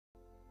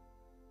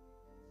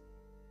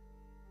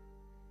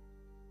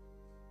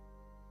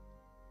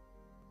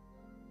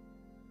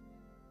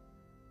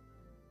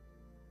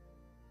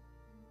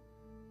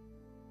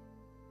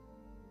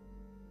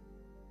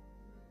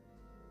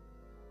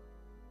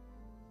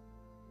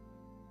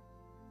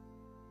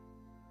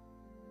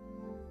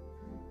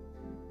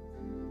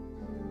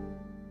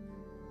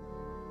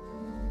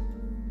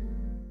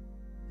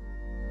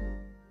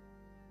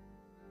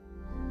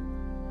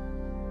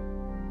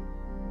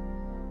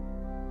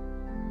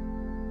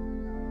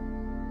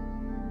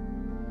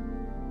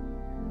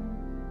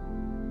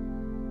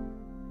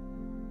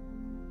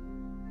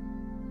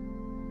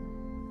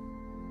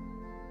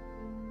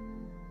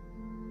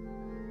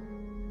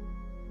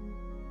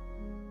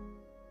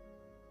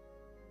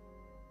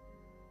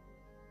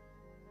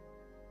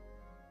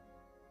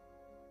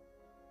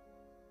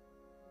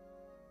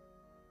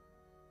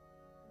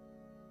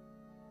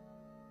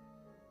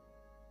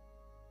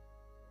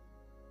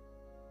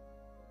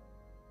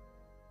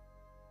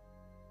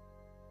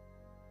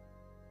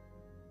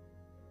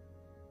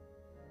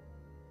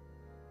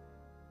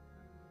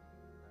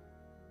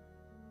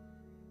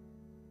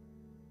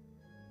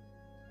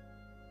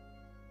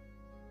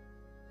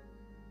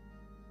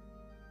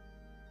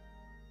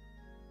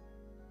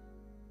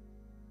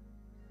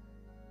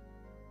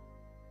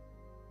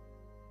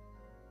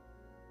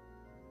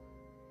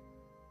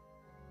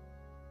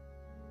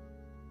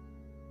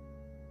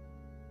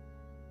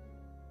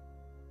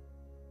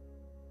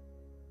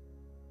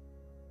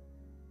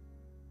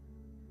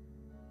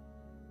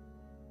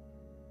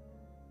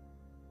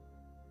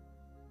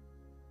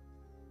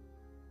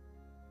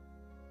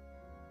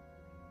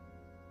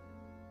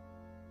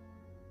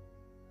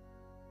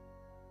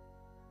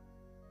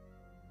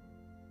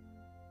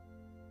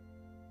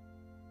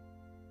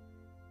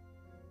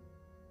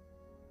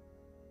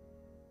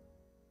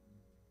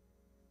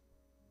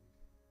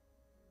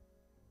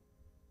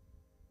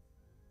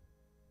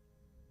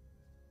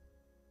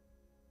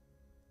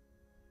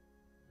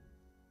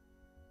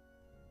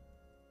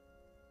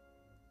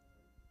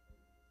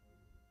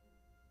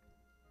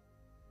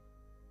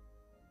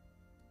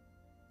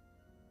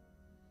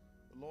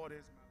Lord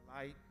is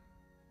my light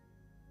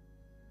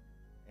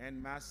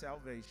and my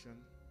salvation.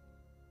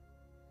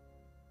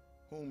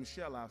 Whom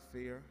shall I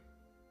fear?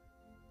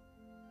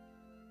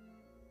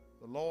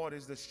 The Lord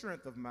is the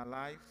strength of my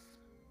life.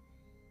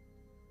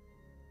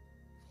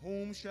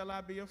 Whom shall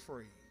I be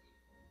afraid?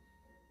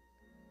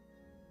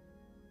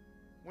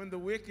 When the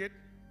wicked,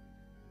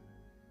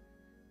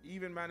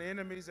 even mine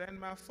enemies and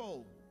my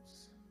foes,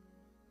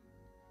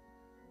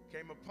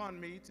 came upon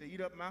me to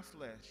eat up my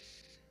flesh,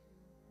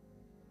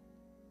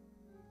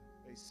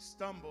 they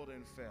stumbled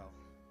and fell.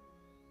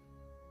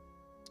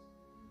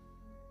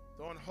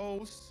 Though an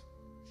host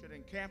should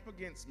encamp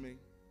against me,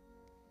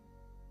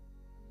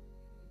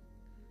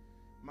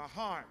 my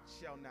heart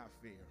shall not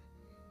fear.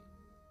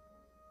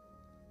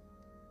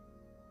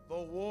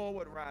 Though war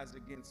would rise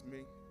against me,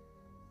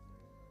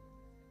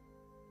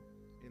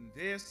 in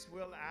this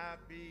will I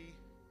be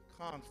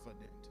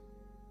confident.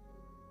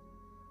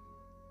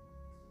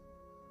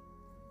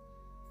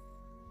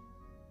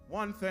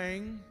 One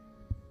thing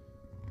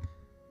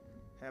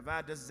have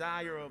I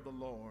desire of the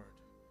Lord,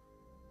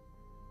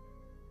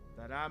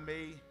 that I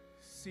may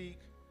seek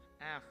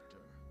after,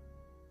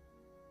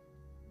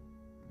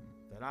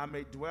 that I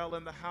may dwell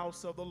in the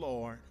house of the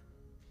Lord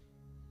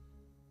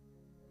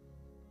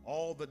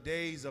all the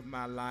days of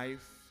my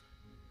life,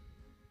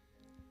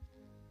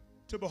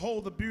 to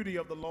behold the beauty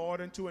of the Lord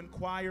and to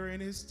inquire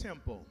in his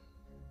temple.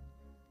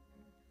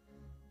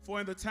 For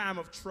in the time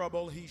of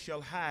trouble he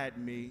shall hide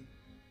me.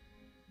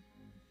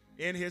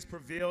 In his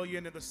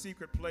pavilion, in the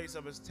secret place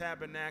of his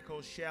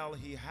tabernacle shall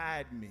he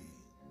hide me.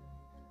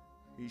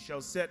 He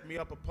shall set me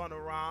up upon a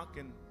rock,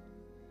 and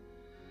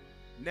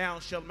now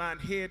shall mine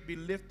head be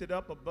lifted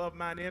up above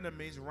mine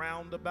enemies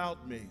round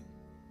about me.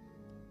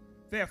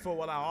 Therefore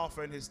will I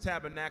offer in his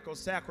tabernacle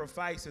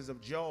sacrifices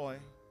of joy.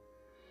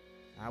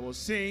 I will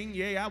sing,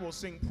 yea, I will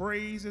sing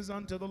praises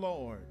unto the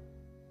Lord.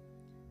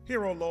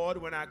 Hear, O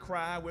Lord, when I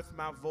cry with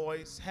my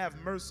voice.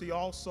 Have mercy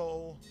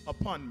also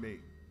upon me,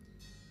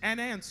 and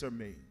answer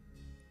me.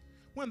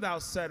 When thou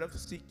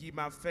saidst, seek ye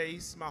my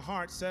face, my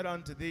heart said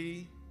unto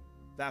thee,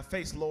 thy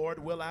face, Lord,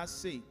 will I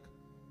seek.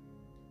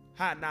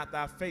 Hide not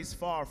thy face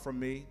far from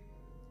me.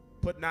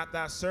 Put not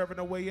thy servant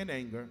away in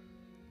anger.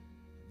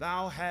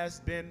 Thou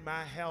hast been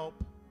my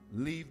help.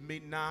 Leave me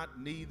not,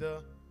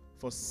 neither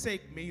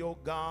forsake me, O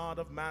God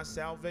of my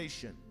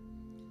salvation.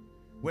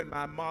 When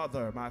my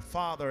mother, my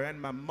father,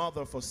 and my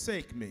mother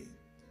forsake me,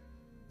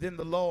 then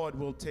the Lord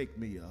will take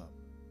me up.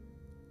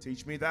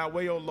 Teach me thy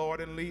way, O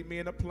Lord, and lead me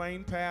in a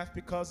plain path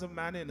because of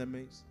mine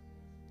enemies.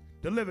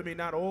 Deliver me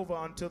not over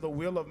unto the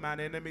will of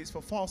mine enemies,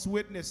 for false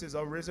witnesses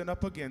are risen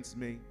up against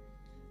me,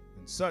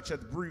 and such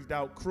hath breathed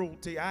out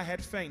cruelty, I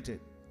had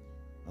fainted,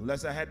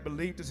 unless I had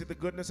believed to see the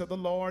goodness of the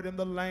Lord in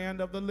the land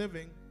of the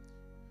living.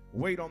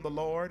 Wait on the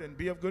Lord, and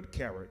be of good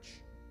courage,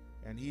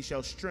 and he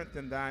shall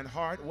strengthen thine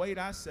heart. Wait,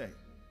 I say,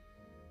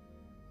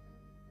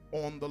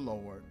 on the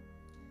Lord.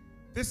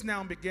 This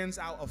now begins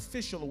our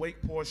official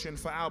wake portion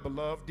for our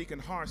beloved Deacon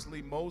Horace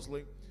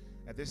Moseley.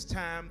 At this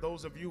time,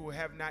 those of you who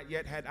have not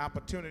yet had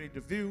opportunity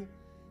to view,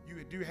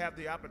 you do have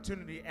the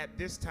opportunity at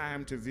this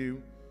time to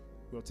view.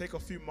 We'll take a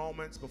few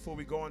moments before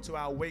we go into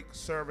our wake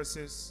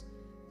services.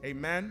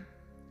 Amen.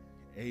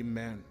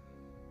 Amen.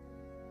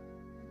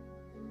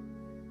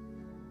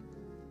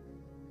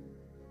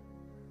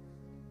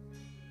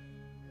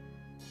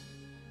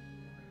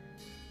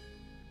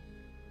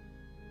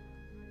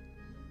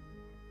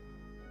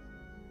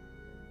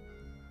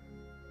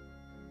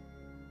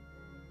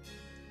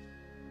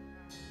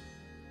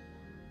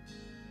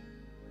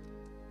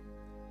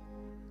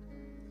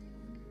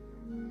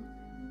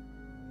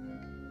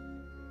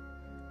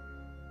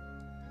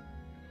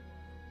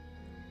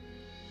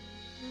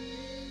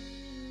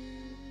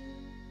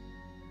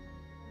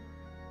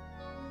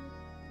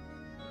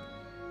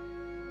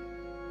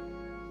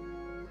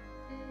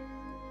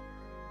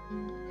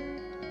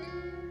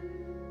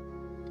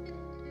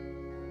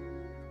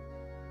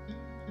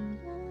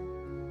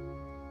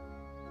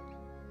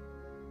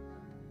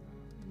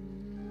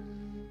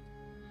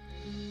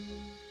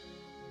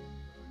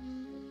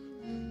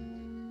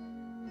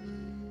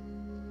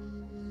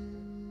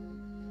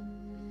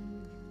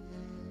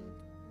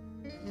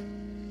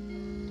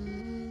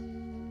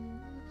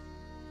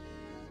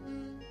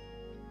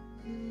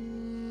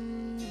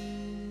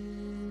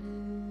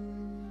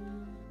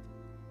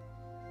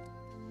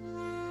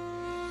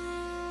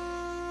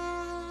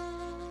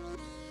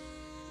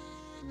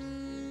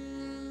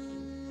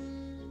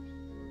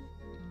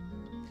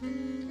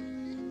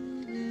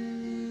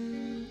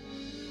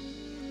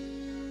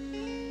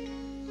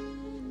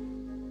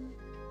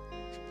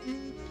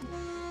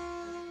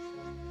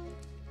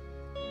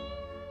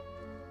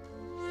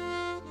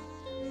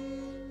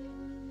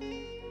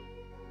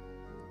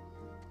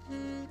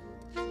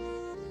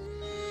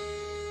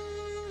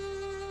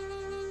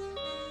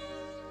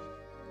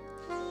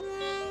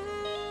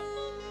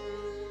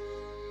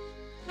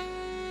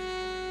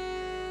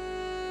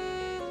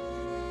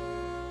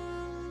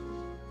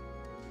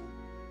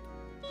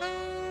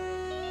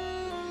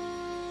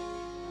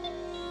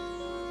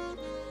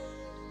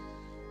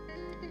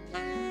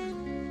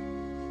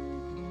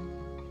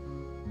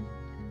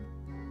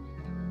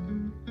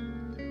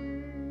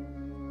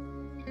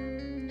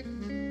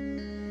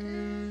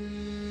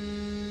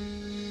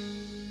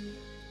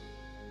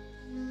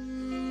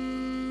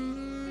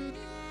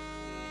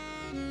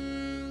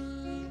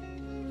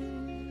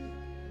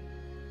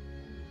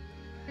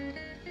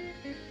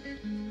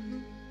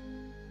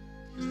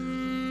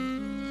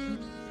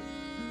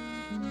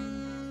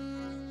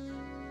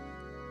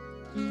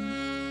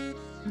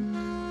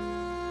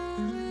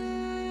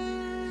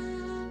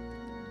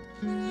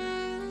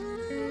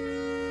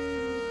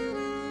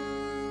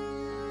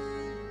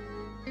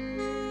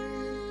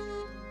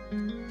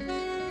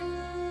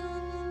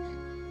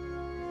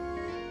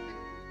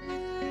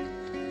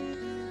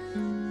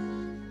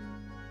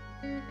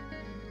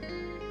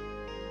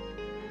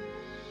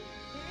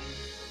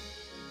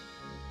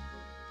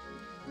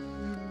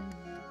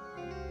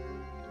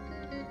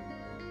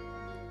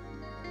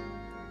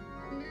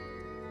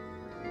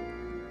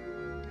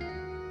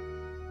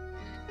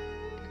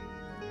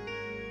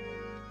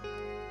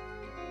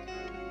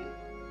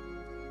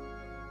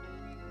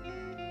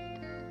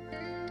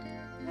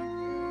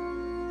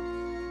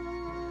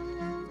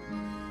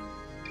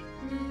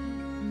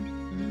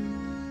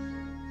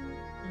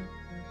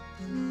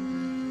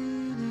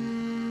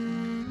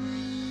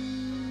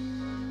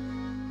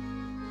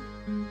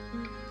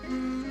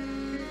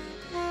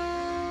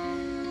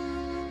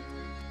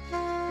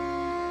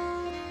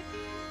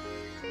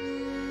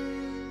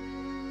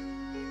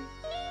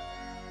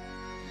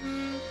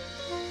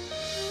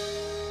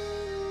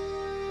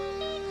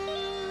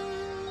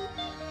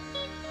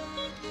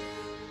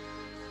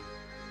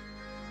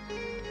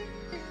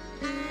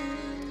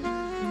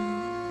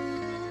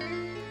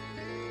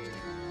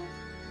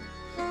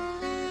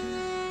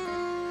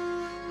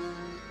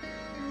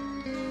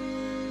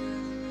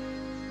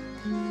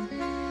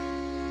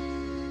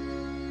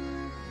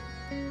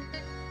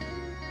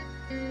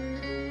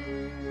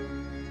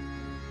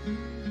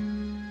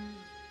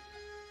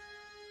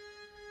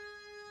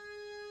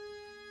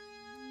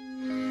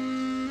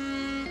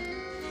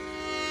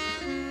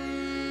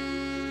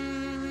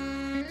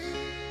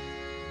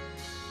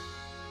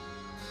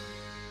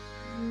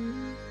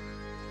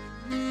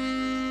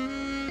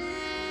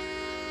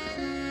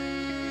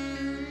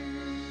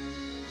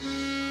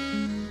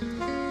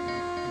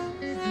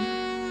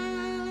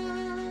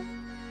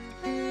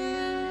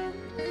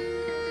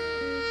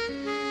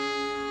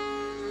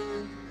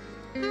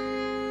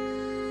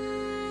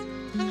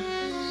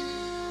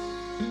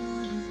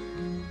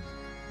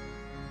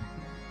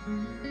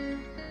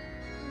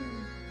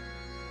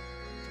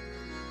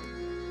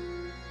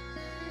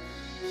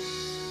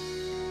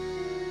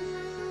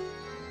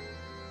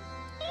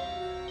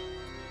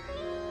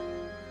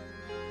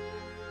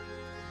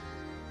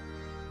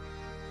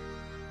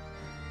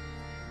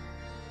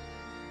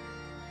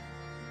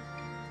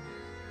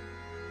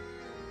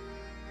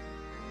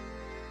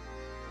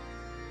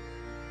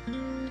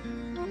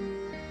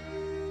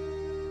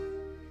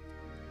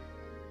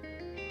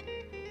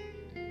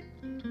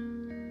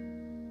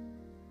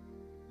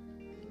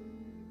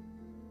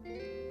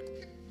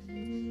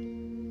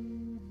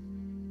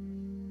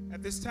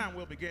 At this time,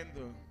 we'll begin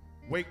the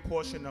wake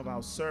portion of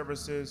our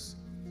services.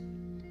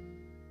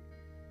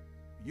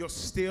 You're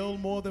still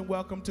more than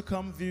welcome to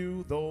come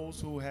view. Those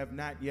who have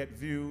not yet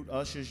viewed,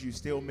 ushers, you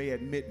still may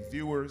admit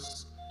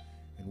viewers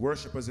and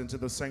worshipers into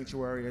the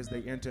sanctuary as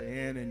they enter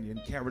in, and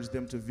encourage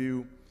them to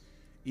view,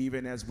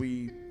 even as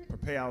we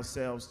prepare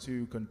ourselves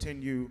to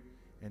continue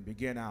and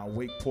begin our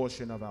wake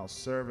portion of our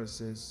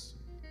services.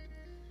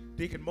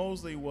 Deacon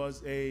Moseley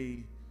was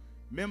a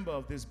member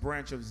of this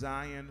branch of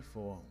Zion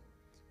for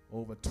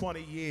over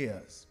 20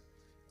 years,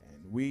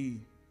 and we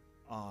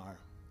are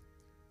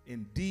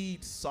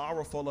indeed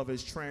sorrowful of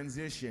his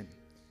transition,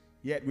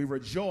 yet we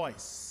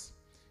rejoice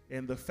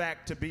in the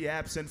fact to be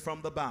absent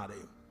from the body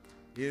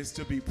is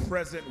to be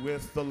present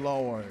with the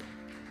Lord.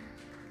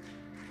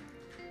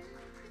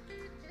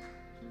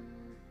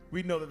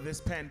 We know that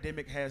this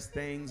pandemic has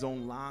things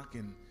on lock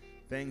and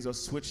things are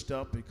switched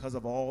up because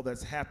of all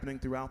that's happening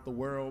throughout the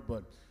world,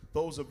 but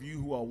those of you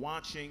who are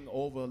watching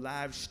over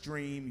live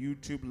stream,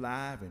 YouTube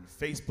Live and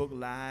Facebook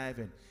Live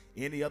and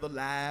any other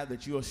live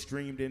that you are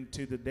streamed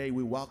into today,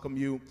 we welcome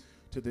you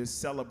to this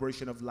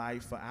celebration of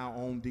life for our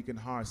own Deacon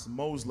Horace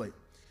Moseley.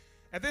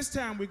 At this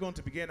time, we're going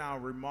to begin our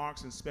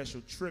remarks and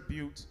special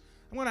tributes.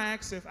 I'm going to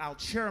ask if our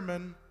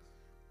chairman,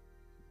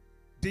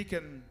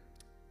 Deacon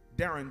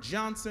Darren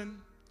Johnson,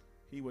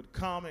 he would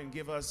come and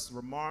give us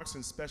remarks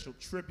and special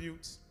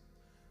tributes.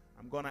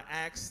 I'm going to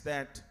ask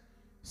that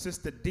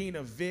Sister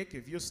Dina Vick,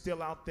 if you're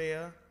still out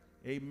there,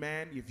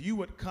 amen, if you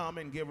would come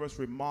and give us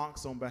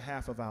remarks on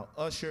behalf of our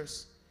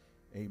ushers,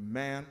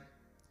 amen,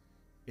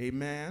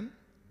 amen,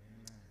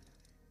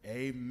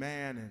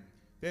 amen. And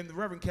then the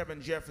Reverend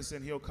Kevin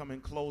Jefferson, he'll come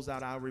and close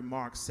out our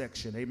remarks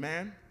section,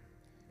 amen,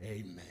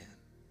 amen.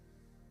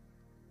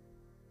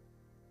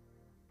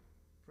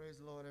 Praise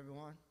the Lord,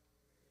 everyone.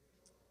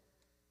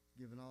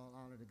 Giving all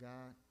honor to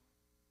God.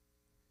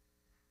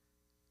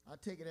 I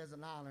take it as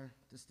an honor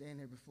to stand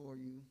here before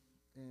you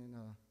and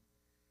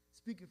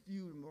speak a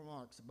few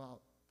remarks about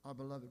our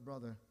beloved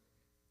brother,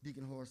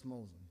 Deacon Horace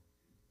Moseley.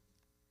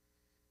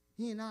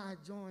 He and I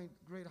joined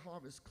Great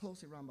Harvest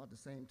closely around about the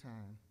same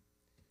time.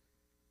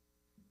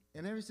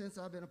 And ever since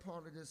I've been a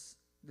part of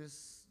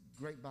this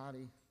great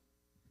body,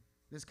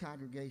 this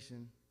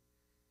congregation,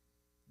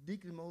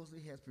 Deacon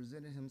Moseley has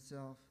presented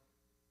himself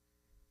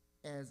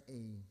as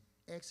an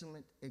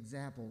excellent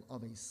example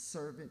of a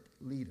servant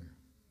leader.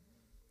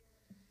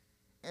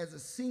 As a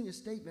senior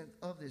statement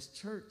of this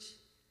church,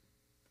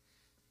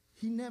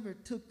 he never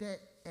took that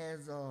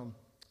as a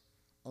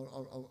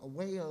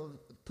way of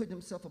putting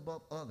himself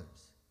above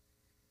others.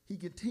 he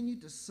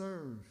continued to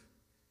serve.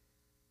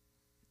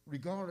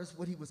 Regardless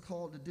what he was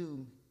called to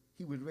do,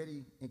 he was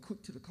ready and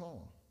quick to the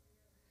call.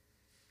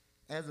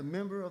 As a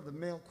member of the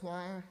male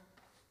choir,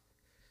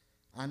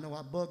 I know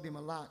I bugged him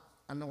a lot.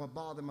 I know I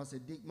bothered him. I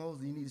said, Deacon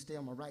Moseley, you need to stay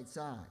on my right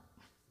side.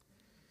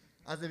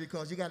 I said,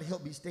 because you got to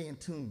help me stay in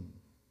tune.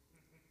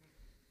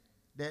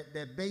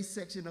 That bass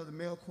section of the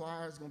male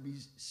choir is going to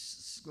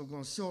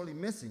be sorely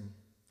missing.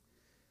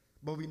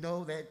 But we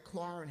know that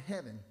choir in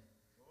heaven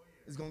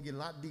is going to get a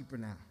lot deeper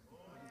now.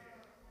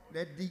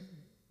 That deep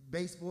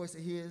bass voice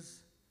of his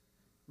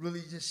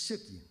really just shook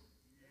you.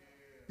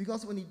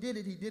 Because when he did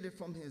it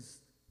from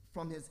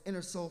his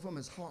inner soul, from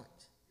his heart.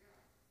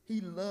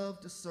 He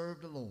loved to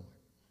serve the Lord.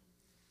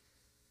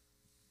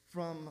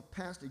 From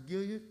Pastor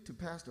Gilliard to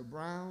Pastor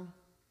Brown,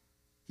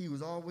 he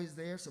was always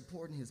there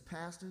supporting his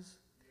pastors.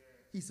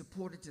 He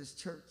supported his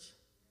church,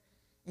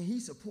 and he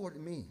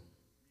supported me.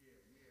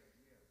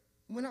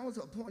 When I was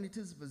appointed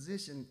to this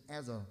position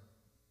as a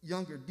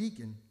younger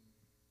deacon,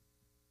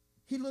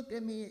 he looked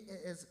at me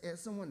as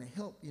someone to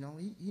help. You know,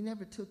 he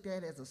never took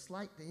that as a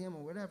slight to him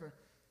or whatever,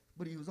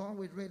 but he was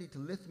always ready to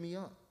lift me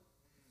up.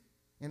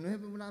 And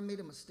whenever when I made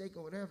a mistake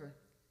or whatever,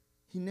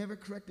 he never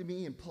corrected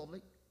me in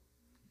public.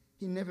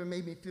 He never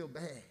made me feel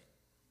bad.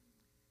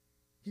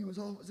 He was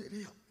always there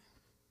to help.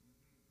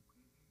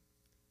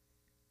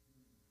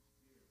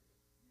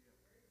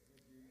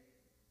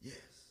 Yes.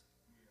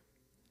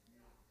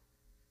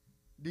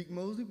 Deacon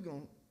Moseley, we're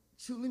going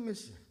to truly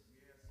miss you.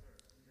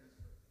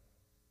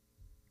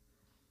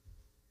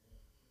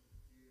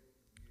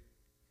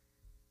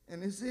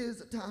 And this is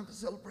a time for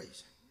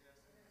celebration.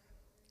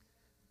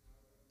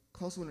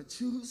 Because when a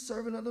true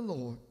servant of the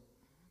Lord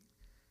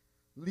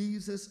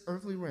leaves this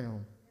earthly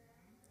realm,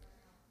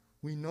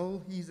 we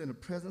know he's in the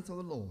presence of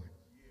the Lord.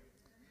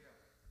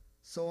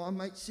 So I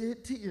might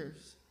shed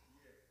tears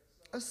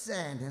of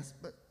sadness,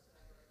 but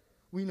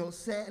we know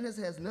sadness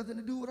has nothing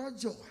to do with our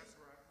joy.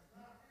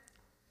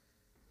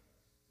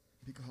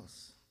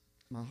 Because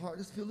my heart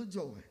is filled with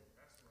joy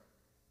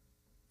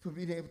for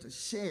being able to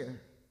share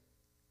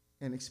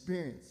and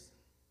experience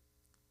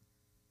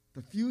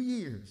the few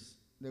years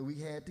that we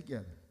had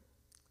together.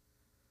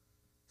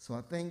 So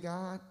I thank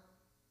God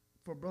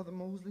for Brother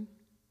Moseley,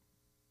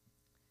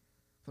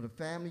 for the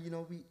family. You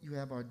know, you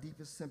have our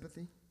deepest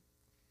sympathy,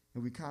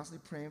 and we're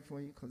constantly praying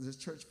for you because this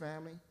church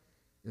family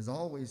is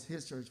always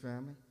his church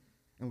family,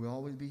 and we'll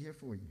always be here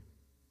for you.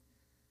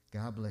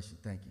 God bless you.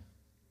 Thank you.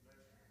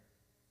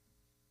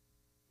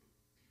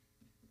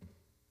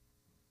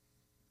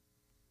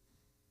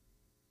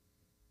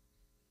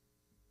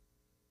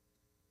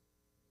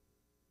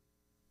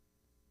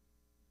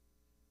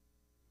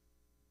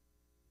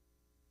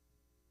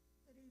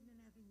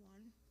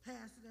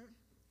 Pastor,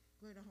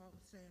 Greater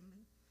Harvest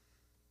family,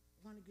 I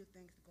want to give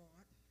thanks to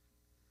God.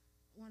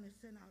 I want to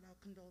send out our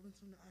condolences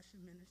from the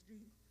usher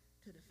ministry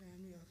to the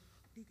family of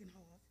Deacon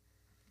Horace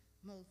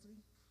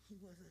Moseley. He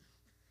was a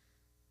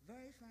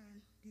very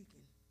fine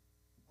deacon,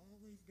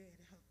 always there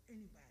to help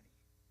anybody.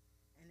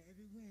 And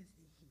every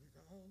Wednesday, he was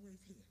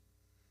always here,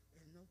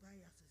 and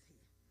nobody else is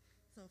here.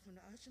 So from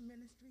the usher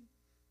ministry,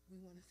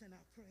 we want to send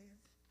out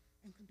prayers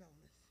and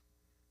condolences.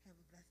 Have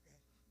a blessed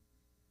day.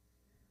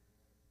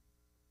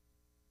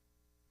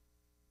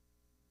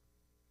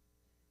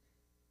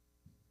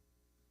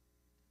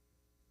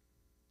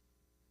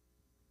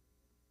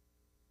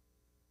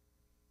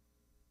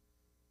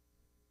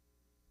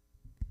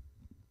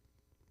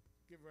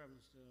 Give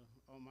reverence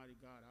to Almighty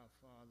God, our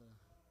Father,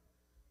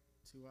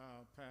 to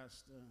our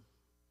pastor,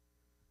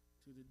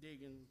 to the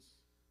deacons,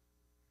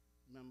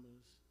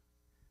 members,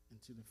 and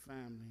to the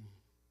family.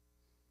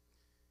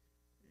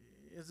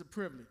 It's a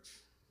privilege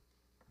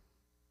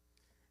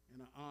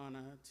and an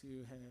honor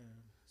to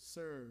have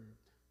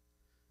served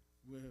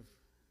with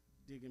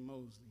Deacon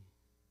Moseley.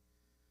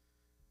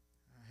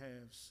 I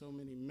have so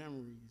many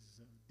memories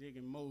of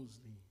Deacon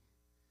Moseley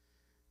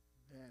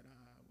that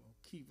will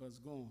keep us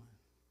going.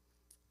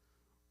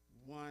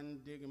 One,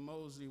 Deacon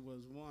Moseley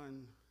was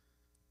one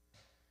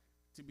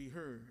to be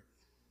heard.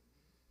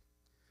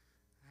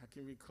 I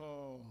can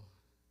recall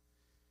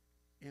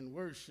in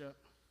worship,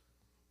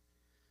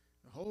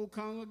 the whole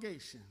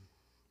congregation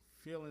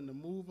feeling the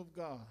move of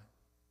God,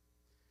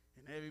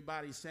 and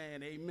everybody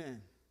saying amen.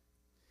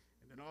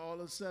 And then all of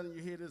a sudden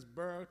you hear this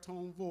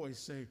baritone voice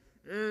say,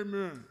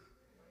 amen.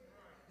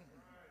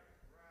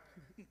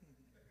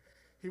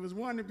 He was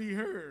one to be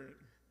heard.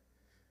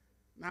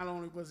 Not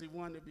only was he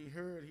one to be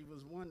heard, he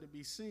was one to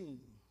be seen.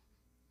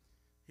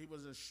 He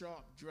was a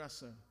sharp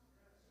dresser.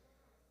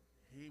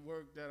 He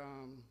worked at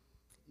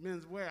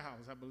Men's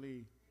Warehouse, I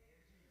believe,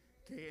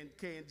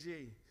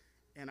 K&G.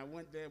 And I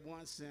went there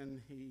once, and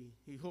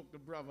he hooked the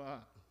brother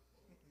up.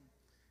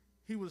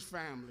 He was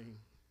family,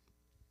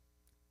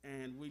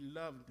 and we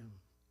loved him,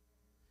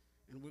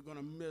 and we're going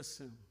to miss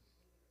him.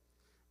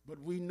 But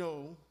we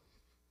know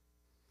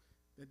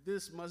that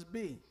this must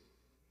be.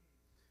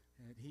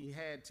 That he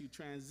had to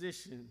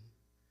transition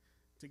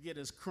to get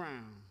his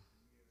crown.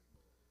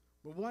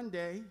 But one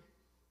day,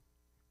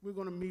 we're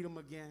going to meet him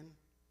again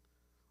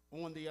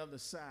on the other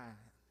side.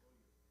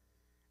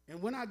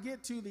 And when I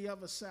get to the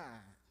other side,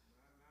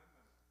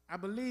 I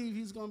believe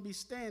he's going to be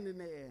standing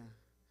there,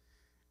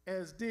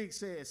 as Dig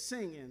said,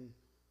 singing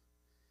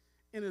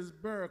in his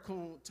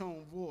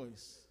baritone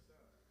voice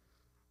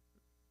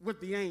with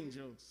the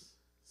angels,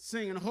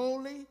 singing,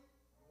 "Holy,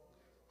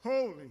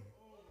 holy,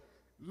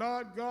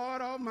 Lord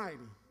God Almighty."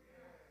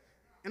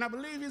 And I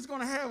believe he's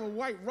going to have a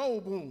white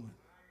robe on,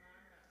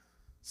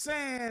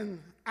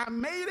 saying, "I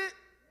made it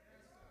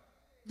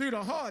through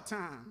the hard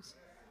times.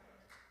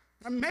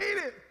 I made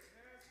it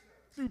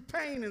through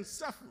pain and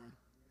suffering."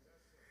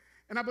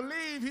 And I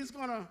believe he's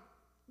going to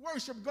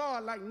worship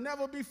God like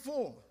never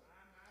before.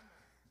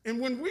 And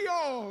when we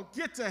all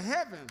get to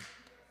heaven,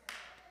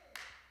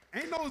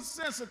 ain't no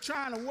sense of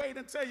trying to wait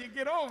until you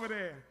get over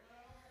there.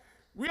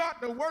 We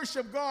ought to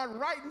worship God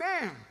right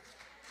now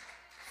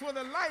for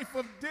the life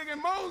of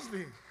Deacon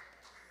Moseley.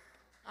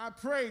 I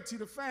pray to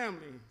the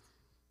family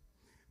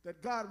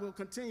that God will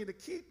continue to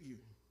keep you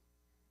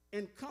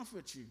and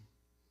comfort you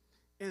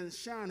and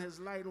shine his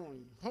light on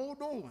you.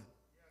 Hold on.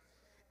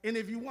 And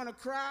if you want to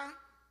cry,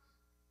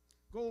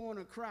 go on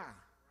and cry.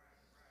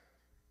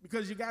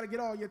 Because you got to get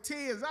all your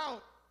tears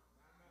out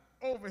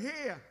over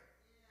here.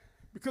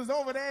 Because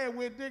over there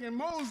where Deacon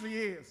Moseley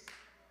is,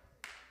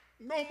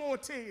 no more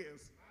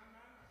tears.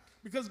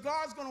 Because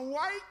God's going to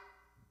wipe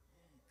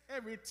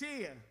every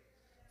tear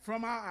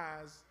from our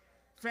eyes.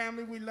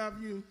 Family, we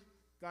love you.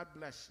 God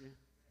bless you.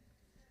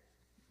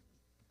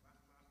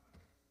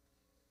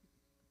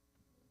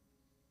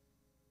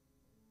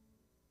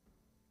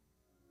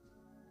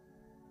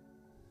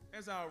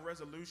 As our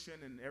resolution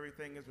and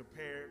everything is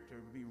prepared to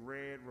be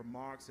read,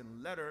 remarks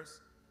and letters,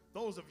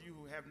 those of you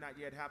who have not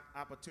yet had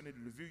opportunity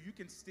to view, you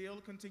can still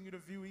continue to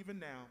view even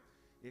now.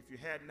 If you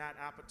had not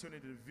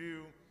opportunity to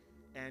view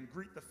and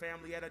greet the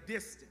family at a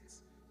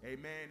distance,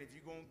 amen. If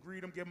you're going to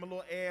greet them, give them a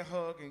little air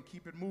hug and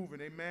keep it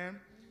moving, amen?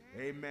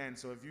 Amen.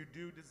 So if you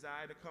do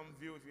desire to come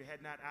view, if you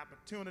had not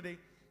opportunity,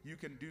 you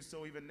can do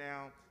so even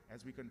now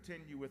as we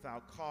continue with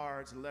our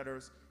cards,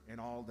 letters, and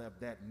all of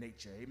that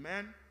nature,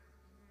 amen?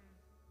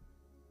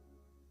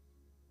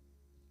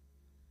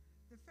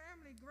 The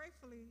family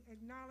gratefully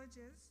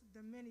acknowledges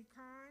the many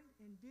kind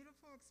and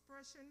beautiful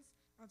expressions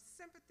of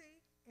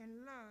sympathy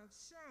and love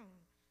shown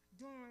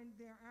during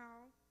their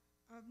hour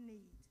of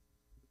need.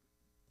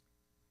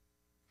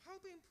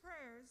 Hoping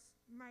prayers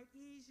might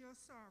ease your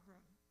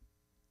sorrow.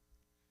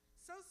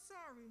 So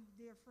sorry,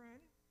 dear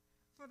friend,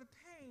 for the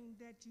pain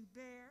that you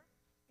bear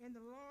and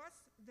the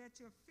loss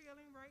that you're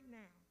feeling right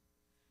now.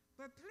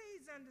 But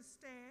please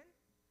understand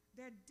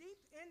that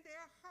deep in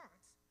their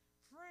hearts,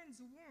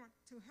 friends want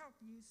to help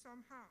you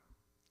somehow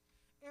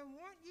and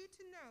want you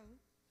to know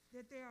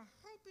that they are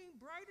hoping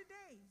brighter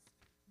days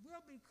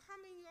will be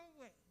coming your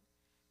way,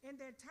 and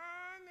that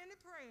time and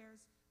the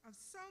prayers of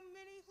so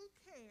many who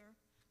care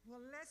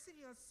will lessen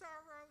your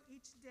sorrow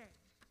each day.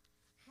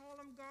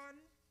 Harlem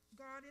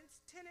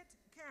Gardens Tenant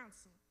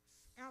Council,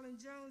 Alan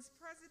Jones,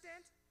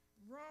 President,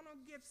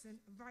 Ronald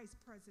Gibson, Vice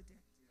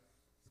President.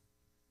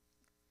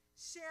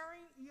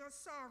 Sharing your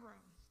sorrow.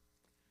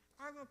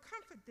 I will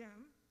comfort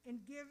them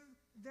and give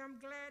them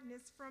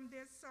gladness from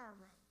their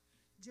sorrow.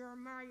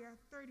 Jeremiah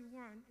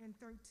 31 and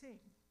 13.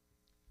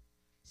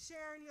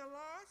 Sharing your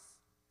loss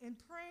and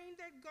praying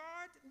that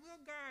God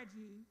will guide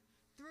you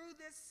through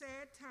this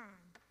sad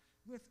time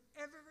with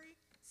every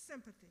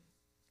sympathy.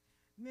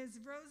 Ms.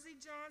 Rosie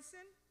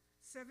Johnson,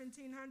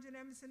 1700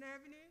 Emerson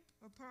Avenue,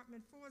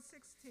 apartment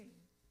 416.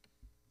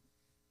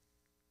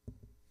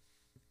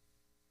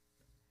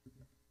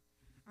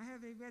 I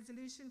have a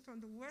resolution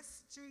from the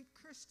West Street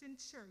Christian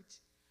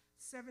Church,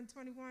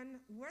 721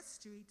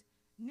 West Street,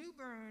 New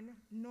Bern,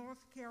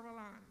 North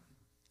Carolina.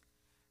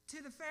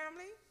 To the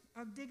family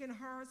of Deacon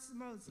Horace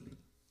Moseley,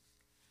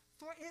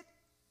 for it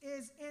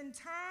is in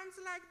times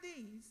like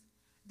these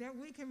that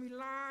we can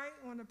rely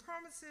on the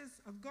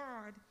promises of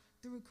God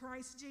through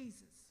Christ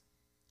Jesus.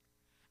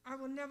 I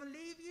will never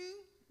leave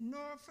you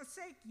nor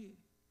forsake you.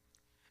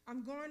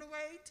 I'm going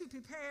away to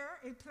prepare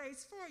a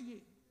place for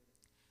you.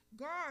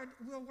 God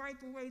will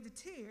wipe away the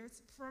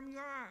tears from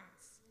your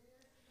eyes.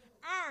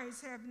 Eyes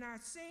have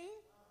not seen,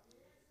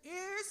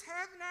 ears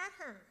have not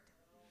heard,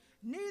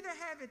 neither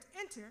have it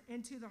entered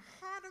into the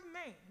heart of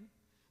man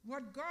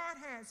what God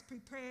has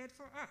prepared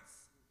for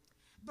us.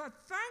 But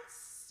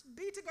thanks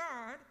be to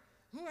God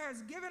who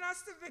has given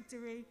us the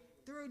victory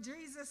through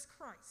Jesus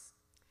Christ.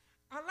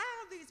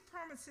 Allow these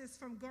promises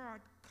from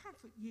God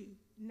comfort you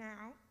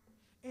now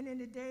and in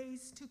the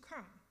days to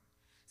come.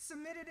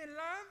 Submitted in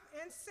love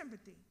and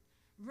sympathy,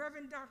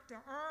 Reverend Dr.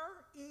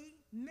 R.E.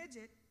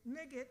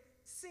 Miggett,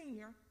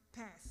 Senior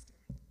Pastor.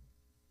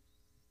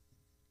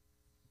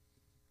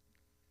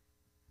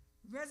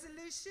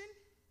 Resolution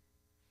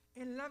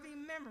in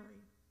loving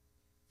memory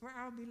for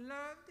our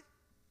beloved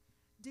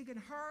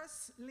Deacon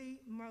Horace Lee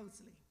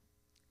Moseley.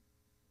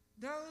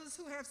 Those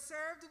who have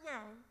served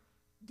well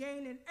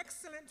gain an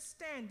excellent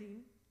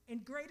standing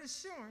and great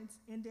assurance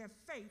in their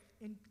faith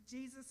in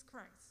Jesus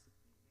Christ.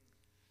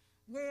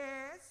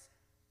 Whereas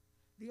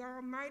the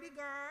Almighty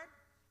God,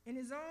 in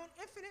his own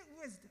infinite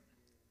wisdom,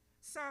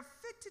 saw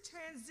fit to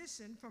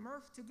transition from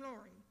earth to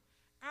glory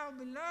our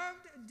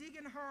beloved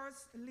Deacon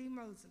Horace Lee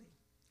Moseley.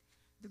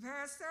 The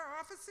pastor,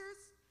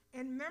 officers,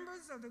 and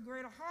members of the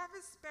Greater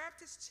Harvest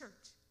Baptist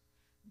Church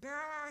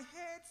bow our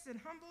heads in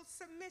humble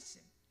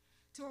submission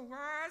to a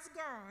wise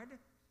God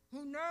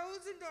who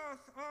knows and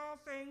doth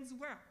all things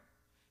well,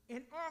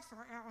 and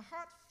offer our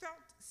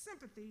heartfelt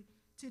sympathy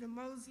to the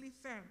Moseley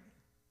family.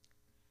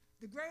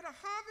 The Greater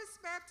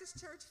Harvest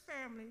Baptist Church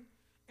family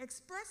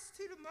expressed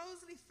to the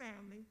Moseley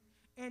family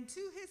and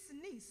to his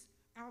niece,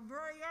 our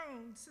very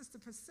own Sister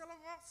Priscilla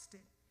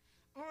Walston,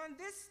 on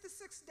this, the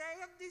 6th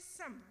day of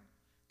December,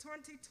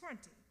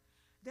 2020,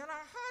 that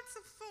our hearts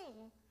are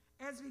full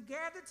as we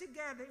gather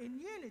together in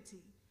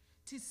unity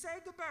to say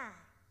goodbye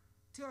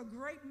to a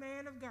great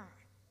man of God.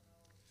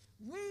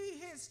 We,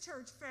 his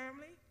church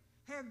family,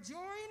 have joy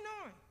in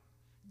knowing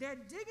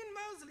that Deacon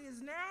Moseley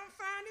is now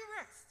finding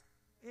rest.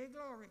 Hey,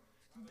 glory.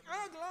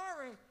 Oh,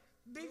 glory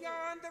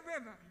beyond the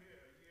river.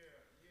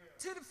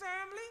 To the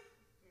family,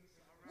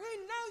 we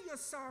know your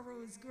sorrow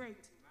is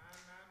great,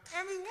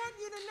 and we want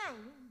you to know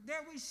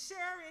that we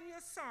share in your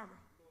sorrow.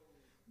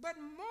 But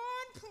more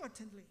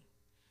importantly,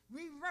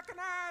 we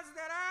recognize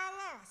that our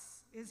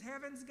loss is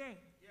heaven's gain.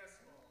 Yes,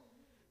 Lord.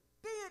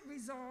 Be it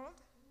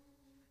resolved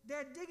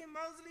that Deacon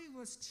Moseley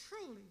was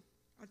truly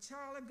a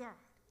child of God.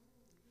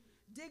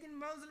 Deacon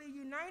Moseley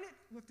united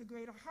with the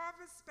Greater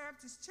Harvest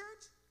Baptist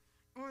Church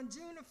on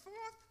June the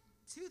 4th,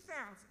 2000,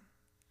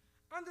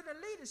 under the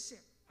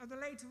leadership of the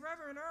late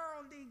Reverend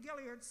Earl D.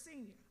 Gilliard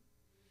Sr.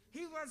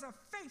 He was a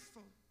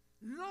faithful,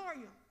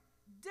 loyal,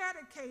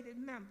 dedicated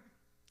member.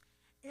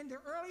 In the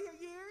earlier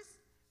years,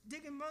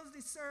 Deacon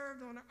Moseley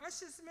served on the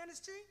ushers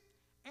ministry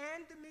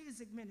and the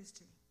music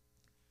ministry.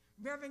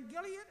 Reverend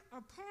Gilliard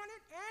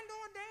appointed and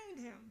ordained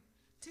him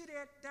to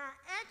the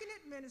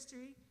diaconate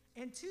ministry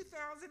in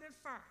 2005.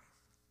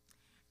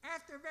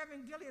 After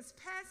Reverend Gilliard's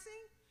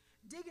passing,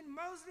 Deacon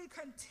Moseley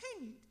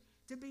continued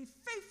to be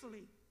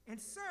faithfully and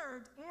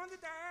served on the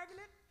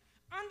diaconate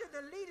under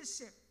the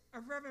leadership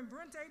of Reverend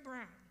Brent A.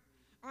 Brown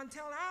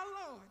until our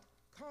Lord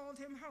called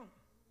him home.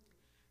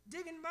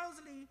 Deacon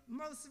Moseley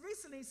most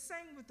recently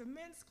sang with the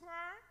men's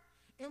choir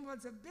and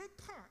was a big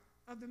part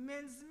of the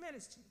men's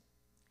ministry.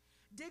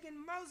 Deacon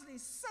Moseley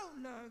so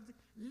loved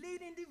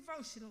leading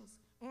devotionals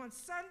on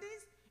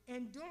Sundays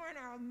and during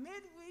our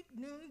midweek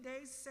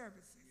noonday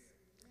services.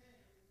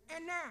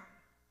 And now,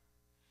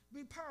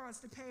 we pause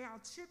to pay our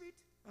tribute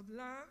of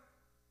love,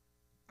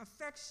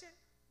 affection,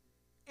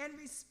 and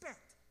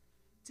respect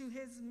to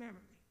his memory.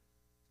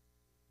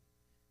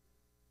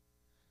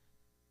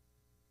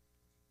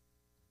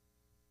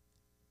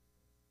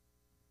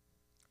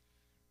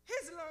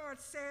 His Lord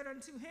said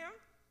unto him,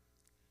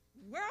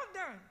 well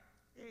done,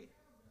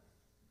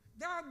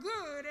 thou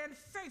good and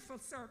faithful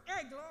servant.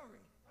 Hey, glory.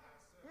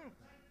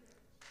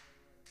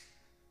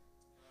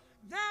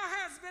 Thou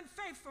hast been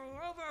faithful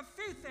over a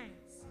few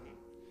things.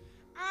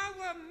 I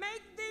will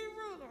make thee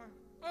ruler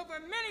over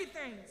many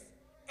things.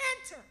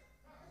 Enter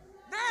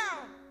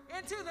thou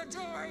into the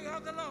joy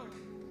of the Lord.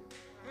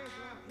 Hey,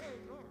 glory, hey,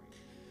 glory.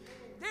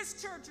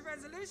 This church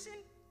resolution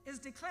is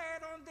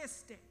declared on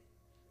this day,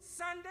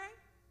 Sunday,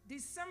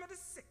 December the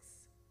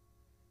 6th,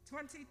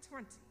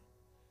 2020.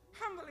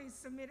 Humbly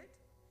submitted,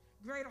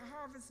 Greater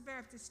Harvest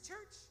Baptist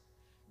Church,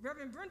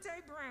 Reverend Brent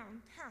A.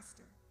 Brown,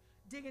 pastor,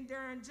 Deacon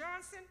Darren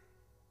Johnson,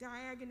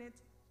 diaconate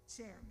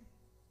chairman.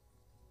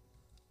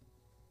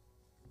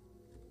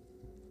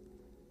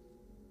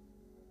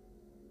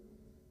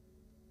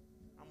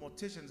 Our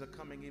morticians are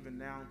coming even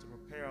now to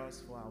prepare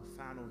us for our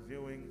final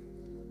viewing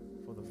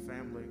for the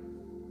family.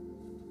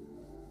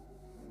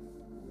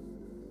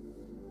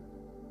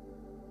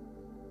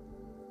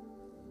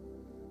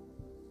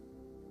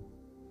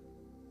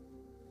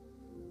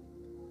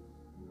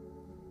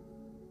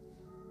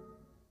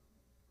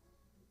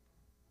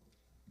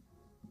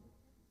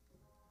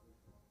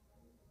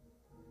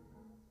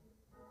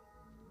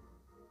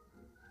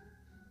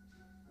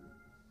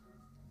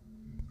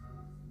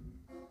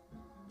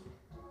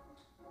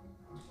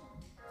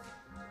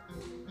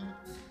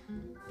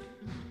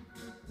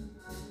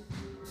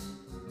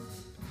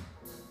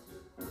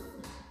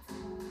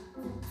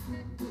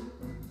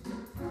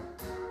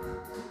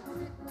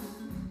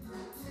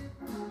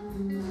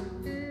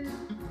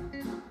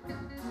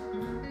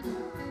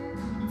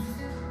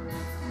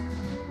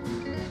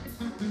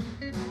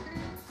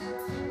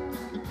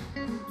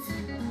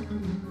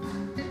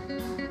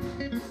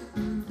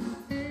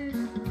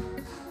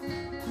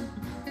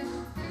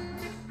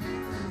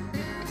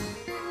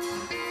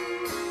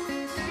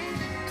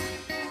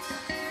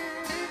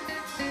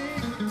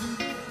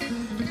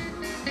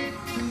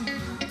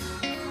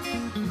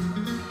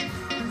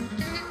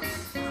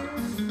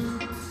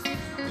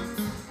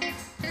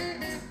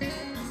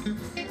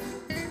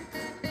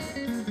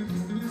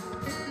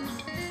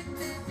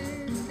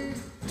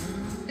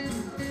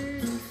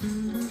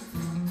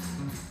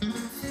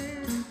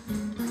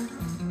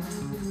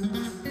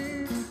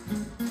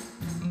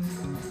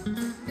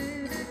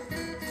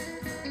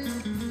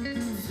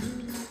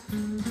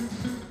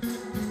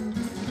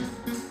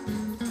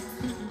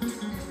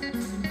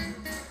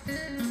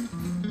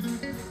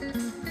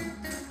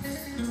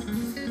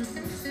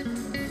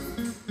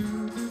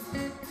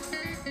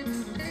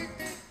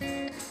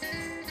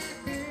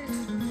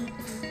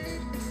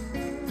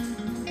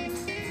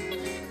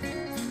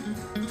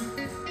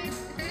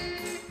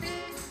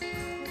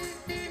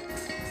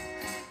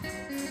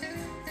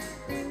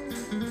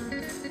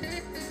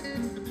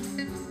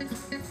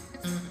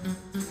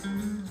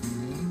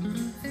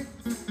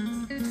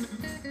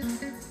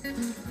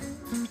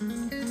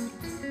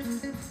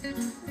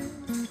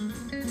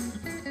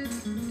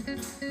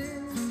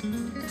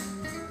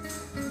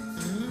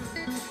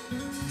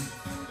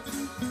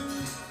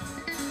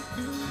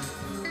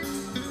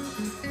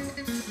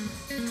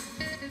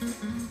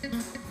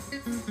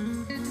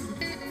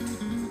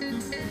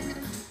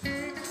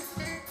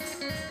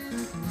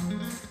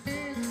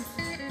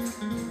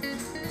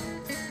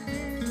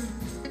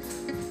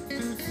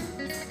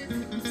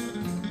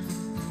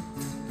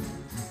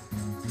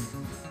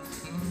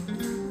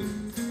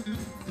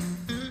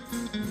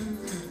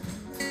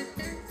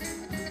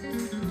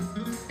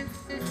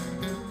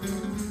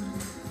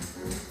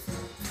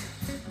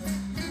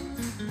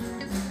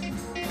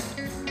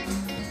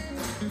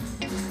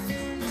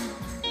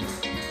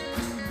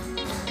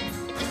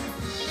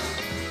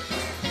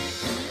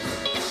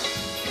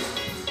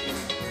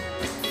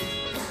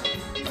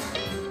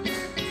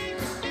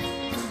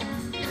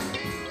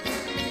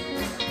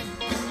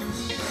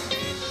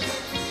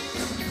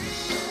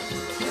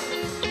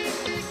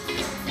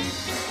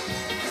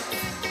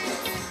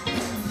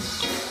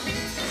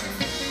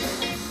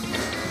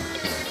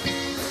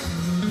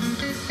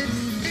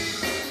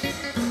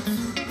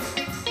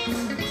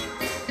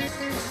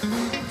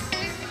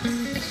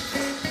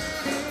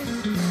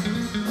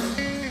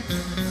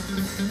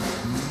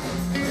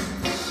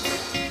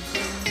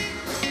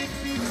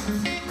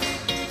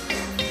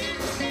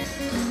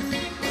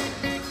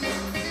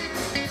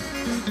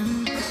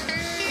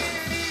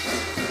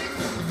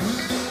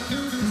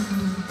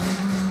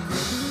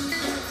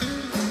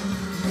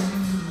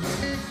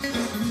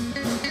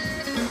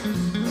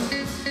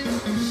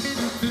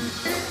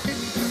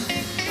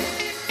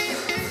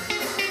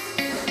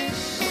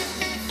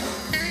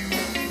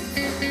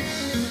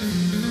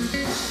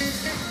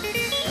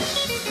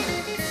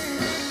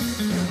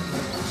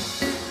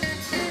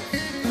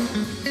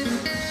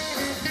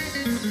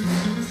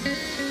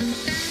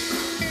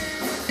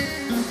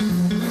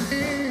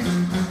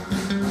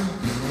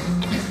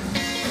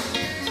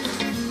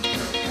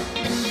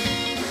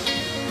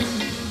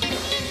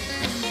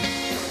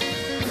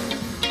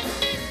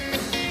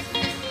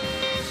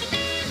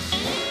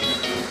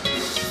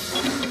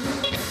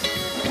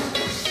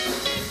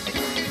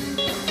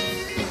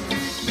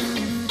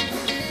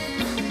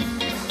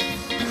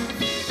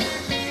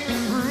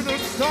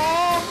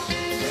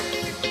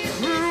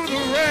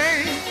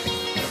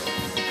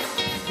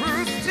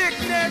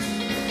 sickness.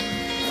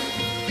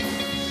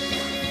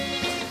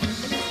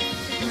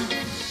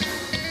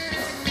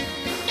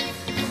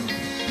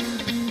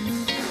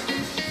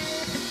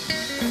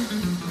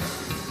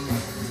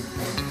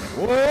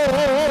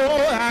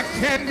 Oh, I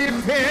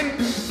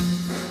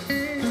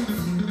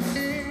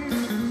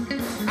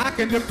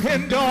can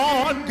depend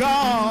on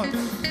God.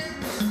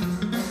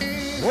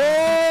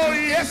 Oh,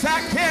 yes, I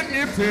can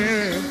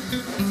depend.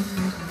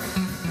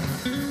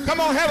 Come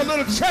on, have a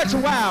little church a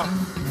while.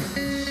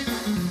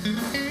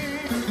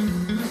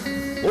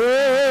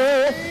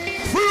 Oh,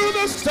 through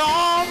the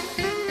storm,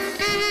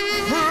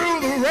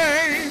 through the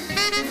rain,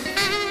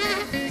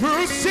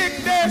 through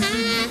sickness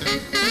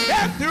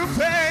and through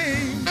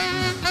pain,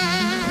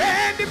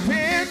 can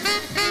depend.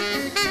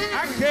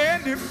 I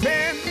can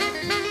depend.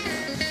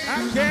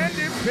 I can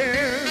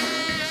depend.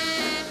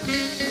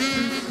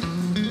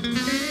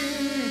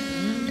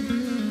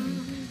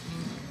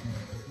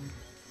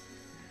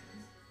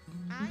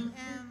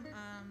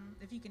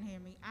 If you can hear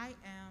me, I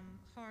am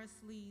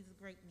Horace Lee's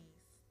great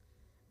niece.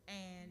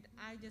 And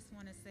I just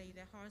want to say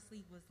that Horace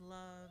Lee was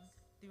loved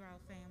through our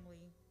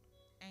family.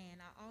 And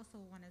I also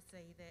want to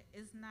say that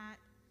it's not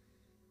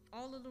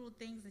all the little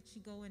things that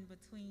you go in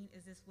between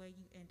is this where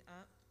you end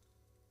up.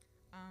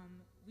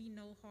 We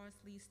know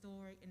Horace Lee's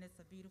story, and it's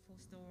a beautiful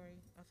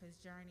story of his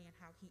journey and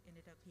how he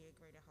ended up here at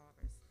Greater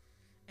Harvest.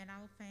 And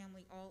our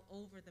family all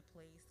over the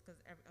place, because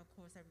of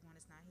course everyone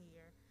is not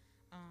here.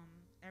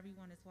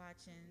 Everyone is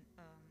watching.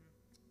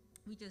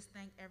 We just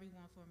thank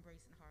everyone for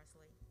embracing Horace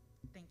Lee.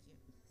 Thank you.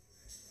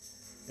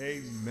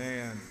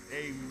 Amen,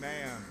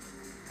 amen,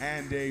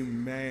 and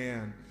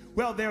amen.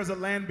 Well, there's a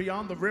land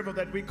beyond the river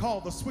that we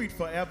call the sweet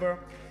forever,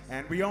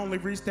 and we only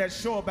reach that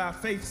shore by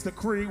faith's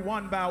decree.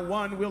 One by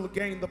one we'll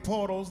gain the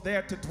portals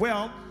there to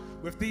dwell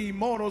with the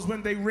immortals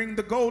when they ring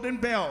the golden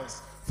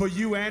bells for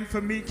you and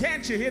for me.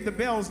 Can't you hear the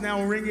bells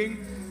now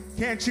ringing?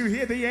 Can't you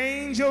hear the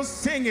angels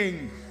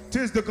singing?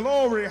 'Tis the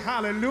glory,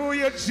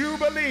 hallelujah,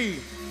 jubilee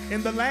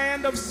in the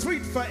land of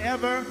sweet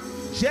forever,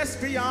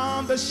 just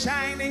beyond the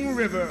shining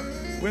river.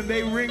 When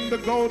they ring the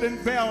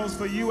golden bells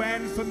for you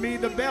and for me,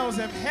 the bells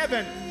of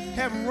heaven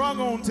have rung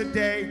on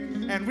today,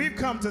 and we've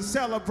come to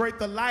celebrate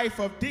the life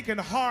of Deacon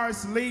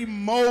Horace Lee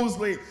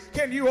Moseley.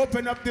 Can you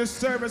open up this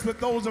service with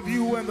those of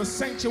you in the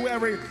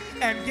sanctuary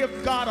and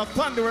give God a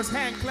thunderous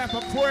hand clap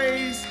of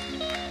praise?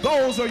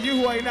 Those of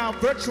you who are in our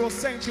virtual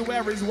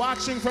sanctuaries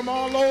watching from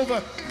all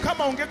over, come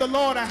on, give the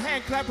Lord a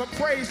hand clap of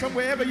praise from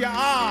wherever you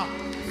are.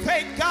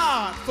 Thank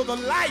God for the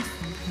life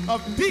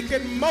of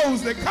Deacon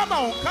Moseley. Come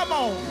on, come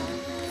on.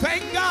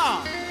 Thank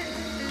God.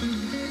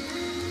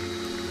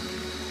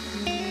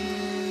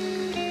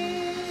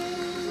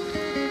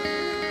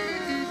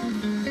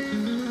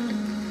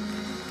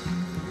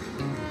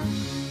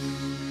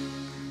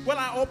 Well,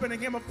 I open a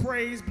hymn of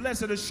praise.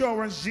 Blessed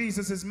assurance,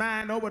 Jesus is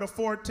mine. Over the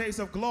foretaste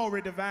of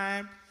glory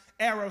divine.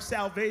 Heir of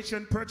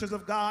salvation, purchase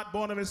of God,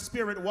 born of his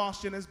spirit,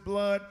 washed in his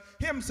blood.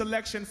 Hymn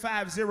selection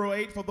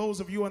 508 for those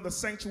of you in the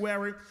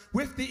sanctuary.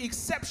 With the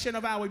exception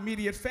of our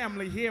immediate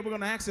family here, we're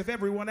going to ask if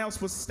everyone else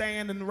will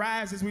stand and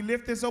rise as we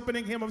lift this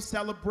opening hymn of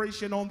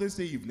celebration on this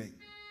evening.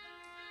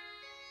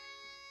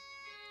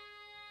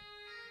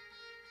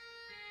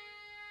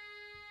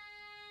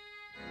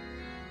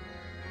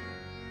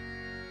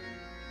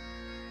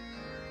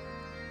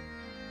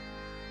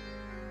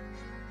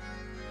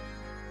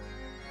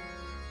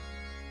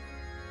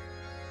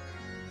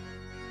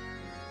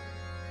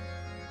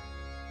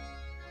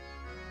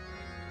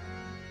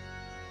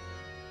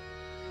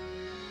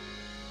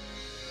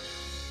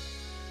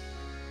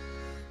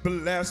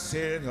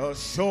 Blessed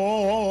assurance,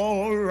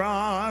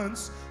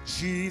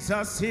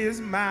 Jesus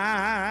is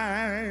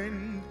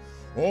mine.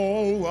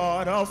 Oh,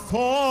 what a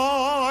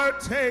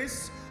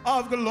foretaste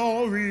of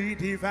glory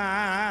divine.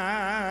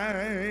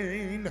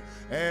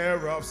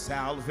 Heir of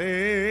salvation,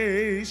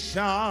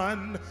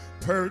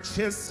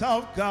 purchase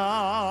of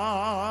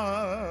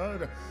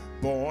God,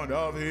 born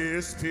of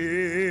his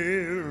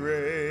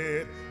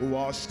spirit,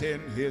 washed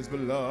in his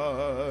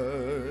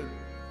blood.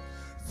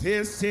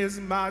 This is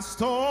my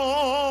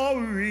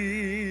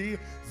story,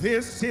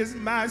 this is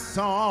my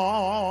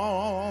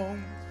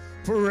song,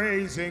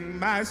 praising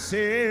my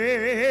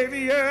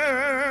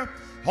Savior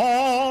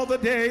all the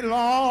day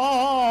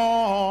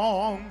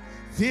long.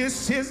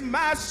 This is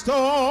my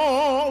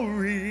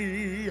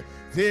story,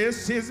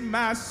 this is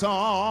my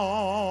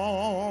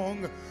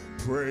song,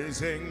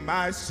 praising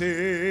my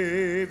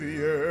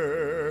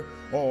Savior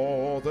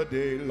all the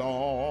day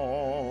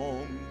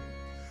long.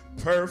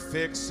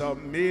 Perfect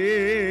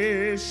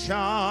submission,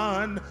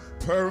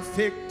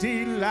 perfect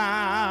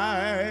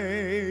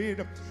delight,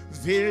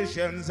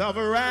 visions of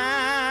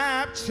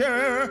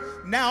rapture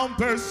now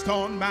burst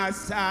on my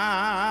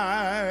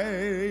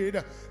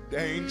side.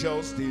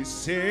 Angels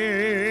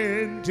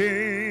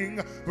descending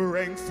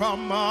bring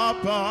from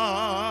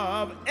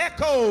above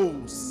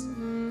echoes,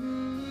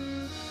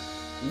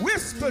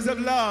 whispers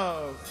of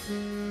love,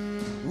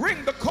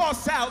 ring the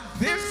chorus out.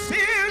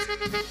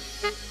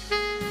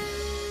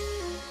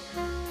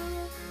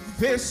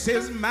 This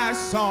is my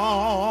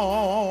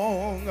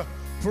song,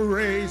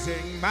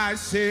 praising my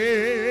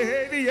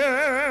Savior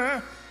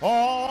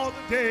all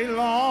the day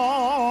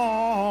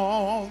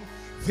long.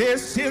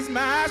 This is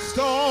my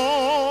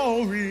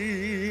story,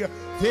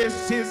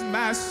 this is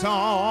my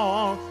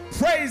song,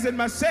 praising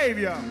my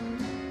Savior.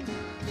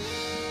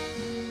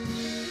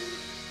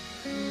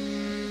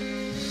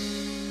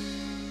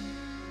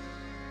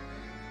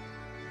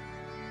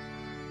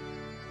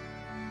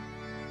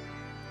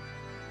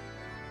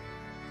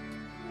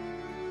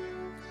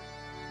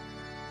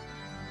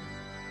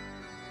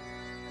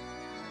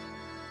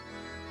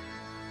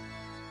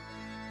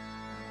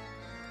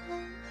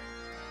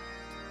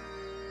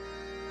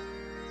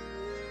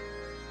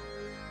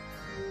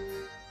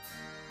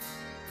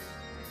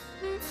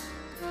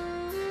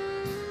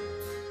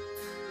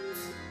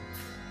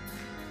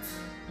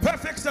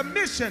 Perfect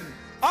submission,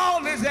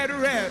 all is at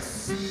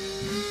rest.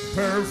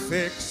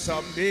 Perfect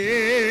submission,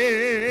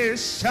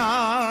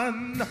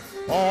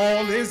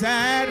 all is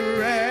at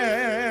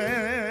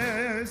rest.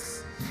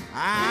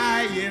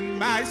 I in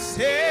my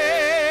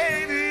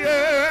Savior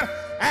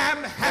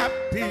am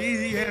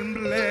happy and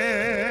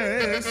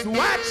blessed.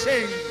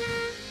 Watching.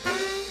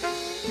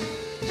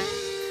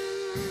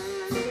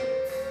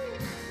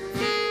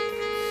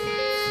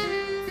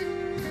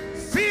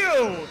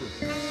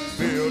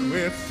 Filled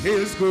with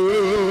his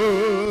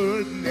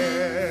goodness,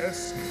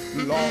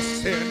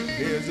 lost in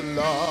his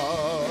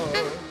love.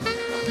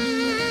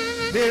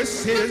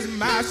 This is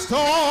my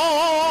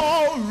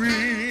story,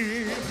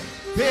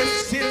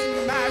 this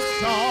is my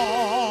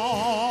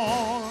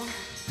song,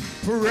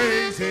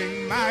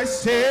 praising my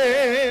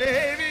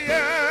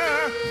Savior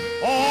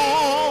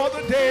all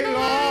the day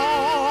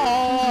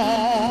long.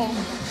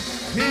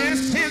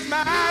 This is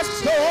my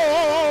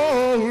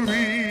story,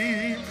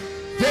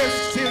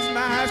 this is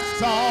my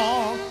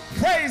song,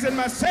 praising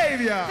my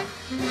Savior.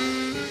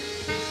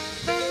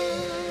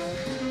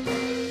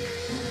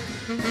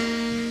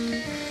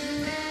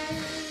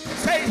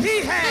 Say he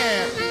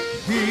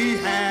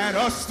had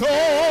a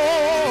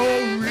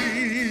story,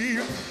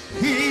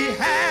 he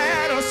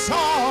had a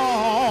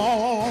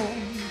song,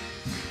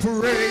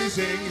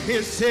 praising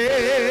his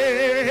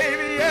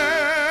Savior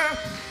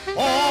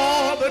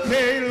all the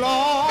day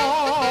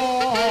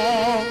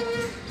long.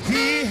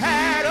 He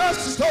had a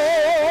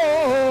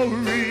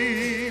story,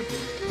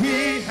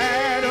 he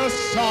had a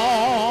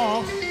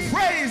song,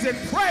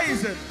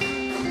 praising.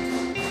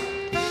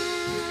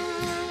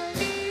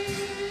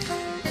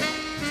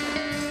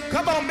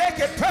 Come on, make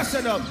it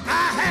personal.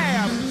 I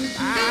have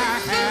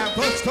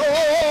a story,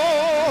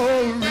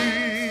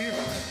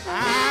 I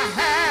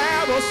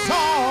have a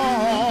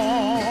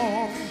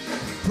song,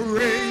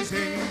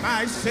 praising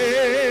my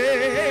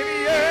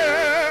Savior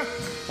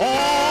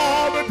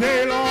all the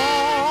day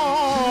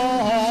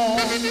long.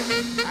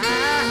 I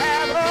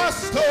have a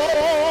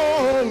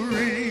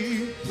story,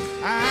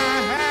 I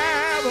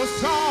have a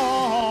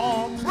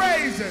song,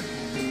 praising.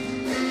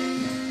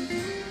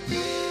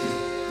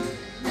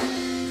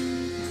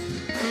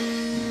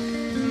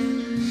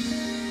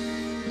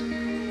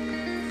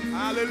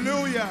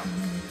 Hallelujah.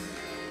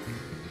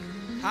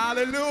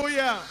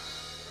 Hallelujah.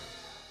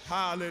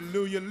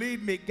 Hallelujah.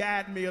 Lead me,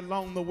 guide me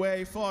along the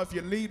way. For if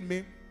you lead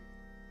me,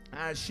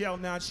 I shall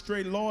not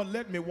stray. Lord,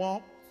 let me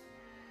walk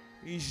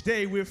each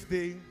day with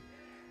thee.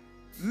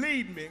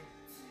 Lead me.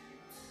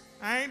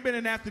 I ain't been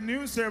in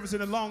afternoon service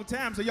in a long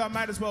time, so y'all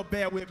might as well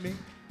bear with me.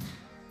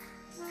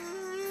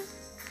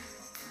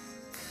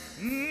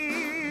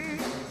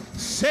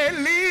 Say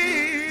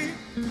lead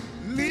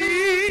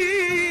me.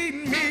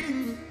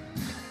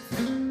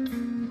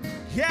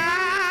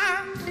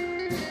 Yeah,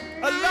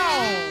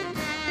 along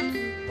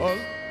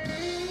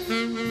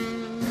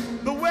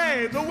the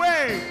way.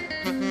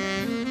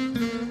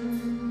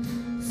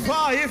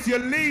 For if you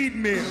lead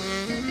me,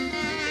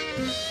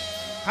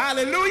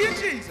 hallelujah,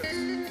 Jesus.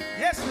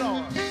 Yes,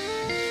 Lord.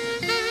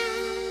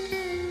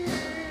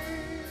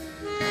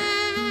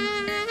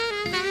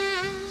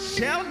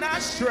 Shall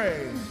not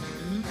stray.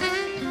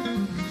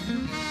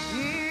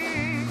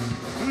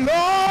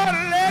 Lord,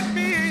 let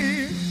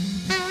me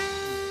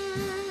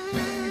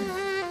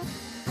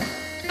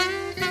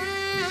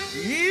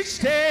each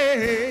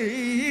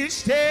day.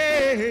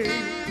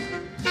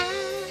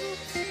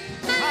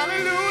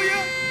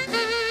 Hallelujah.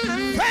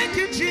 Thank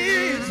you,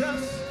 Jesus.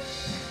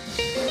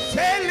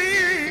 Say,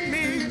 lead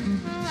me.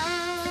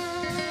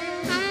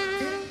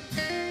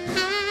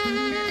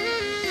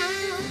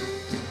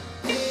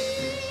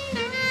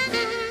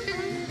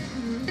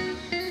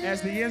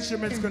 As the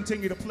instruments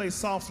continue to play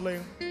softly,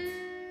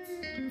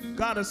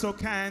 God is so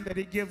kind that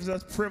he gives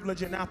us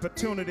privilege and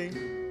opportunity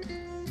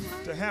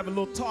to have a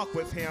little talk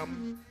with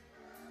him.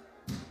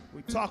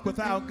 We talk with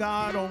our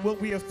God on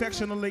what we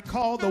affectionately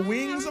call the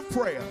wings of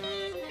prayer.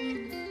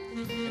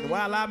 And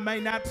while I may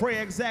not pray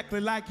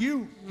exactly like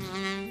you,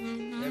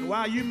 and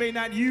while you may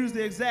not use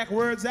the exact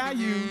words I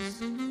use,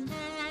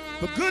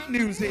 the good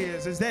news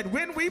is that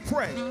when we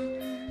pray,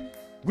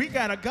 we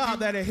got a God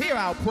that'll hear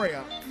our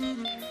prayer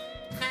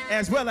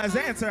as well as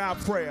answer our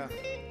prayer.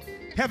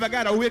 Have I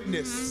got a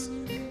witness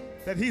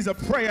that he's a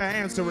prayer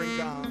answering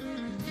God?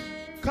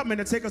 coming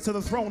to take us to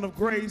the throne of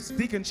grace,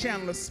 Deacon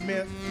Chandler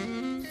Smith.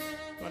 I'm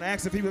going to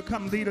ask if he would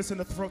come lead us to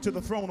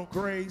the throne of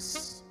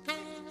grace.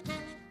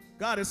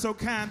 God is so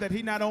kind that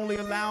he not only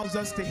allows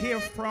us to hear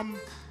from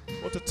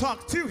or to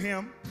talk to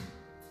him,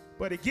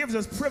 but he gives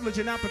us privilege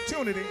and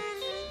opportunity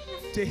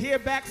to hear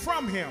back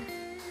from him.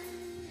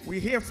 We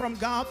hear from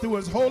God through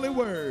his holy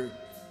word.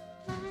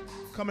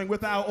 Coming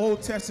with our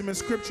Old Testament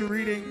scripture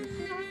reading,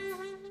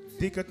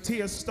 Deacon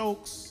Tia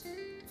Stokes,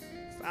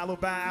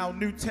 followed by our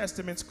New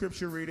Testament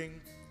scripture reading,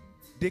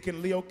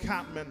 Deacon Leo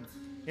Cotman,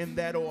 in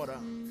that order.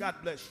 God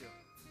bless you.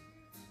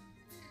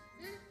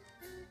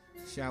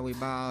 Shall we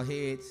bow our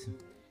heads?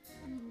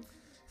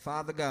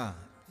 Father God,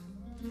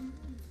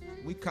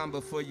 we come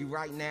before you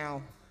right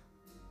now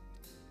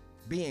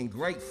being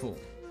grateful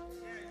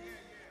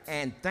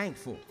and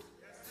thankful.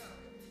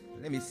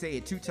 Let me say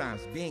it 2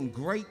 times. Being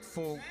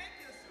grateful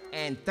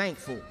and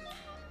thankful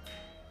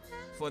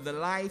for the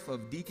life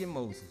of Deacon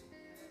Moseley.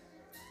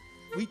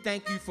 We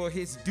thank you for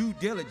his due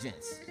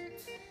diligence.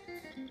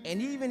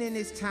 And even in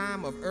this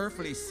time of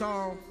earthly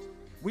sorrow,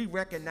 we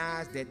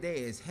recognize that there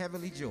is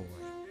heavenly joy,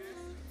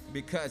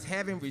 because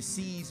having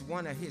received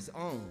one of his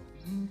own,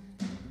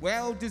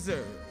 well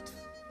deserved.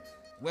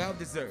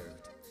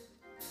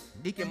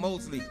 Deacon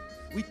Moseley,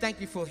 we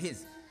thank you for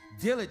his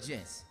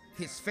diligence,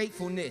 his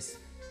faithfulness,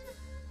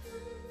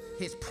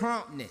 his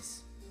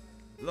promptness.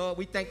 Lord,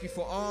 we thank you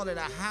for all of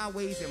the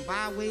highways and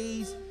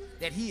byways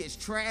that he has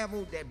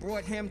traveled that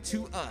brought him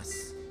to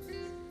us.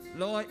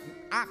 Lord,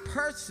 I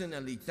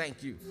personally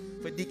thank you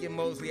for Deacon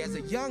Moseley. As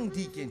a young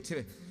deacon,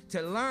 to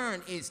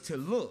learn is to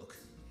look,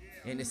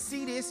 and to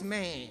see this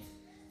man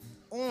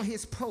on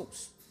his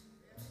post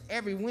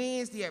every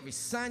Wednesday, every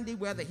Sunday,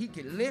 whether he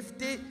could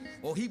lift it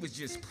or he was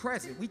just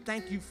present. We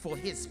thank you for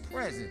his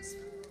presence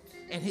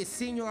and his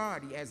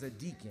seniority as a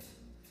deacon.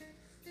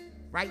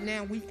 Right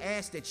now, we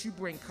ask that you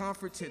bring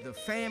comfort to the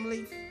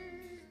family,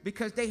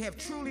 because they have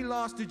truly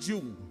lost a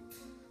jewel,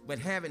 but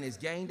heaven has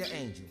gained an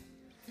angel.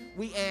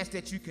 We ask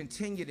that you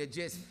continue to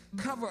just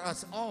cover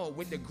us all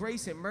with the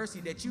grace and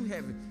mercy that you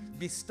have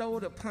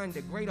bestowed upon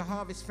the Greater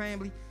Harvest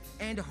family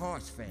and the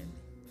Horace family.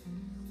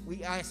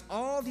 We ask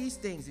all these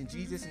things in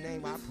Jesus'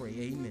 name I pray,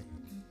 amen.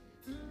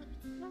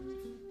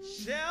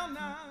 Shall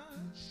not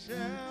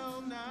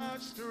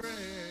stray.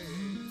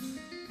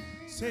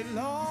 Say,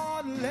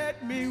 Lord,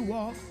 let me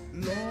walk,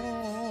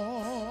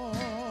 Lord,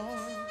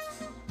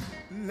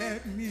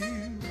 let me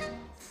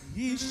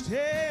each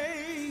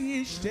day,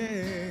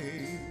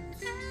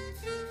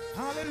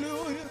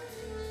 hallelujah,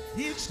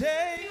 each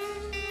day,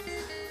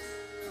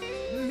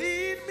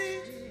 lead me,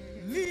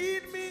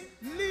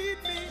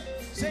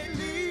 say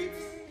lead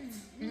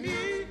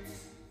me,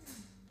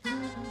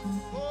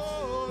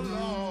 oh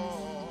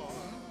Lord.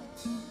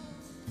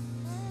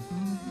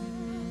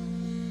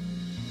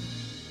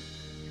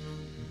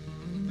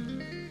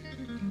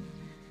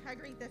 I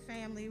greet the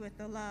family with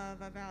the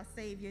love of our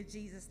Savior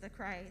Jesus the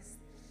Christ.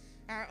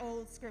 Our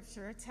old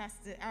scripture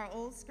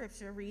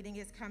reading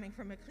is coming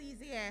from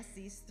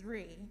Ecclesiastes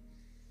 3,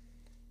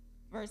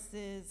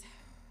 verses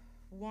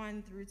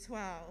 1 through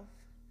 12.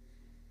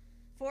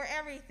 For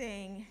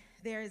everything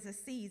there is a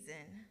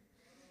season,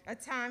 a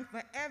time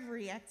for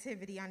every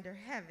activity under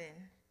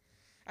heaven,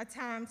 a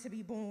time to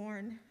be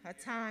born, a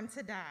time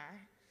to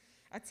die,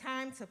 a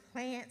time to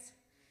plant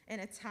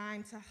and a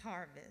time to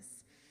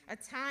harvest, a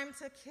time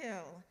to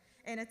kill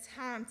and a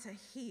time to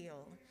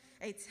heal,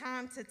 a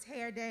time to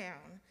tear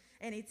down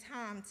and a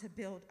time to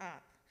build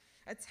up,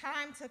 a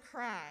time to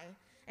cry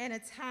and a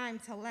time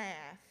to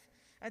laugh,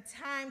 a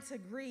time to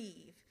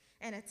grieve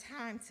and a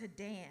time to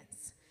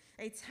dance,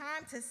 a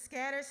time to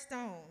scatter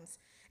stones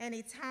and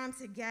a time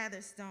to gather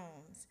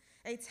stones,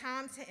 a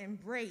time to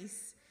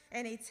embrace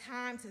and a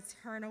time to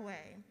turn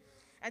away,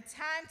 a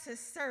time to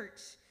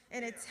search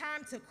and a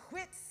time to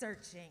quit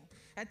searching,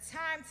 a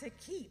time to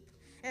keep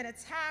and a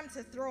time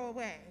to throw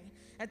away,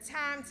 a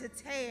time to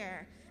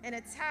tear and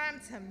a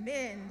time to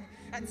mend,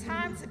 a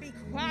time to be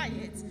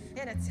quiet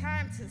and a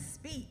time to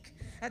speak,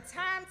 a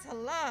time to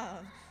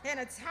love and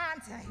a time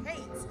to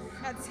hate,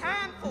 a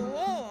time for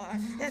war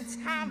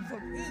and time for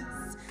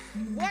peace.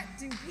 What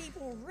do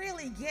people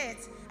really get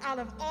out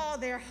of all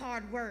their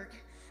hard work?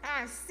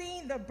 I've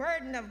seen the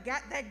burden of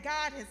God that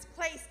God has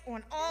placed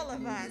on all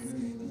of us,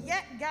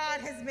 yet God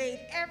has made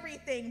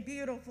everything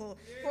beautiful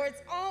for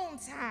its own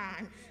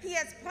time. He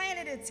has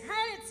planted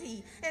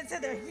eternity into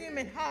the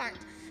human heart.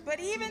 But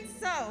even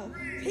so,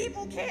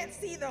 people can't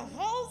see the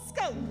whole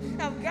scope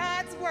of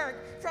God's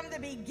work from the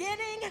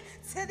beginning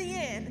to the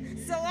end.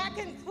 So I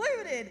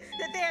concluded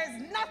that there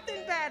is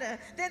nothing better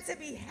than to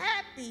be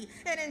happy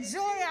and enjoy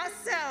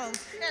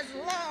ourselves as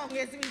long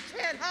as we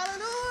can.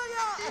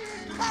 Hallelujah!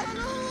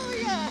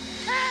 Hallelujah!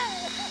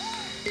 Hey!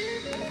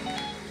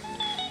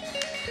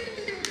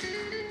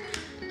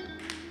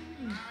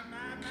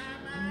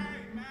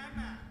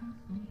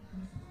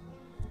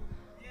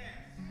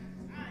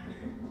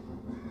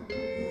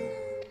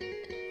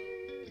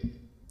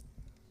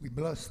 We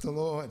bless the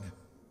Lord.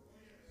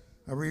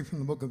 I read from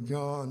the book of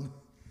John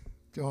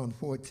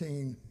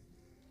 14,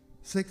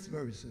 6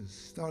 verses,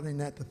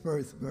 starting at the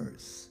first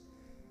verse.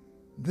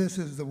 This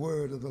is the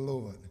word of the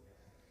Lord.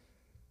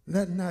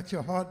 Let not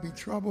your heart be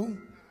troubled.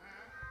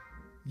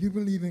 You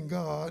believe in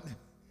God,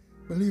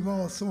 believe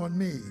also in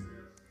me.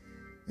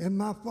 In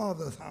my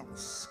Father's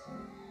house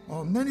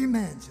are many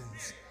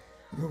mansions.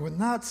 If it were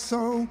not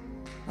so,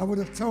 I would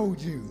have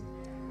told you.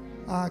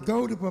 I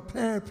go to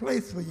prepare a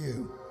place for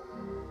you.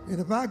 And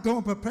if I go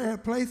and prepare a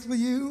place for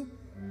you,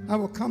 I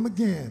will come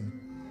again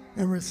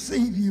and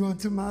receive you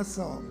unto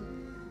myself.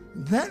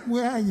 That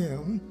where I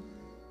am,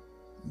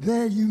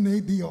 there you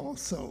may be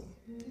also.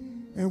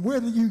 And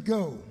whither you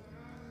go,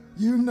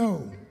 you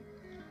know,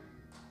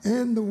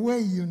 and the way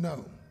you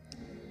know.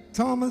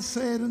 Thomas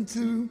said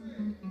unto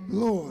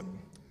Lord,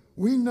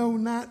 we know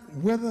not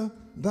whither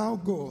thou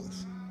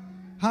goest.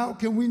 How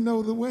can we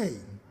know the way?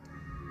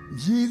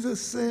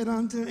 Jesus said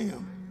unto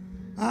him,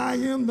 I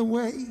am the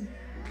way,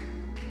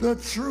 the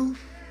truth,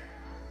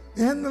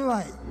 and the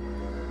light.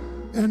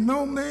 And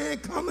no man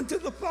cometh to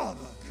the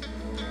Father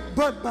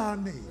but by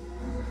me.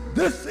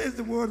 This is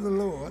the word of the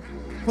Lord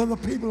for the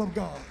people of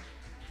God.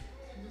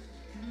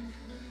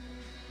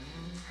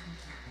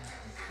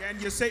 Can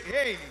you say,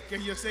 hey,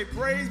 can you say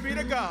praise be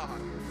to God?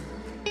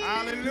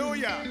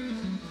 Hallelujah.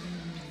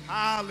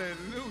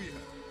 Hallelujah.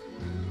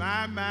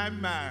 My, my,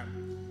 my.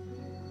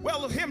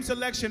 Well, hymn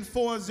selection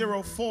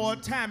 404,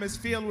 time is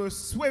filled with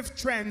swift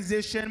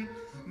transition.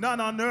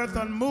 None on earth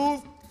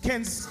unmoved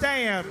can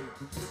stand.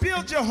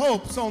 Build your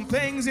hopes on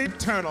things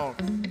eternal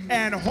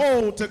and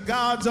hold to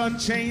God's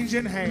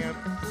unchanging hand.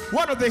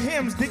 One of the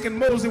hymns Deacon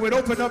Moseley would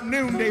open up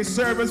noonday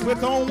service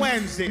with on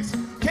Wednesdays.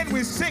 Can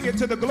we sing it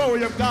to the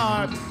glory of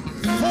God?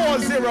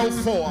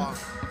 404.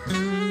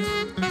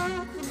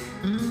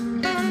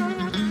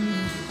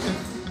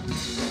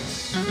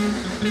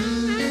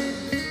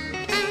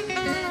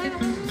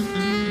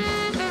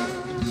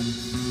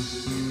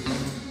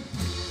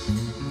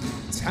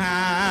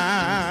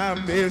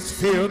 Time is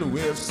filled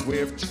with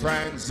swift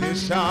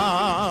transition.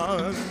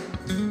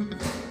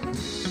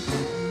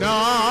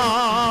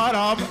 None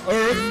of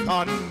earth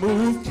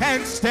unmoved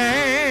can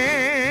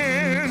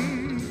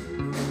stand.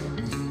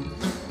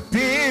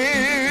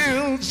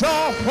 Build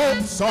your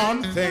hopes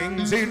on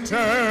things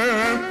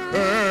eternal.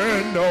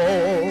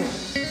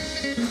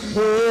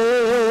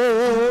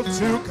 Hold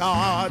to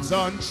God's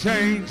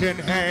unchanging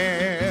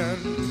hand.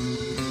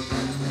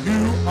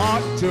 You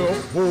ought to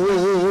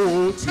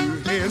hold to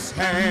his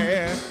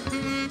hand,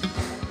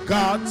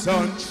 God's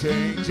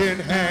unchanging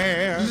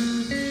hand.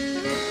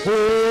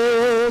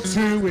 Hold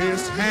to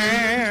his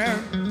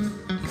hand,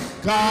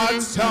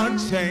 God's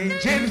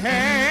unchanging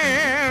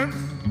hand.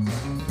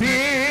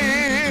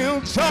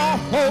 Build your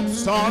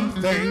hopes on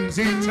things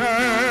eternal.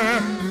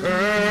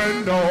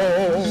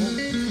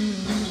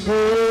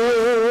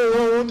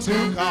 Hold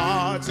to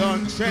God's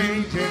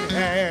unchanging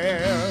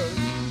hand.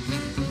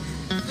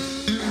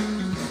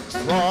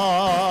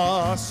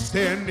 Trust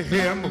in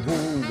him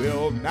who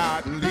will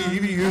not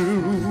leave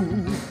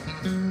you.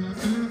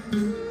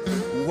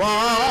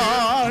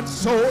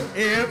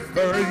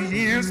 Whatsoever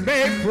years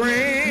may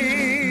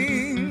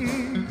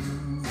bring,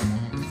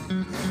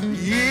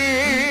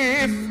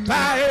 if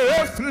thy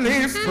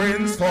earthly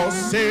friends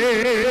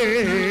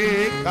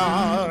forsake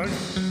God,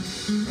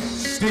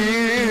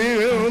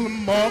 still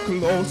more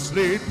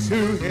closely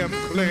to him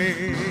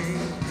cling.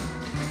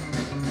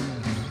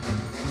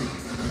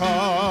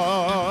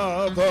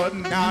 Cover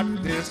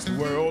not this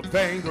world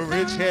vain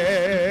riches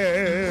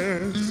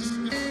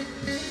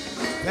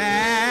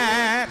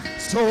that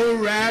so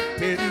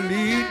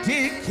rapidly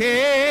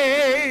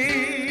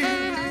decay.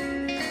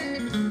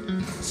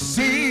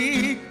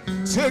 Seek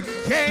to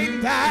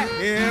gain thy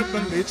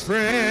heavenly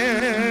treasures.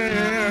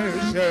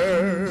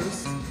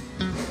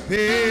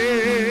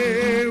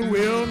 They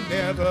will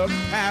never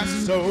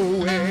pass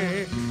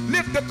away.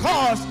 Lift the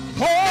cause,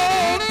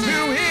 hold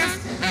to his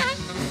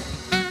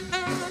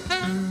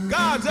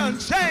God's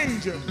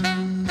unchanging.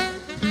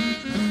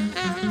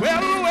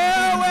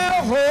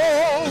 Well,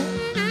 hold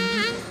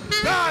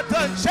God's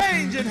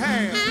unchanging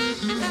hand.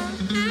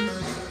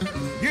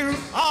 You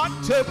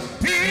ought to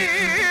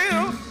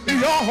build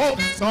your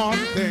hopes on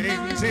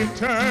things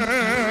eternal.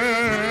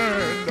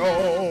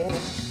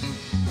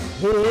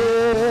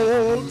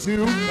 Hold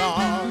to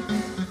God.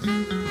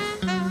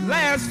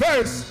 Last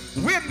verse,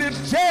 win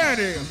this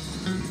journey.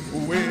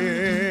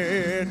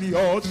 When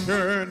your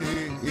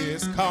journey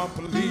is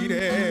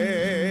completed,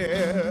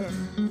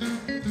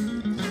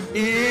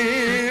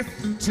 if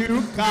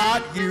to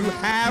God you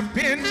have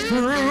been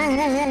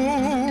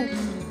true,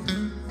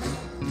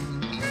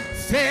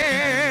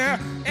 fair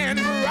and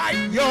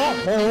right your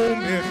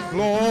home in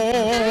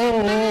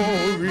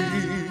glory,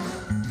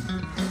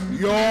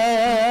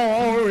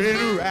 your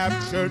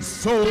enraptured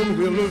soul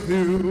will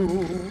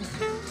view.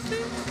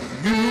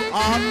 You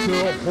ought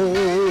to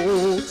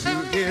hold to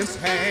his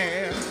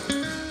hand,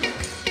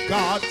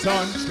 God's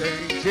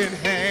unchanging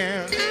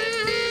hand.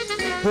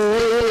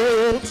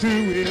 Hold to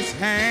his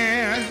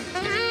hand,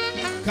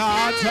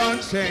 God's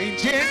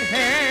unchanging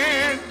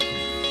hand.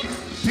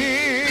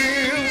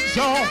 Build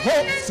your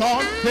hopes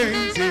on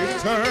things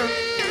eternal.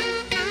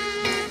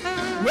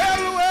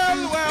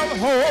 well,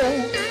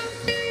 hold.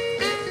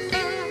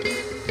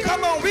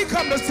 Come on, we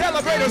come to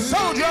celebrate a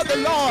soldier of the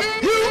Lord.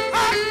 You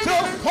ought to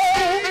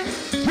hold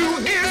to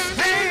his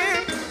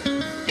hand.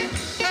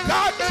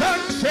 God's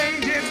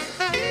unchanging.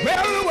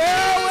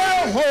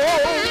 Well,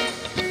 hold.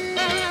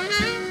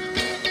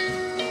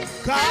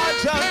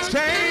 God's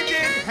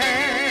unchanging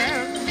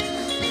hand.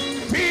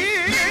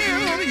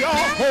 Build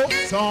your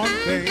hopes on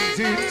things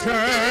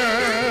eternal.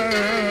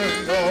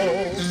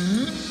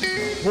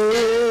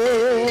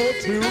 Hold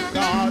to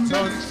God's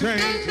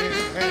unchanging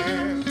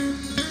hand.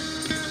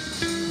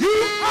 You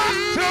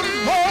ought to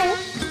hold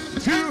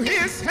to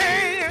his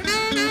hand.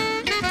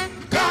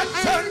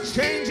 God's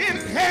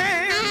unchanging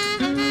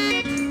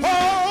hand.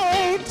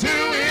 Hold to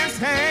his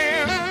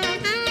hand.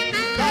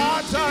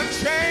 God's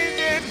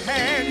unchanging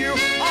hand. You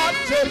ought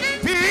to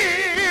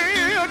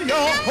build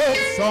your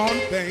hopes on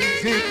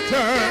things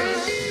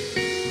eternal.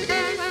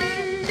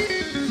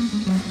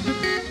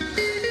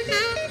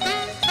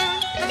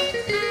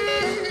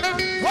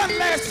 One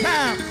last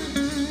time.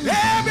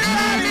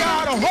 Everybody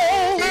ought to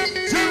hold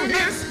to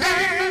his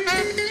hand.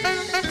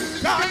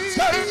 God's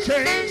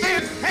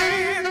unchanging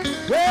hand.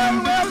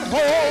 Well,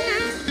 hold.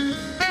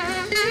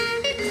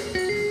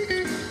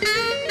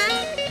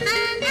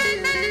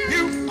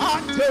 You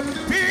ought to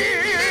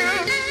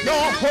build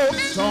your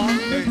hopes on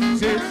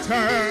things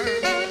eternal.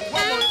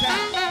 One more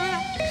time.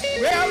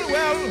 Well,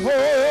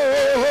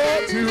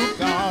 hold to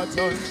God's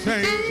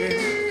unchanging.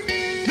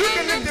 You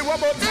can lift it one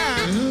more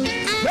time.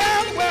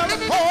 Well,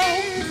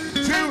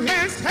 hold to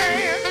his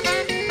hand.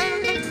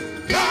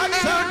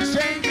 God's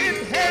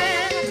unchanging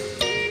hand.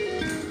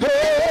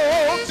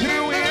 Hold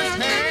to his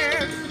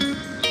hand.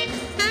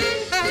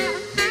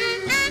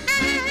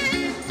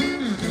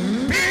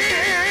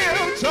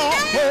 Build your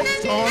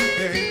hopes on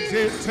things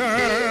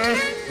eternal.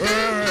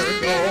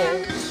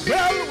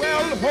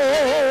 Well,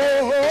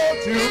 hold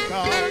to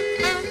God.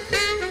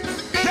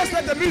 Just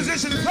let the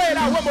musicians play it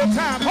out one more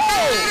time.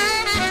 Hold.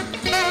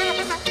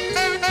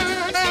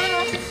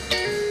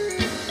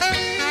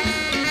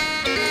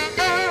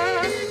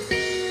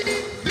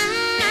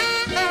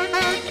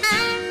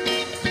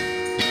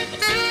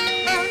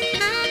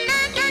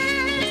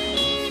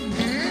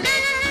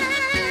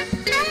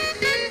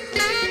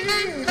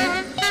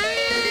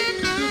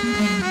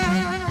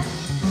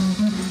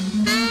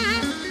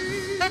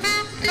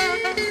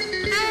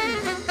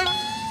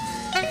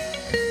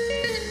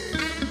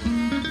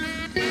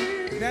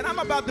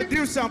 About to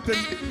do something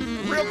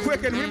real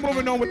quick and we're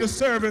moving on with the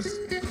service.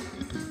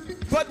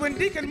 But when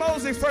Deacon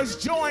Moseley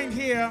first joined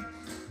here,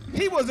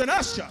 he was an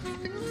usher.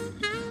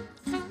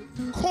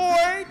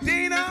 Coy,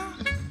 Dina,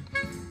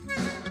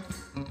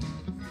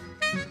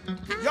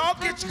 y'all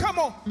come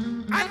on.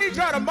 I need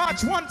y'all to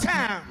march one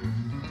time.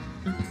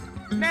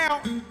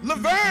 Now,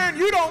 Laverne,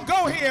 you don't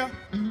go here,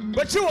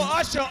 but you will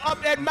usher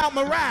up at Mount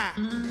Moriah.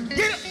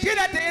 Get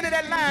at the end of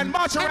that line,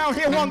 march around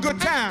here one good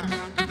time.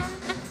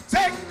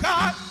 Take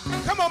God.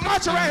 Come on,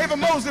 march around here for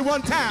Moseley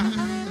one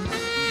time.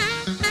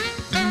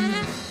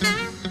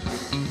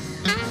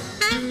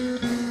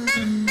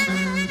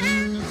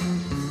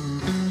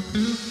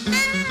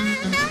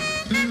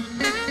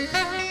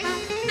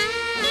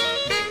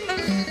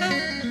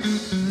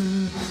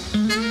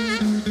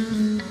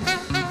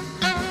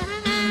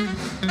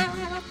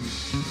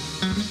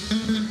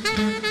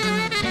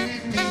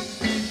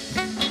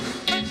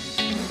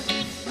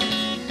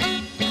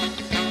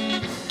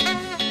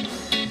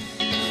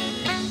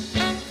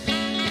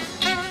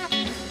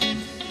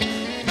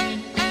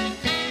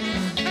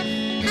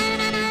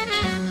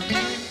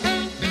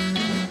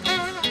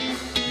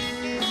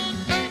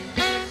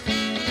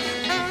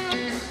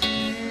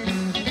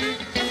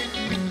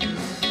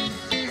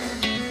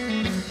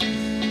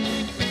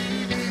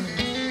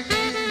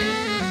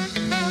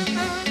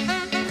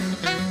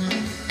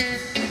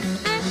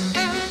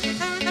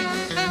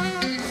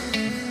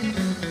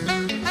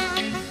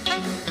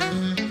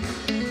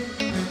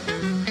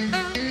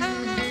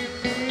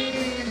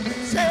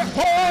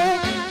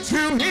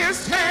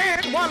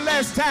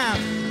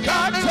 Time.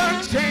 God's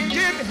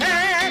unchanging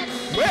hand.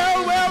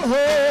 Well,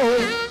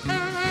 hold.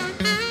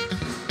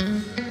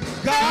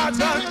 God's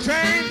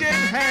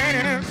unchanging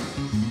hand.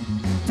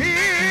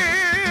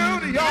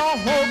 Build your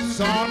hopes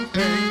on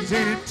things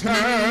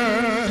eternal.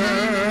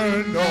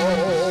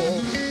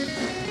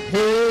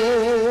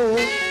 Hold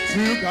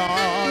to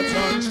God's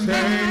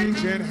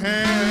unchanging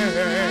hand.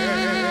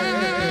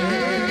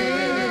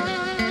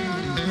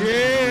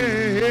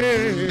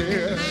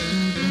 Yeah.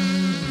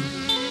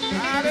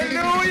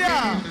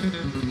 Hallelujah.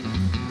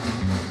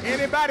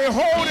 Anybody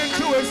holding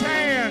to his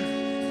hand?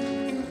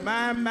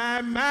 My.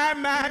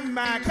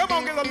 Come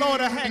on, give the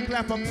Lord a hand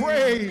clap of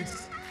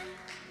praise.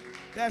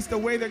 That's the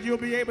way that you'll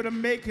be able to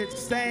make it,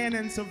 stand,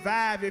 and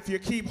survive if you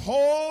keep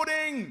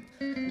holding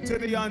to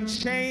the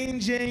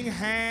unchanging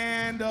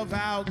hand of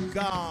our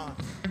God.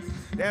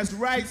 That's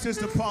right,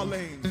 Sister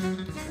Pauline.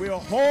 We're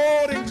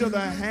holding to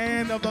the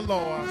hand of the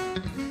Lord.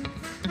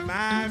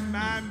 My.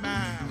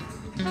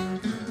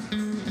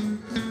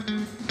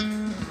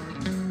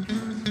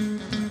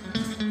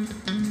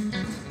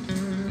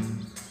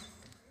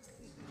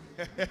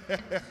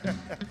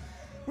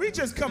 We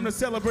just come to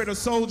celebrate a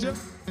soldier.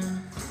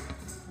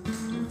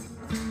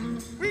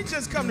 We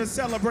just come to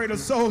celebrate a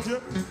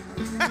soldier.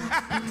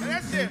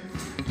 That's it.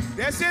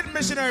 That's it,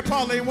 Missionary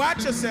Pauline.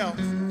 Watch yourself.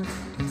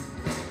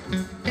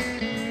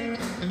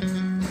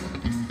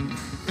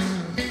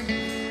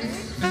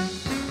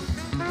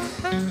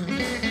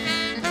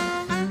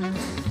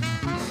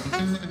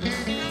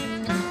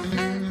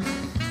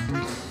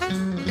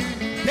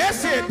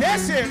 That's it.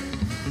 That's it.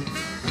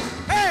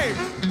 Hey.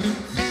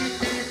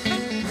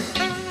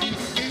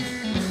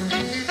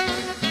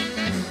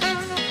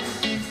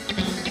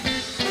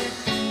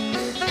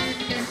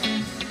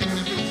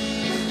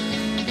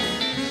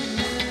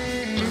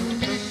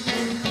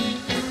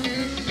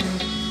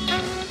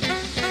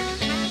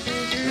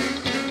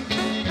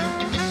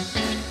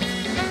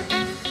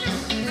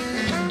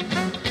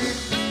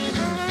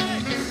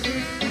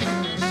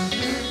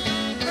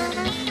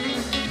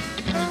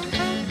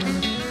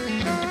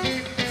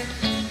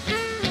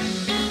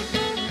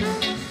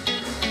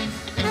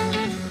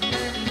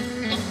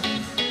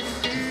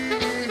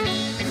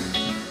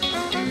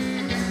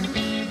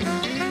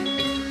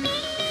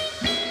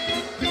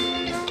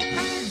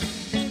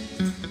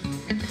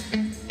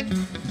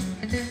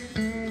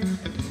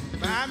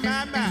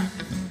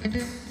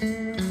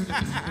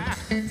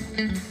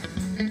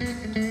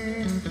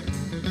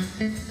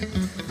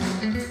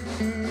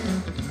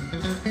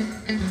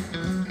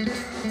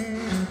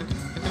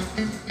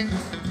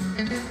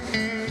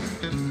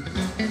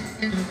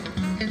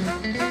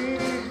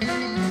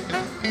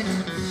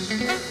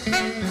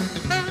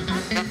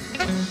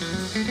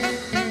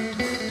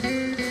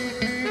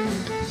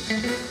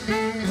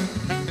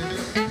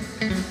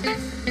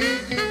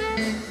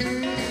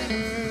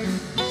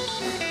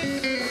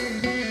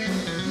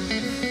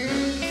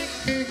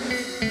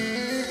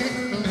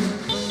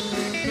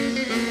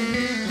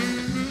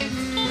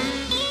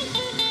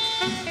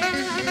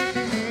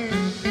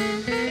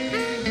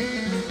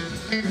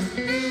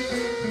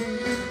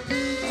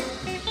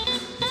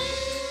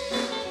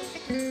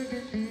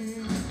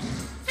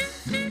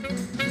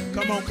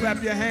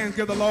 Clap your hands,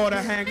 give the Lord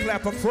a hand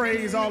clap of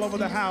praise all over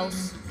the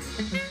house.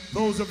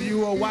 Those of you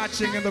who are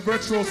watching in the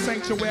virtual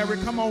sanctuary,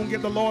 come on,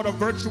 give the Lord a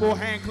virtual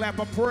hand clap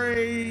of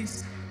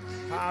praise.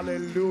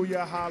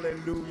 Hallelujah,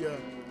 hallelujah,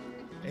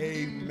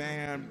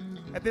 amen.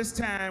 At this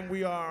time,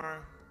 we are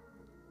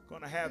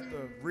going to have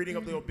the reading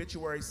of the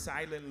obituary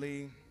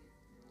silently.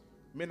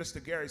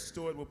 Minister Gary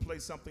Stewart will play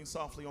something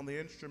softly on the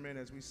instrument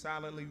as we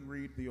silently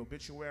read the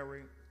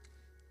obituary.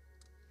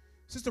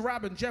 Sister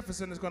Robin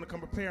Jefferson is going to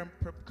come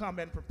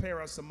and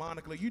prepare us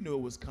sermonically. You knew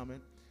it was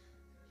coming.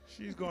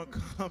 She's going to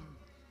come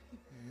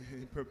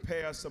and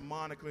prepare us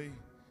sermonically.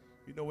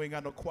 You know we ain't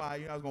got no choir.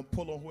 You know I was going to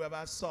pull on whoever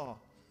I saw.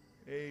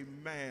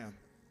 Amen.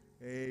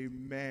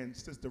 Amen.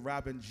 Sister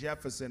Robin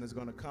Jefferson is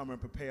going to come and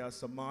prepare us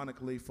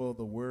sermonically for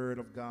the word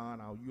of God,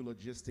 our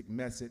eulogistic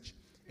message.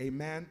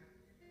 Amen.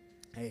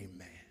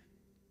 Amen.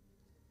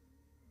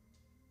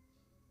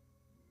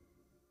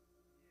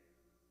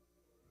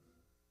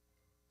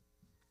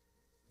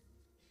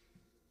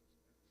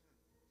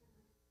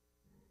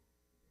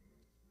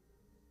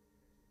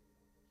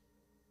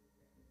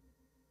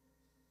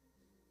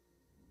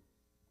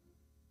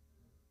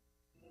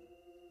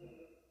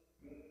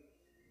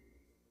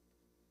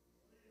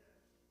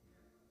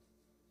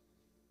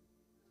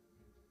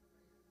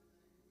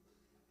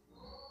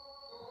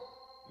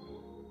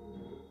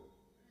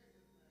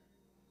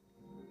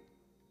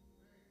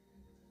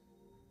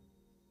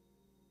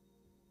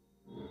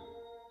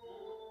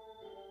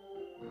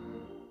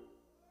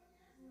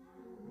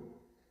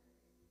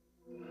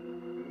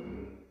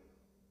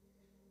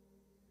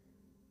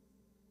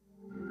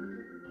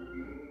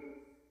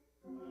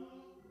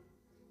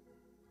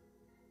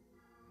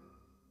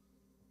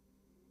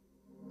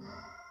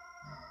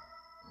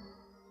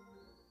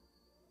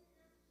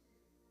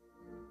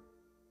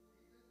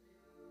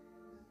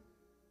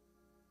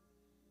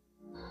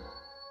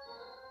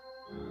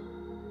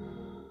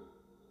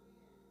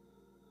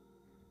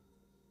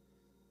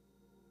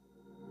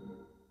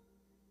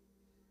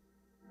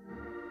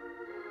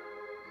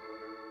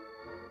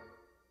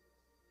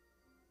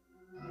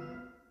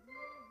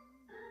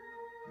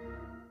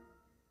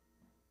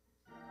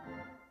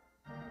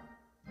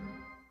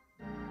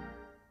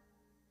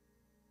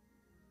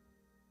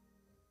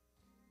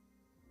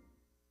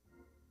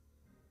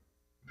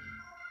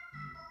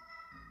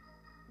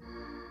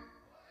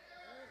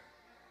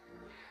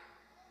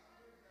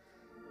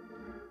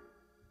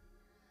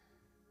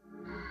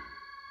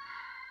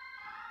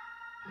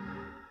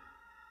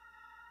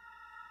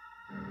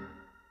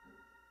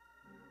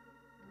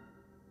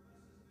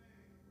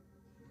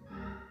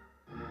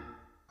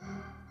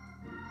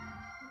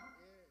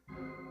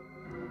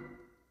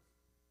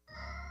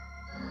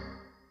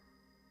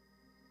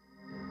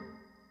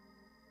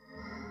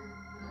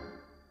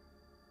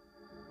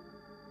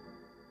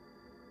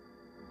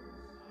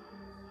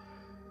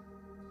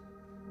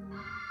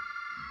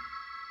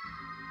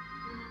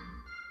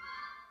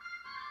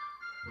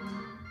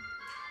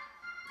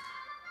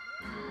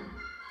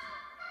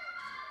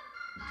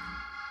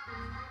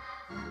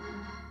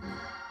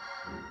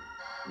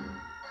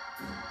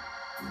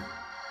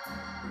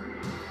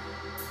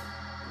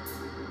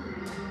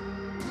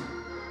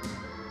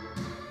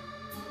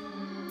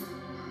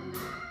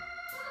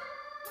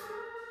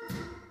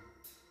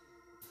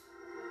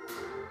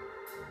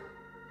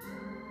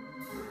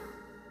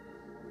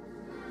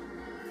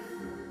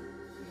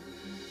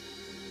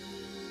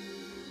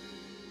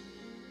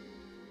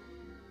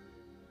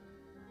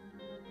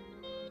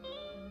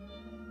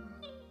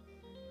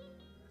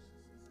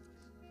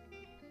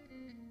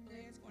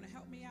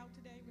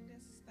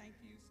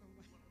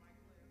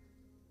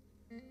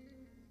 Somebody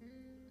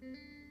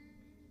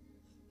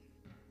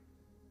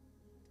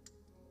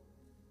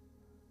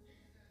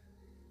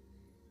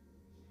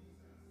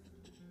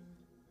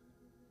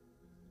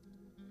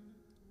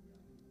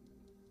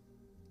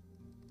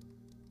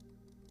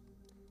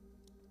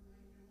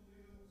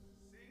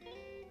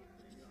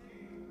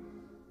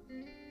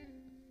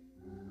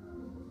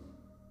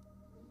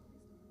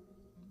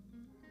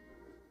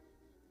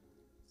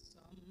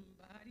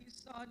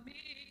saw me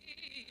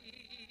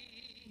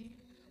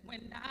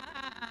when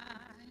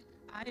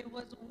I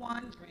was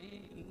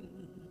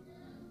wandering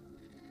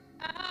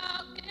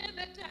out in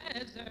the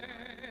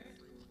desert,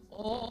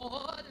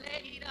 all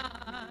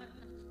laden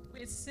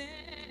with sin.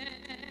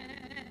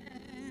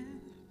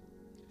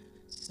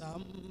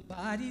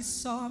 Somebody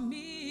saw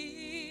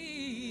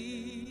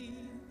me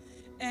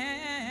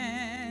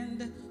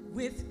and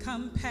with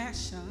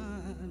compassion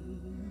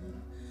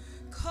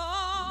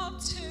called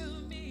to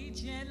me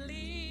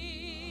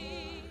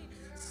gently,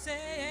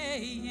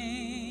 saying,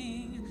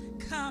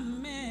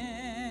 come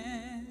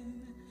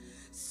in.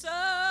 Somebody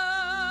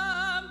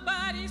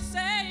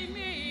save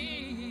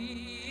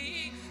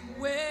me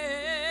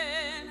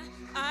when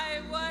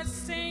I was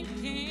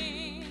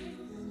sinking.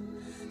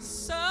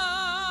 Somebody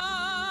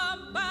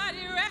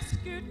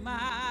rescued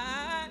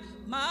my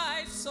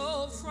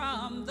soul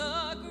from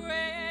the grave.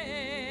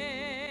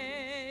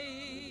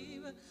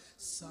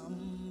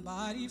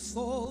 Somebody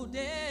folded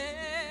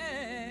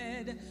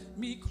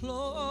me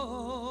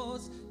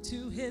close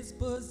to his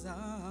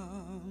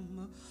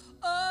bosom.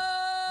 Oh,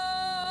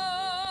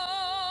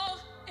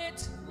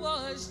 it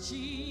was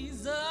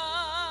Jesus,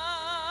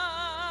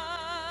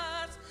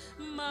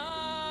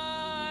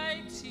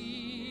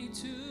 mighty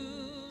to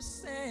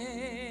save.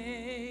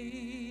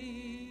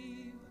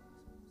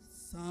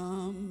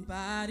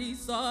 Somebody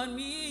saw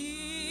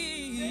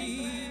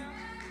me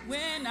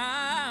when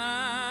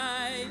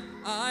I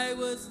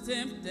was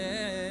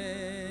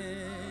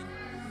tempted.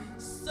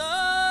 Somebody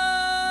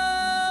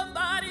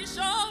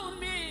showed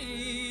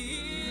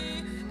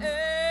me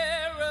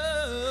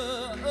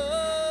error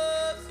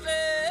of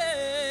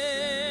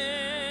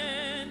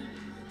sin.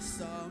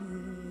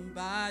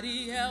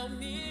 Somebody helped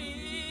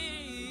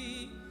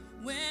me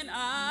when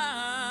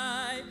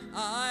I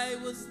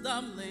was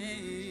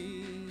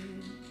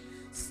stumbling.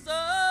 Somebody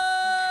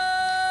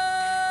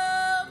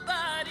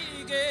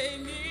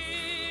gave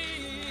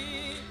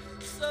me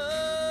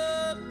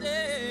something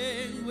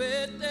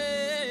within.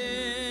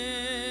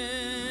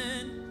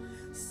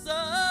 Somebody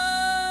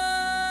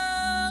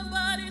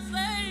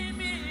saved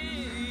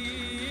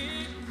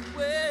me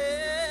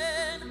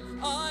when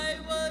I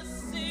was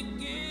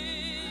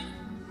sinking.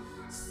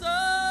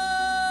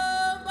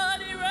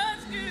 Somebody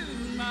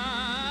rescued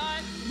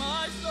my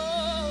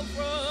soul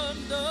from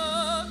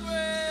the grave.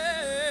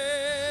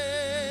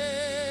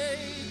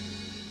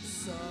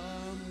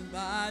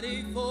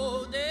 Somebody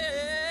folded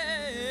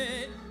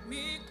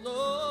me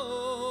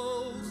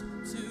close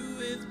to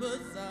his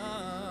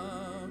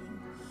bosom.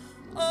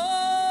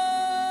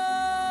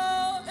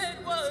 Oh,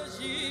 it was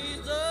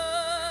Jesus,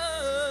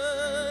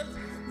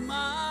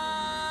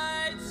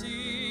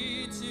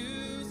 mighty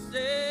to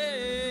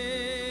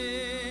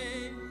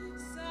save.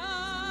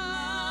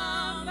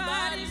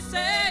 Somebody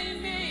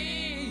save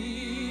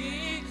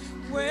me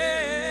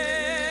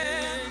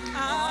when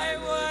I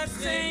was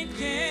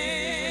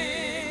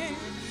sinking.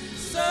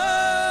 Somebody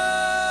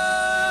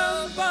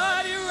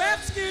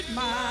rescued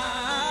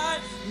my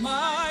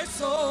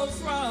soul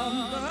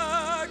from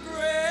the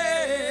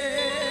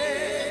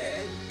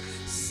grave.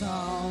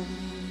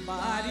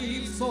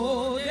 Somebody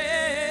folded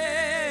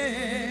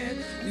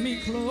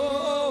me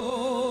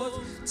close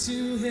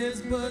to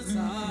his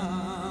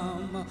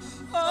bosom.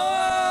 Oh,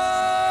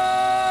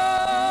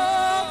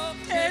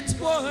 it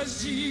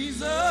was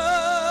Jesus,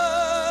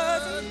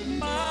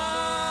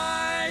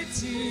 mighty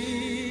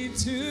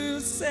to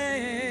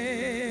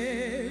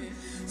save.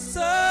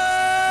 Somebody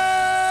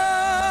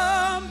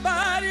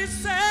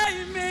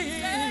save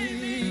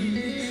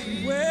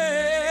me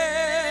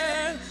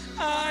when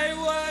I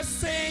was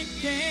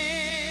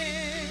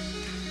sinking.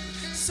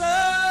 Somebody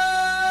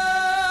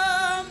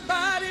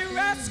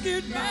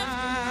rescued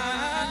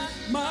my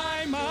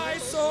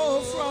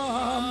soul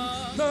from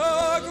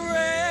the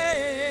grave.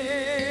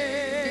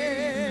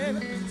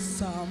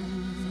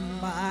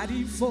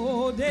 Somebody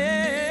folded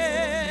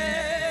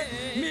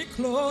me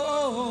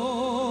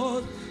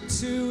close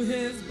to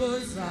his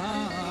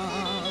bosom.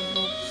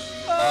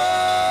 Oh,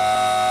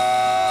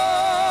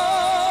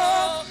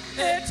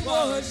 it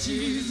was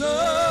Jesus.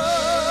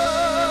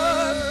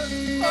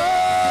 Oh,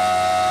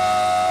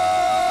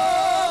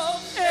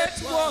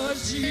 it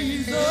was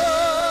Jesus.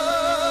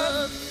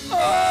 Oh,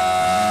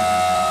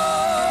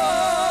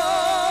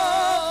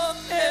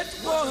 it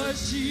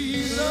was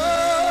Jesus,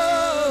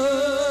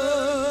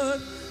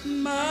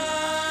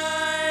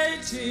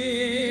 mighty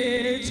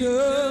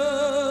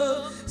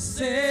to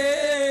save.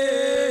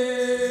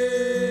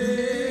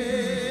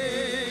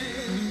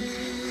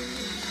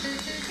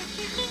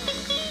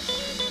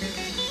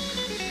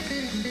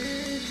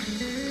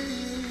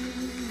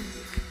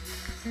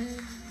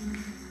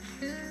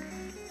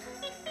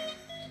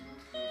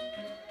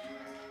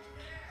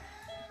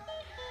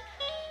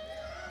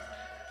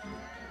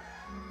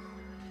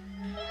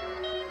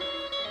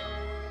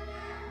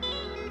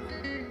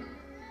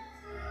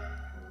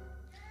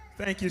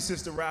 Thank you,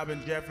 Sister Robin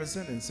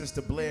Jefferson and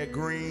Sister Blair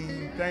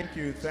Green. Thank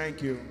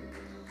you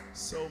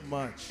so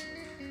much.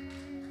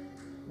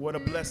 What a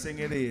blessing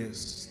it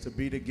is to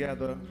be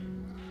together,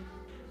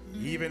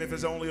 even if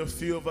it's only a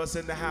few of us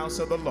in the house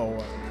of the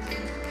Lord.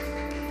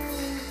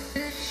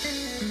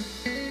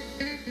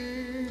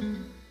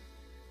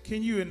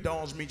 Can you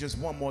indulge me just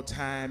one more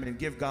time and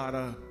give God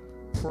a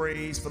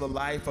praise for the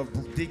life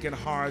of Deacon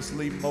Horace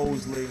Lee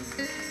Moseley?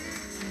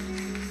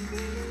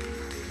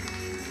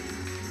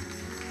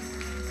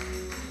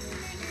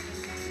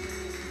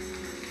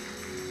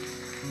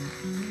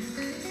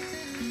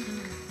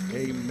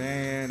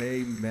 Amen,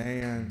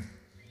 amen.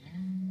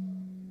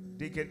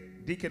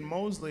 Deacon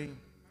Moseley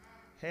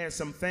had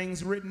some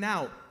things written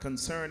out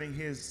concerning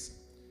his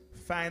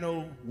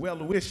final well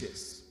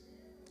wishes.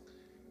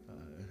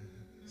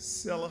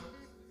 Scylla,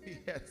 he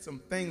had some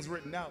things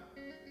written out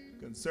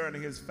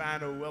concerning his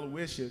final well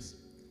wishes.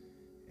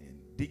 And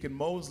Deacon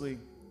Moseley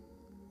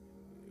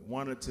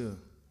wanted to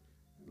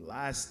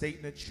lie state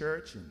in the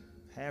church and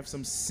have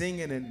some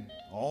singing and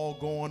all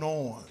going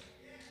on.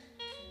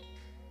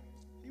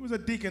 He was a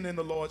deacon in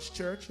the Lord's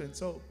church, and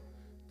so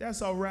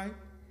that's all right.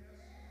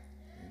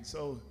 And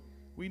so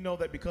we know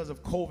that because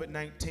of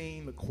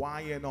COVID-19, the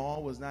choir and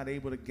all was not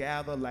able to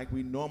gather like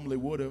we normally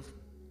would have.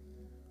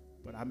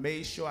 But I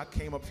made sure I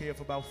came up here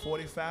for about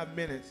 45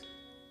 minutes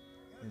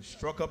and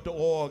struck up the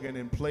organ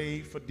and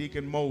played for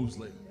Deacon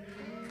Moseley.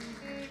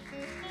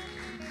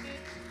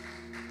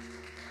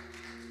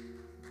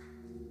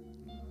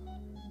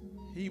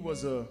 He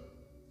was a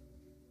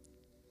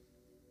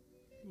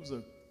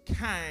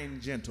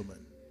kind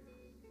gentleman.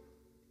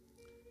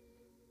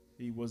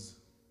 He was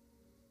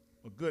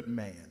a good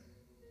man.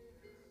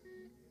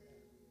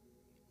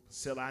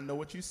 Still, I know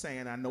what you're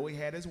saying. I know he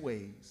had his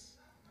ways.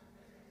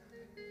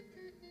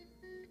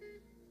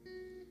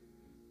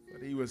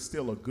 But he was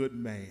still a good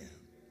man.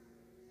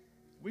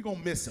 We're going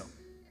to miss him.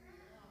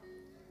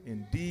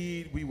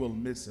 Indeed, we will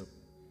miss him.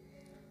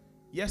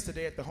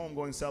 Yesterday at the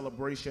homegoing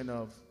celebration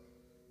of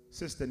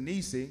Sister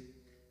Nisi,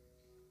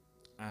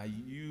 I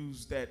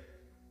used that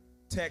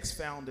text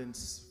found in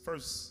 1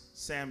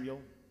 Samuel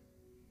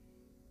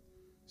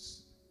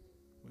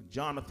when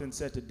Jonathan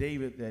said to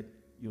David that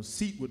your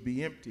seat would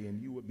be empty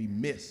and you would be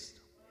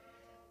missed.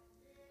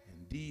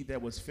 Indeed,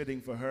 that was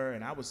fitting for her,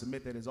 and I would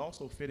submit that is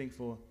also fitting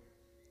for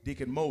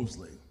Deacon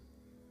Moseley.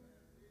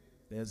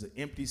 There's an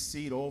empty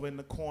seat over in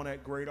the corner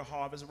at Greater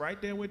Harvest,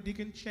 right there where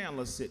Deacon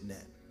Chandler's sitting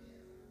at.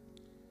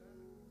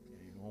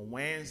 And on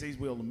Wednesdays,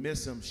 we'll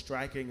miss him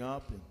striking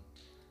up and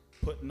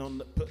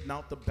putting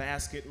out the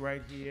basket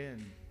right here,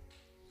 and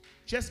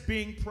just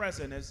being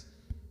present.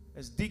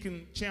 As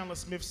Deacon Chandler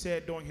Smith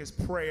said during his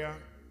prayer,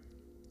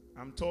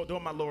 I'm told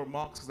doing my little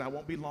remarks because I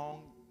won't be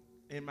long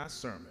in my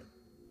sermon.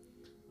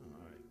 All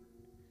right.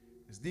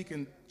 As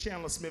Deacon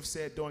Chandler Smith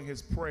said during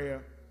his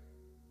prayer,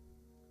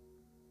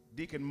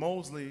 Deacon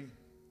Moseley,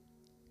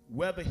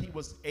 whether he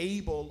was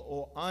able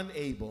or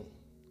unable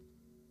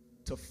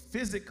to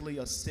physically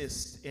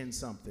assist in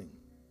something,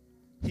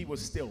 he was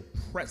still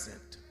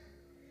present.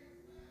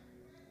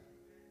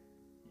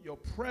 Your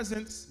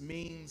presence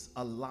means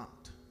a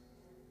lot.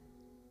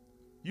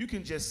 You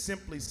can just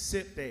simply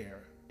sit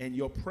there and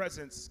your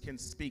presence can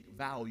speak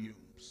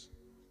volumes.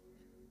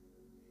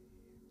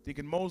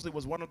 Deacon Moseley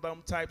was one of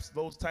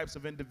those types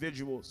of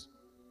individuals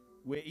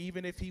where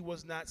even if he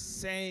was not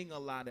saying a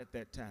lot at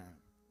that time,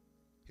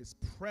 his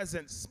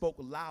presence spoke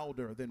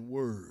louder than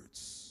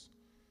words.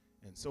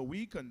 And so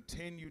we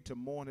continue to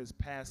mourn his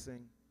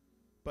passing,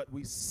 but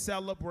we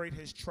celebrate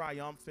his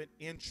triumphant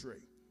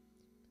entry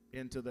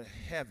into the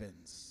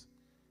heavens,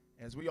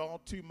 as we all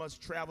too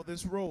must travel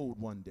this road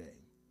one day.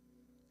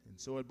 And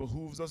so it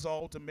behooves us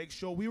all to make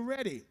sure we're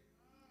ready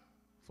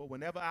for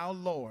whenever our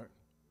Lord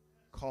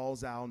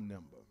calls our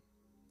number.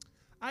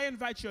 I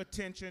invite your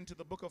attention to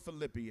the book of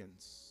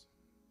Philippians.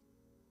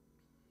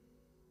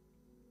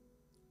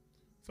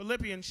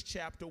 Philippians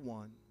chapter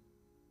 1,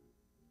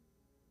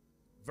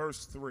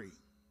 verse 3.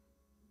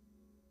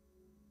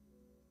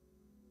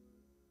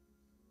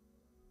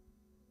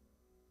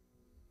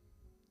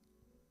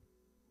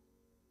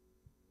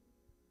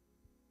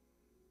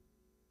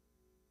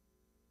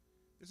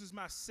 This is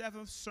my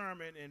 7th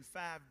sermon in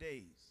 5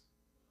 days.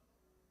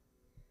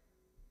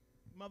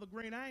 Mother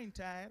Green, I ain't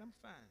tired. I'm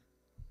fine.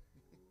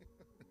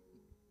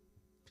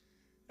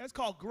 That's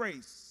called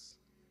grace.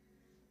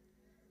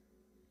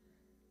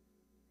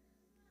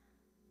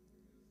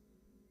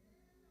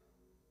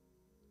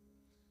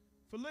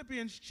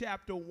 Philippians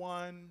chapter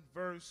 1,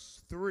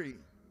 verse 3.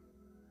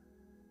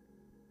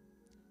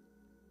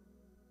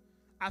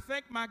 I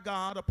thank my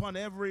God upon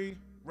every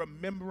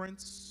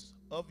remembrance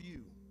of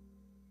you,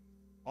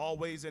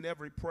 always in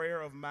every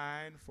prayer of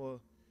mine,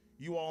 for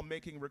you all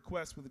making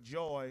requests with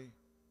joy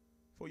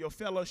for your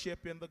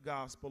fellowship in the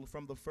gospel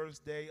from the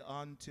first day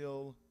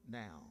until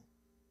now,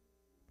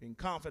 being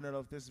confident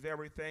of this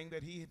very thing,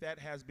 that he that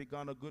has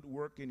begun a good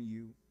work in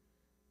you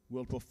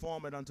will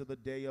perform it unto the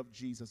day of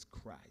Jesus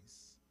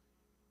Christ.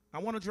 I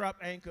want to drop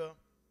anchor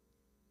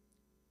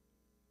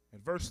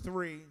at verse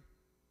 3.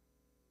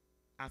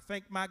 I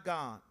thank my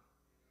God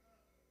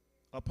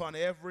upon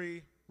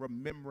every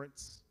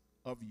remembrance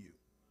of you.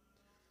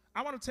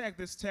 I want to tag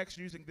this text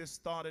using this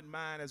thought in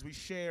mind as we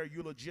share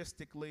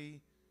eulogistically,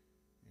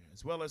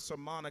 as well as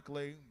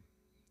sermonically,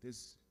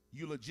 this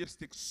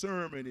eulogistic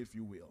sermon, if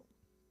you will,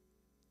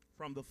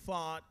 from the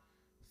thought,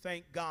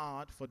 thank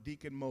God for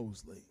Deacon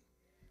Moseley.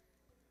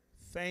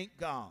 Thank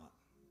God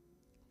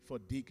for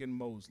Deacon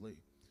Moseley.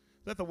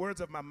 Let the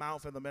words of my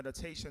mouth and the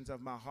meditations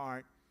of my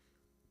heart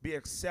be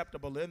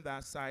acceptable in thy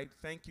sight.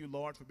 Thank you,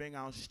 Lord, for being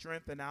our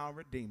strength and our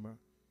Redeemer.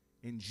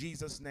 In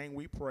Jesus' name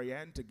we pray,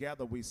 and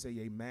together we say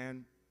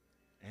amen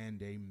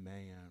and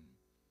amen.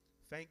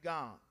 Thank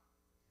God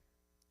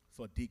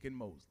for Deacon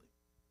Moseley.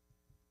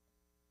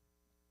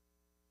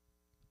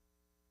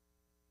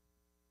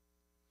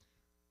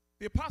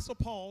 The Apostle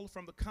Paul,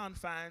 from the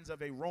confines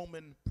of a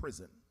Roman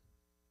prison,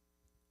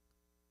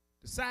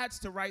 decides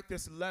to write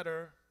this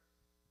letter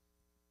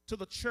to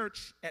the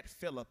church at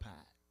Philippi.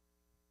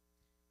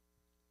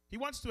 He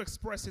wants to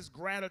express his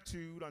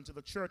gratitude unto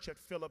the church at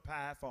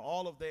Philippi for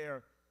all of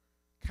their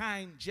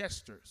kind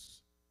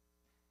gestures,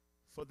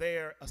 for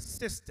their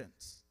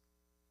assistance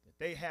that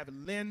they have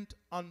lent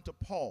unto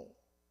Paul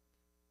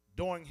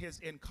during his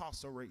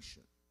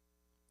incarceration.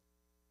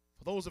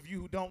 For those of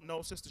you who don't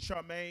know, Sister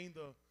Charmaine,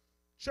 the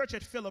church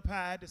at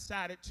Philippi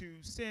decided to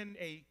send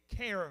a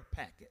care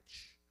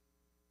package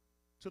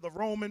to the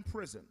Roman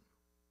prison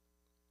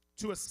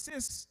to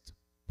assist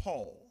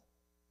Paul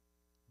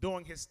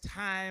during his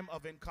time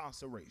of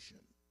incarceration.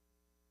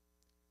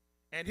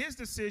 And his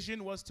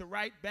decision was to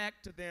write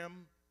back to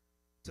them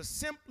to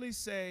simply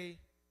say,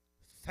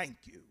 thank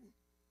you.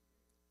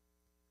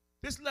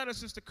 This letter,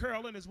 Sister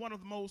Carolyn, is one of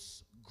the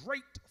most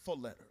grateful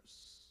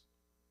letters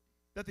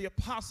that the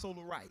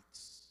apostle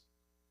writes.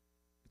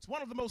 It's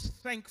one of the most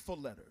thankful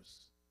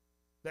letters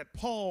that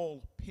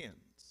Paul pens.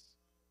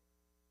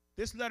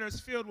 This letter is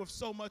filled with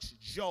so much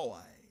joy.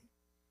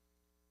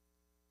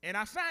 And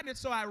I find it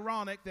so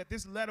ironic that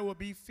this letter will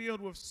be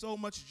filled with so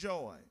much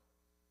joy,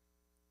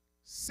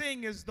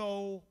 seeing as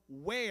though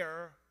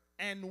where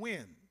and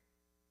when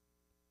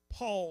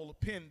Paul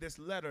penned this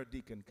letter,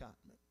 Deacon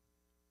Cotman.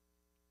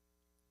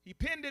 He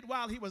penned it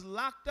while he was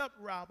locked up,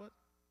 Robert,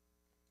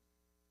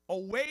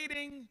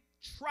 awaiting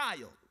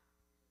trial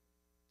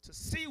to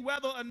see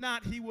whether or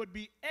not he would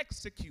be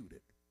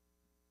executed.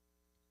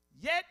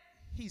 Yet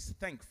he's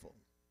thankful.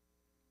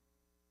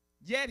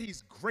 Yet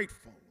he's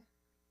grateful.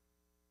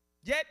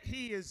 Yet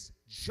he is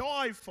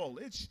joyful.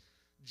 It's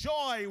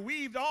joy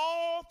weaved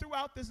all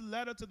throughout this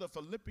letter to the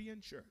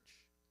Philippian church.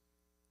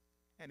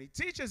 And he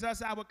teaches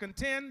us, I would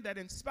contend, that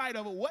in spite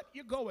of what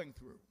you're going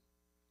through,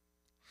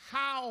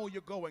 how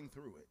you're going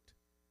through it,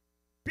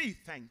 be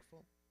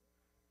thankful.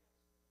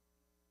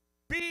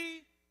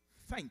 Be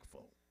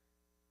thankful.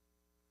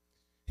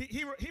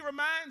 He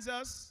reminds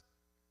us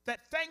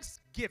that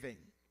thanksgiving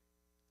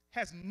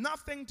has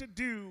nothing to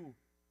do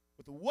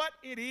with what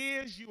it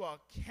is you are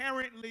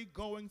currently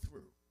going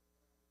through.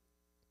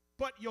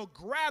 But your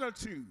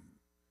gratitude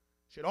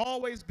should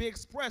always be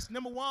expressed,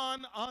 number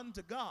one,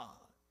 unto God,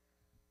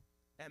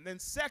 and then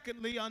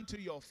secondly, unto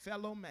your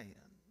fellow man.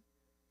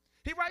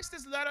 He writes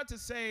this letter to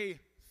say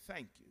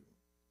thank you.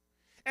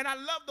 And I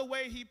love the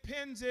way he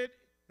pens it,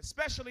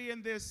 especially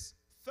in this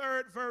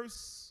third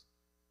verse,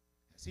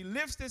 as he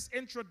lifts this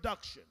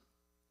introduction.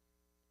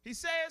 He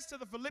says to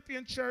the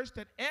Philippian church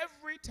that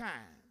every time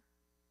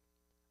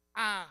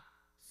I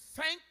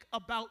think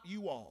about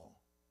you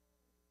all,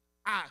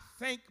 I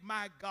thank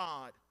my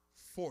God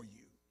for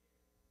you.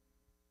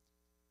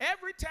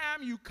 Every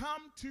time you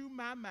come to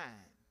my mind,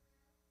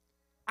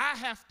 I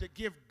have to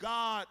give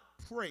God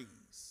praise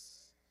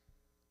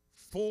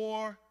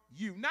for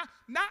you. Not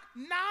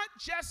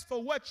just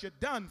for what you've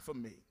done for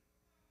me.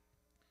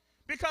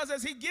 Because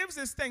as he gives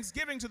this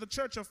thanksgiving to the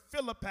church of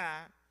Philippi,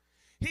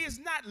 he is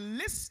not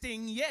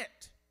listing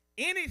yet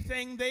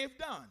anything they've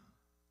done.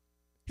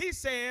 He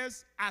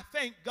says, I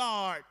thank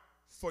God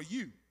for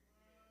you.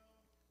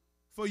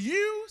 For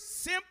you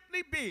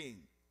simply being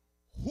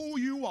who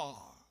you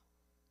are.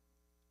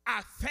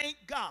 I thank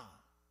God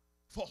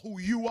for who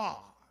you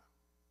are.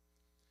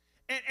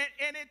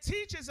 And it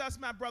teaches us,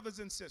 my brothers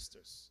and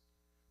sisters,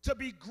 to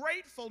be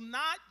grateful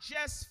not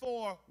just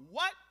for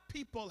what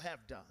people have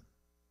done,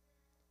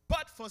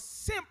 but for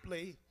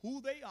simply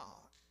who they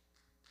are.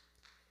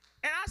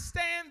 And I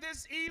stand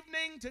this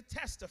evening to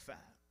testify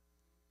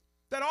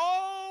that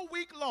all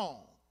week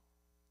long,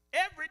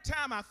 every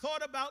time I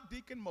thought about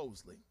Deacon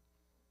Moseley,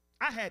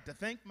 I had to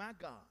thank my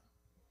God.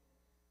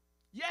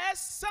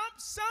 Yes,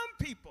 some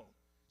people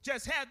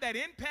just have that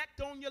impact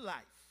on your life.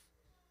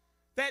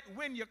 That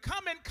when you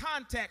come in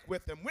contact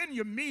with them, when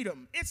you meet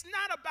them, it's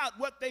not about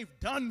what they've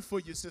done for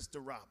you, Sister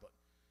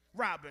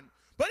Robin,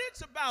 but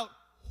it's about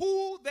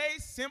who they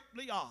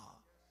simply are.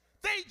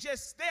 They're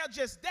just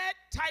that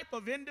type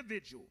of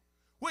individual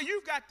where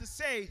you've got to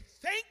say,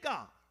 thank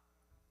God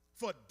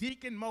for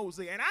Deacon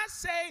Moseley. And I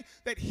say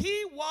that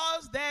he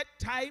was that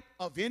type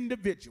of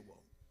individual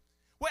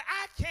where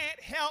I can't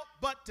help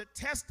but to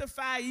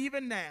testify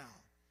even now.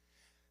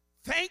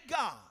 Thank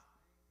God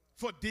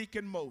for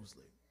Deacon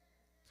Moseley.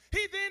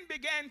 He then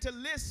began to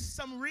list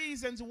some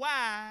reasons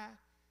why.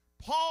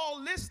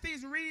 Paul lists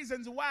these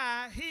reasons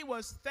why he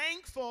was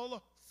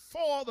thankful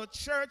for the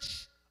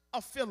church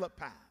of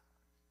Philippi.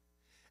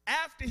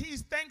 After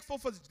he's thankful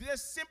for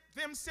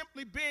them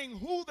simply being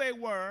who they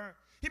were,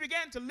 he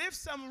began to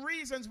list some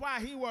reasons why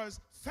he was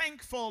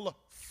thankful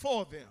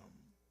for them.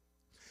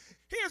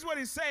 Here's what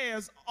he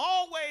says: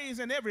 always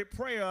in every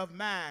prayer of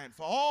mine,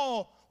 for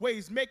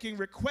always making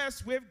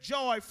requests with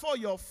joy for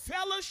your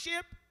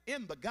fellowship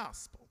in the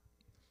gospel.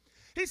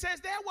 He says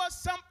there was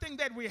something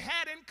that we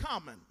had in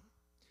common,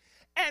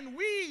 and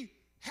we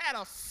had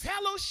a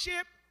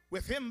fellowship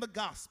within the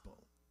gospel.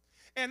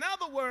 In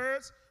other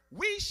words,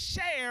 we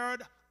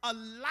shared a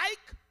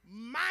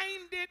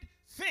like-minded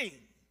thing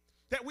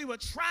that we were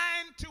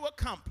trying to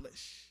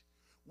accomplish.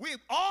 We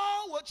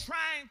all were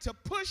trying to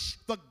push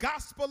the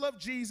gospel of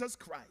Jesus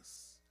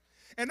Christ.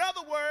 In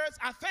other words,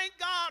 I thank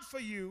God for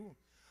you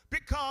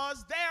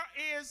because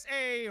there is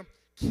a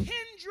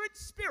kindred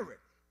spirit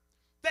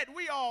that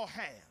we all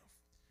have.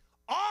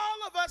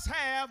 All of us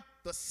have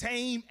the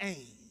same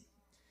aim.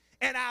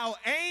 And our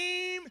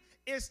aim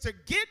is to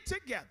get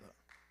together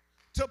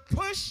to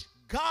push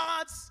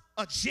God's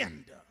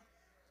agenda.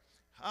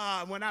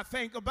 When I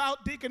think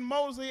about Deacon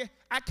Moseley,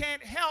 I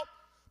can't help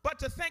but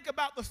to think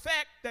about the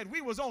fact that we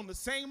was on the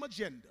same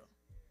agenda.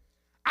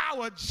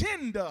 Our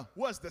agenda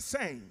was the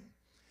same,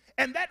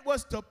 and that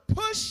was to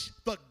push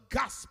the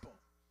gospel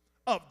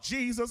of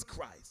Jesus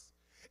Christ.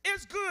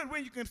 It's good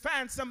when you can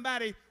find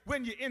somebody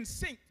when you're in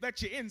sync,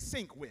 that you're in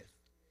sync with.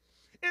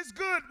 It's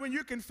good when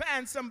you can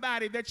find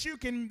somebody that you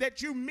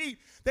meet,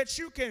 that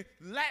you can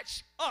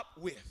latch up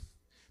with,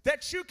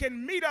 that you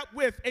can meet up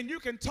with, and you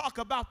can talk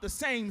about the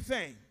same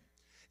thing.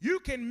 You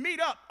can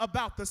meet up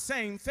about the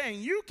same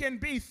thing. You can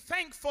be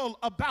thankful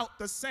about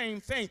the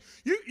same thing.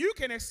 You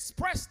can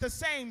express the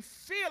same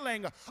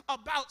feeling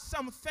about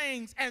some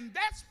things, and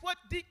that's what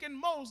Deacon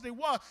Moseley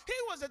was. He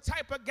was the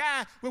type of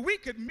guy where we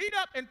could meet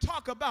up and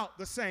talk about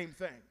the same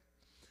thing.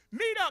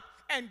 Meet up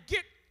and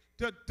get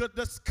to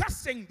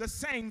discussing the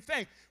same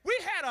thing. We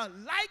had a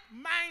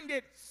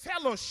like-minded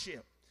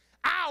fellowship.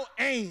 Our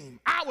aim,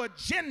 our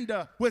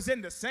agenda was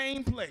in the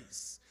same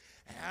place.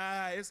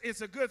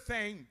 It's a good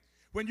thing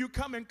when you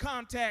come in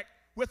contact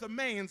with a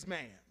man's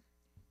man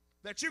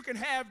that you can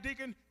have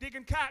Deacon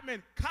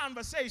Cotman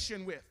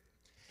conversation with.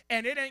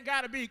 And it ain't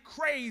got to be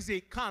crazy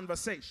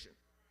conversation.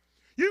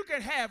 You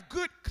can have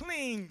good,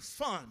 clean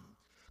fun,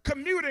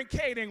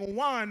 communicating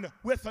one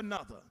with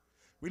another.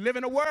 We live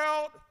in a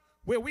world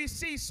where we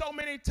see so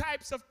many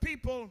types of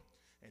people,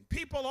 and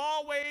people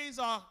always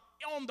are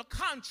on the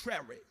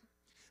contrary.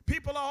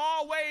 People are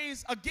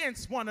always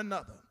against one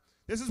another.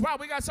 This is why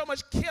we got so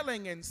much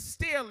killing and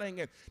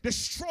stealing and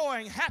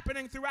destroying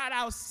happening throughout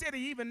our city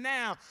even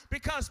now,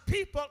 because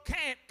people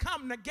can't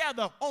come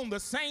together on the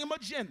same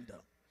agenda.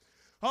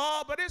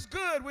 Oh, but it's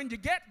good when you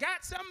got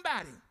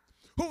somebody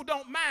who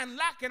don't mind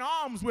locking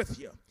arms with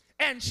you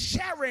and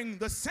sharing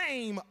the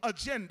same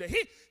agenda. He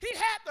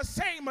had the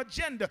same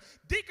agenda.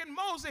 Deacon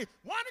Moseley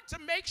wanted to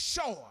make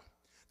sure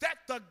that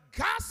the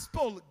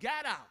gospel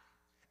got out.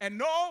 And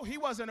no, he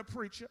wasn't a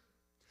preacher.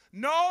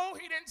 No,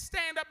 he didn't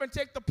stand up and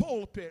take the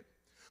pulpit.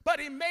 But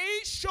he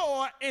made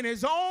sure in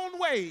his own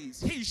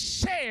ways he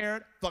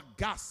shared the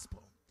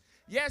gospel.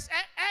 Yes,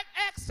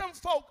 ask some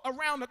folk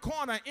around the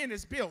corner in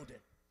his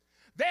building.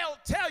 They'll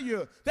tell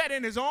you that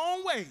in his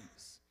own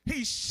ways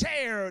he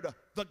shared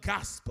the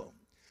gospel.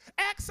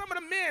 Ask some of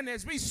the men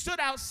as we stood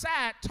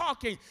outside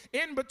talking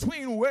in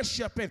between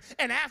worship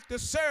and after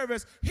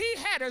service. He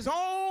had his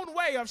own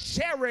way of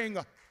sharing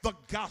the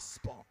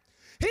gospel.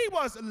 He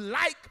was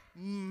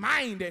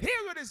like-minded.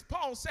 Here's what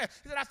Paul said.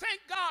 He said, I thank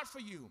God for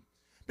you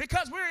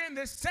because we're in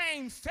this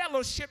same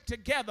fellowship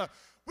together.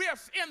 We are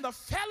in the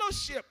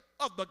fellowship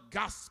of the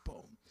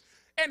gospel.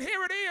 And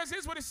here it is.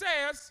 Here's what it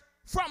says.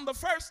 From the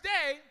first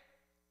day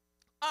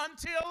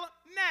until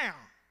now.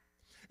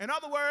 In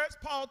other words,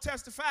 Paul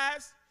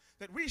testifies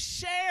that we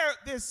share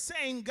this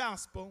same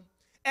gospel,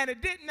 and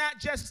it did not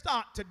just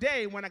start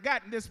today when I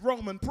got in this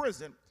Roman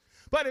prison,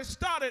 but it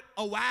started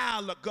a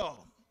while ago.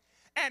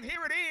 And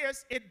here it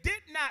is, it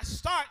did not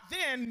start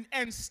then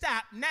and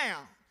stop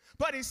now,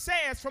 but it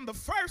says from the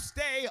first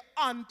day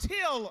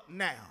until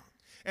now.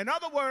 In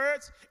other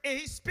words,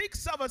 he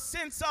speaks of a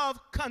sense of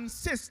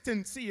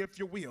consistency, if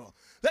you will.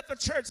 Let the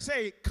church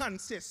say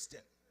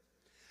consistent.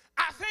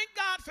 I thank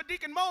God for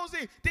Deacon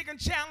Moseley, Deacon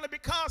Chandler,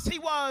 because he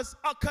was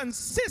a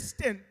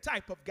consistent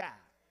type of guy.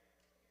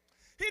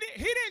 He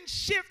didn't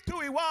shift who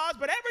he was,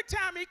 but every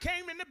time he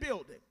came in the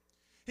building,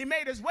 he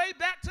made his way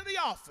back to the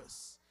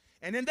office.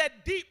 And in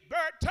that deep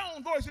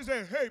baritone voice, he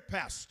said, hey,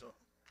 Pastor.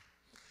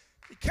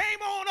 He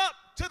came on up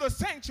to the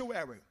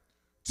sanctuary,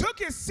 took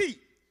his seat,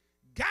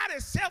 got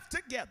himself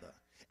together.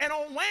 And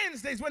on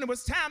Wednesdays, when it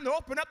was time to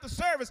open up the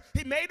service,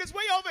 he made his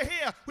way over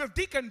here with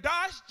Deacon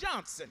Darsh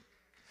Johnson.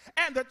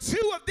 And the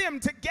two of them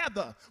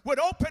together would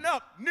open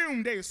up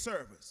noonday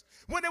service.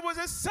 When it was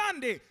a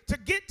Sunday to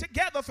get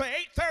together for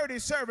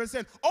 8:30 service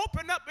and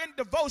open up in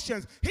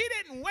devotions, he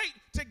didn't wait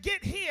to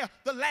get here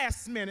the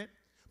last minute,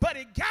 but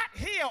he got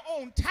here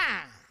on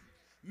time.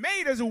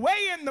 made his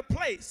way in the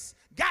place,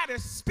 got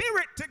his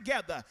spirit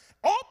together,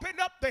 opened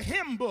up the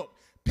hymn book,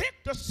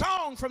 picked a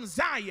song from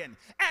Zion,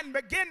 and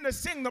began to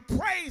sing the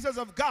praises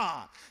of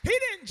God. He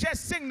didn't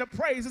just sing the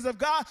praises of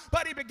God,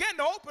 but he began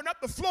to open up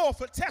the floor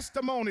for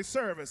testimony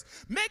service,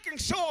 making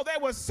sure there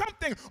was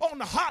something on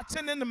the hearts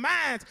and in the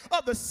minds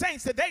of the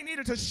saints that they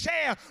needed to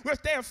share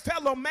with their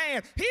fellow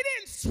man. He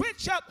didn't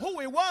switch up who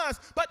he was,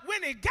 but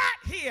when he got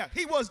here,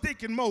 he was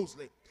Deacon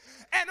Moseley.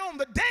 And on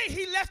the day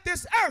he left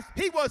this earth,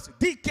 he was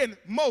Deacon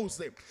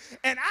Moseley.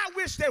 And I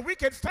wish that we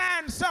could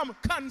find some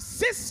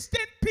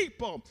consistent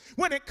people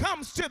when it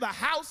comes to the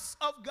house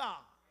of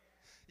God.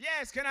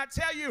 Yes, can I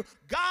tell you,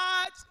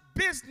 God's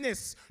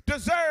business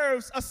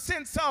deserves a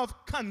sense of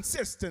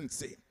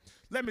consistency.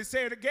 Let me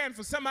say it again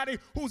for somebody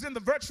who's in the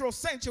virtual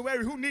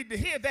sanctuary who need to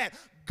hear that.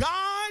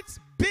 God's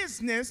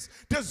business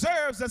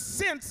deserves a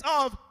sense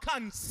of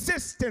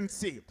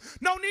consistency.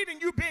 No needing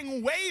you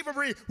being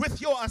wavery with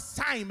your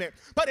assignment.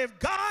 But if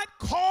God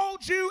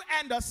called you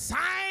and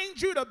assigned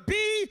you to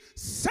be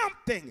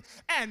something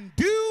and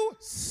do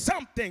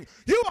something,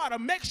 you ought to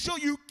make sure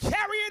you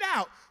carry it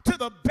out to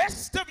the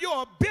best of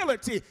your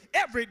ability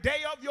every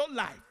day of your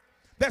life.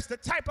 That's the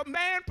type of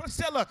man,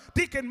 Priscilla,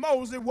 Deacon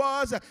Moseley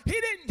was.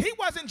 He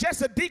wasn't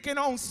just a deacon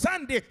on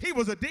Sunday. He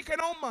was a deacon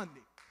on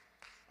Monday.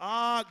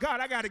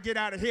 God, I got to get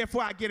out of here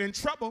before I get in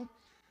trouble.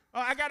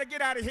 I got to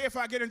get out of here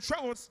before I get in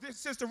trouble,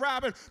 Sister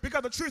Robin,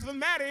 because the truth of the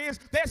matter is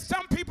there's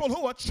some people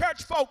who are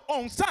church folk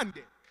on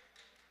Sunday,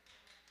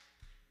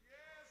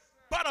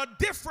 but are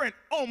different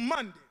on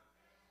Monday.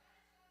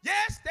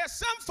 Yes, there's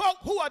some folk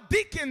who are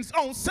deacons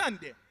on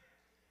Sunday,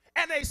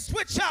 and they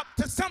switch up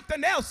to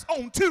something else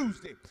on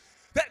Tuesday.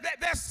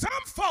 There's some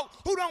folk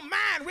who don't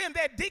mind wearing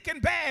their deacon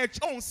badge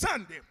on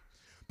Sunday,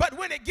 but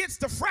when it gets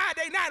to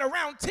Friday night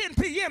around 10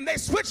 p.m., they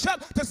switch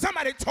up to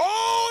somebody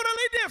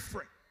totally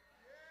different.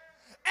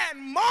 And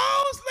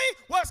Moseley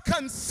was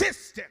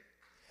consistent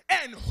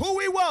in who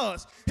he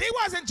was. He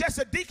wasn't just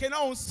a deacon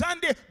on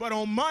Sunday, but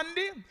on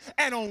Monday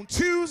and on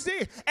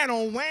Tuesday and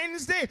on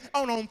Wednesday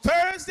and on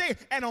Thursday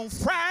and on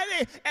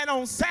Friday and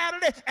on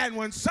Saturday. And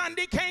when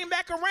Sunday came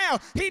back around,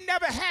 he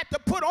never had to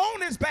put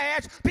on his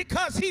badge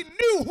because he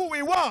knew who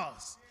he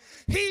was.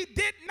 He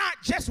did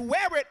not just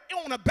wear it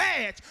on a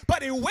badge,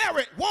 but he wore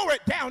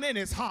it down in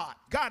his heart.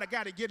 God, I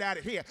got to get out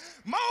of here.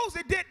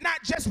 Moseley did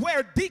not just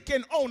wear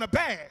deacon on a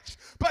badge,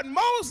 but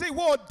Moseley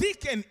wore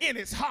deacon in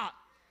his heart.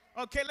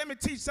 Okay, let me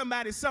teach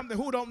somebody something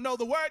who don't know.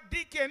 The word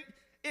deacon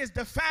is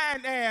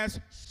defined as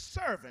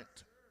servant.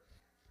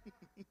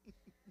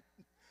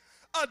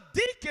 A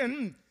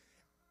deacon,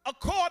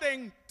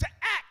 according to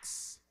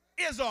Acts,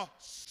 is a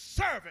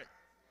servant.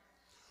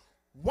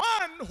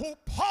 One who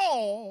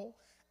Paul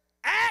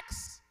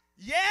asked,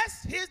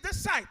 yes, his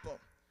disciple,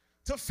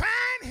 to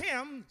find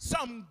him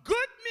some good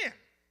men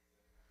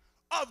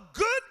of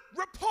good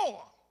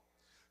rapport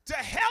to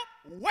help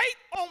wait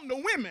on the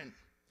women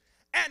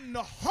and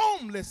the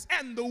homeless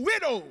and the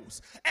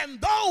widows and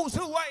those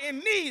who are in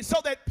need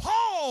so that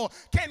Paul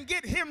can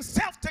get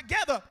himself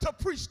together to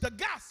preach the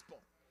gospel.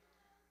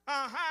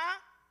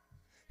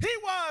 He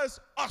was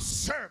a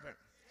servant.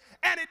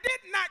 And he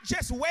did not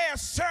just wear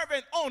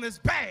servant on his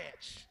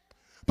badge,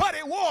 but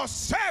he wore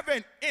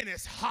servant in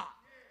his heart.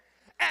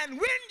 And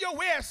when you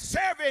wear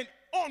servant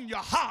on your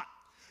heart,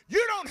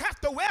 you don't have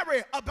to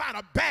worry about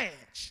a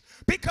badge,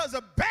 because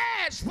a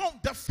badge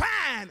won't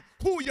define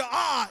who you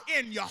are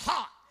in your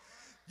heart.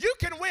 You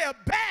can wear a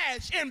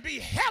badge and be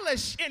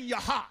hellish in your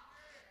heart.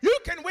 You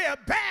can wear a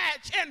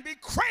badge and be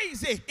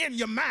crazy in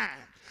your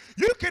mind.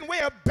 You can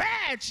wear a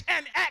badge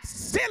and act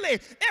silly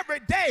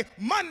every day,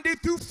 Monday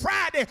through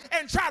Friday,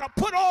 and try to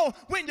put on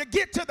when you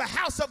get to the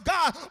house of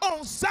God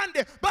on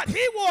Sunday. But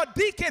he wore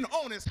deacon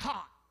on his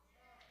heart.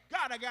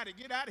 God, I got to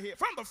get out of here.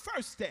 From the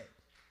first day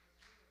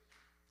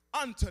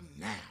unto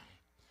now,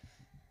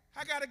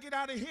 I got to get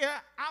out of here.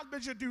 I'll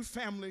bid you adieu,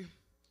 family.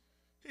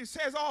 He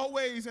says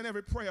always in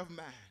every prayer of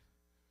mine,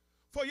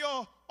 for you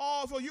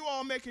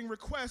all making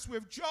requests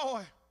with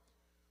joy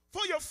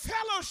for your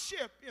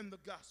fellowship in the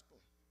gospel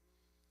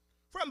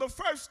from the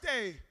first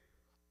day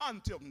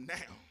until now.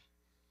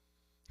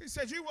 He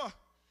says you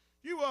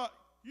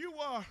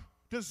are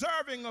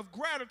deserving of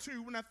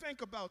gratitude when I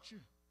think about you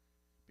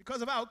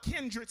because of our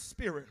kindred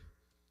spirit.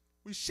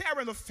 We share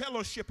in the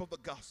fellowship of the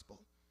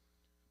gospel.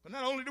 But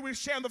not only do we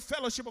share in the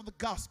fellowship of the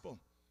gospel,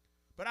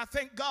 but I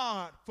thank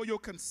God for your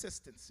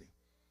consistency.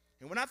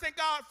 And when I thank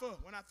God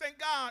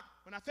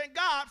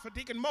for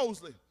Deacon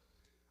Moseley,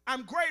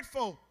 I'm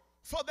grateful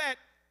for that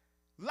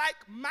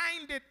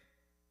like-minded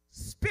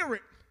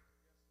spirit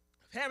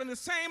of having the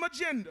same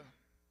agenda.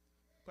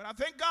 But I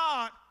thank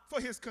God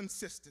for his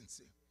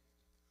consistency.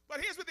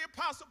 But here's what the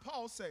Apostle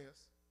Paul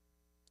says.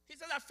 He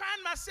says, I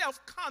find myself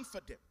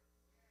confident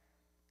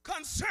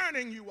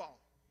concerning you all.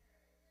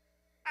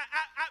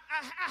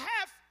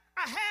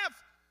 I have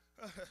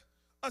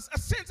a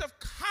sense of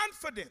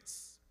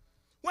confidence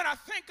when I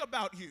think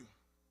about you.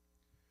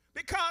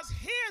 Because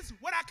here's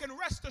what I can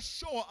rest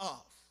assured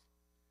of.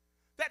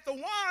 That the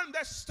one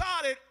that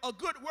started a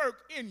good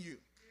work in you,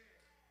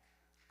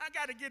 I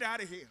got to get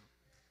out of here.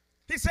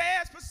 He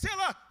says,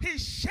 Priscilla, he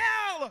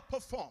shall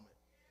perform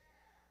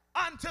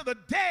it until the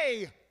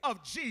day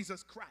of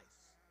Jesus Christ.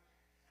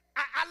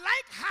 I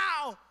like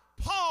how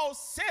Paul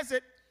says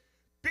it,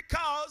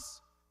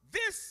 because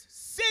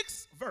this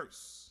 6th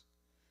verse,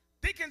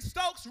 Deacon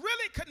Stokes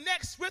really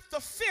connects with the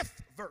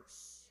 5th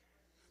verse,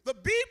 the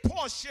B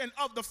portion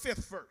of the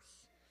 5th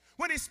verse,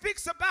 when he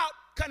speaks about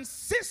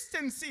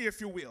consistency, if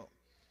you will.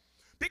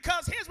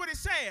 Because here's what he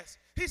says.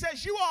 He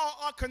says, you all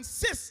are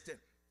consistent.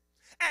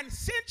 And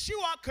since you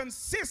are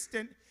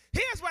consistent,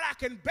 here's what I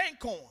can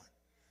bank on.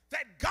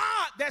 That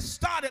God that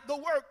started the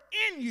work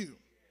in you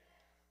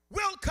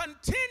will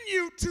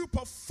continue to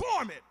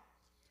perform it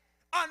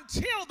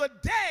until the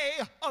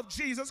day of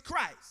Jesus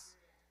Christ.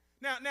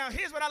 Now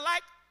here's what I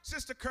like,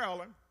 Sister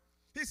Carolyn.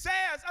 He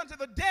says, until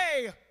the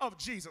day of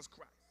Jesus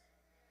Christ.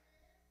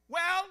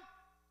 Well,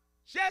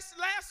 just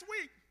last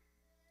week,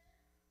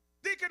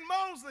 Deacon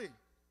Moseley,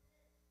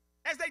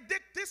 as they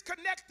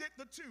disconnected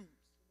the tubes,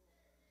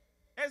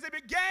 as they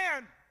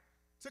began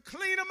to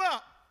clean them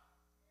up,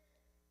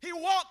 he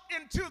walked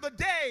into the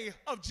day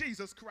of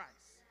Jesus Christ.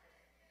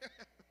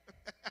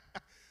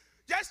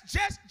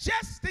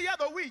 just the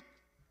other week,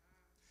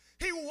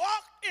 he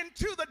walked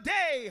into the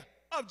day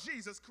of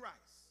Jesus Christ.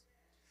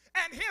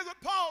 And here's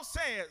what Paul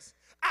says: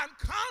 I'm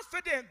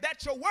confident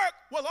that your work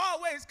will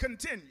always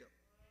continue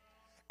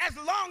as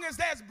long as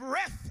there's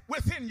breath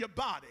within your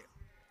body.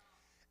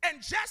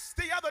 And just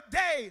the other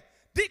day,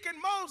 Deacon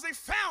Moseley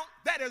found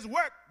that his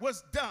work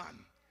was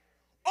done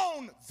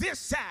on this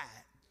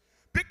side,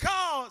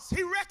 because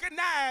he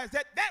recognized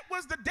that that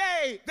was the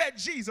day that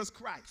Jesus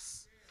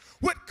Christ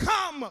would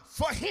come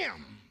for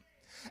him.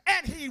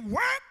 And he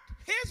worked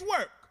his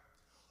work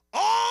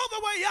all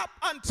the way up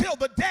until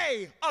the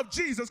day of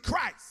Jesus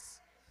Christ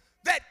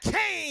that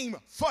came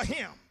for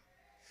him.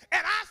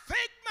 And I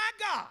thank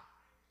my God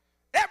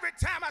every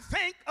time I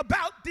think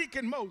about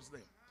Deacon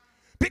Moseley,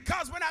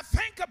 because when I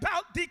think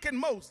about Deacon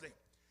Moseley,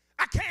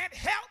 I can't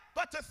help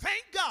but to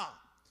thank God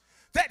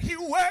that he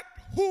worked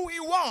who he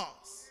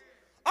was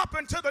up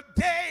until the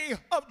day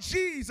of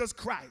Jesus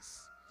Christ.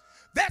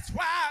 That's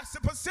why, Sister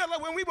Priscilla,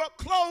 when we were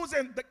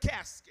closing the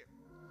casket,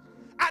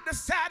 I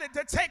decided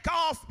to take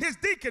off his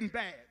deacon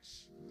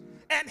badge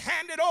and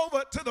hand it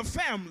over to the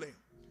family,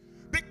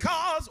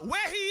 because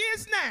where he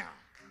is now,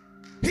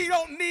 he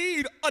don't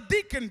need a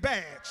deacon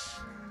badge.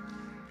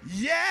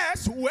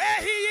 Yes,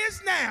 where he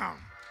is now,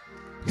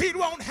 he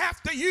won't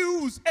have to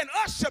use an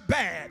usher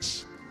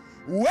badge.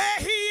 Where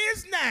he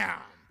is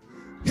now,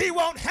 he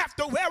won't have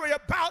to worry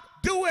about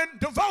doing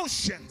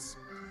devotions,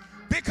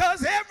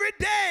 because every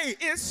day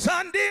is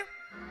Sunday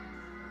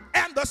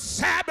and the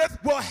Sabbath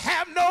will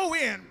have no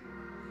end.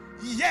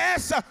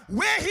 Yes,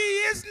 where he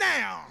is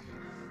now,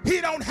 he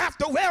don't have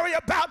to worry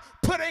about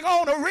putting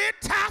on a red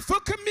tie for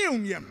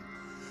communion,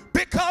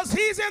 because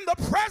he's in the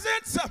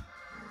presence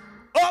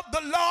of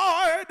the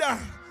Lord,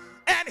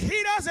 and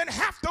he doesn't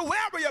have to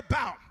worry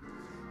about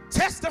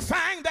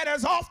testifying that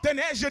as often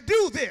as you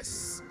do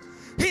this,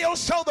 he'll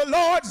show the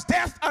Lord's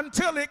death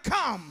until it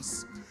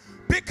comes.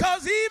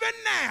 Because even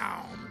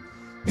now,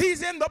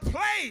 he's in the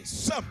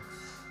place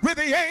where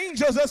the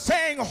angels are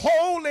saying,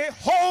 holy,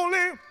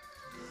 holy,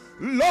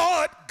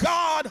 Lord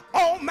God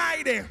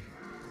Almighty.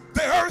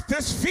 The earth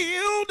is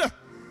filled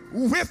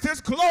with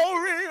his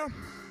glory.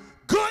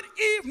 Good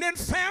evening,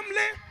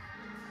 family.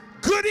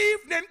 Good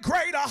evening,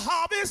 Greater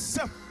Harvest.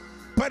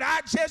 But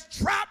I just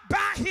dropped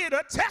by here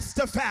to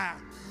testify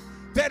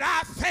that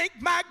I thank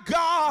my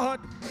God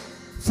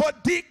for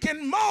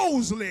Deacon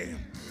Moseley,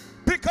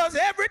 because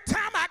every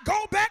time I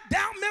go back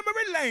down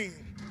memory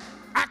lane,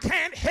 I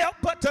can't help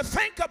but to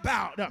think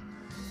about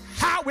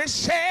how we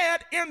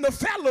shared in the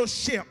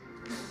fellowship,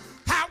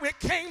 how we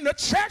came to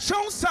church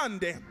on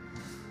Sunday,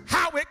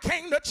 how we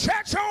came to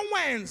church on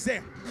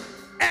Wednesday,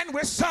 and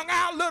we sung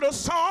our little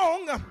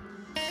song,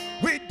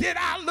 we did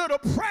our little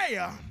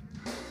prayer,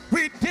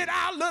 we did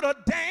our little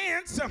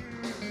dance,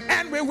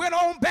 and we went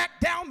on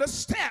back down the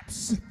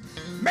steps,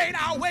 made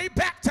our way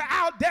back to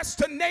our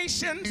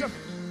destinations.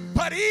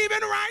 But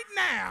even right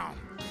now,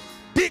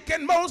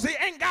 Deacon Moseley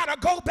ain't got to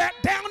go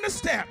back down the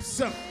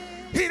steps.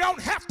 He don't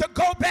have to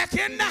go back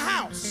in the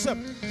house.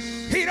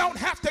 He don't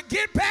have to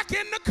get back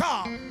in the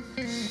car,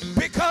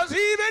 because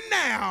even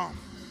now,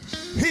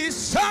 he's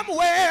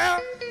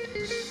somewhere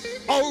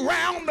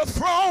around the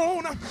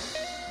throne.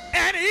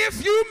 And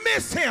if you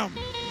miss him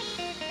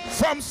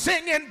from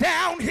singing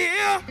down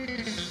here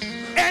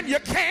and you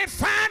can't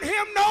find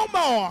him no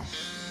more,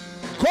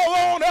 go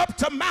on up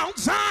to Mount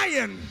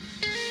Zion,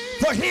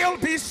 for he'll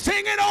be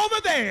singing over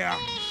there.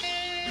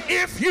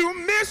 If you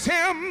miss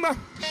him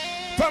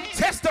from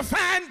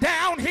testifying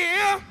down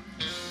here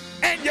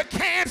and you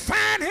can't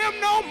find him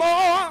no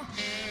more,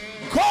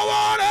 go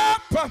on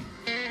up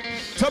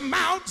to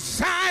Mount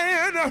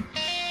Zion,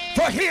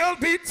 for he'll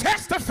be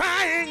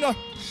testifying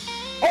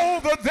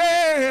over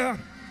there.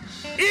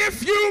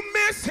 If you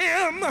miss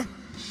him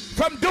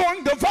from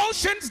doing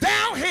devotions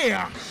down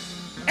here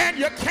and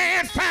you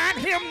can't find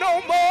him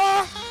no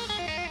more,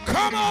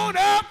 come on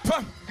up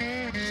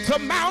to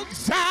Mount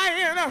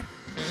Zion,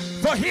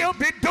 for he'll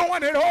be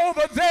doing it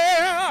over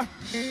there.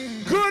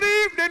 Good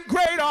evening,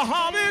 Greater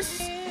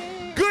Harvest.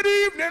 Good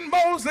evening,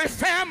 Moseley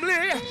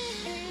family.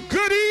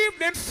 Good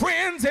evening,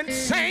 friends and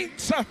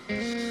saints.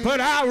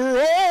 But I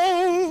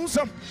rose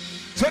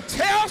to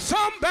tell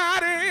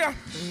somebody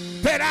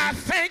that I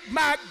thank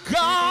my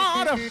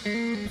God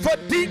for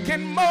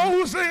Deacon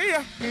Moseley.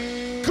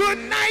 Good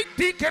night,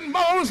 Deacon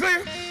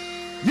Moseley.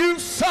 You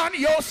sung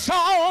your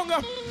song.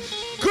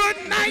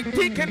 Good night,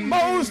 Deacon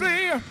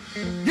Moseley.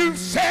 You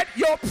said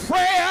your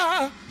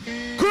prayer.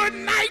 Good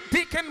night,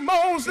 Deacon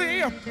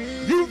Moseley.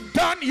 You've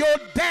done your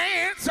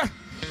dance.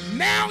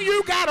 Now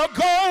you gotta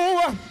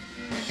go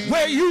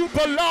where you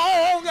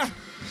belong,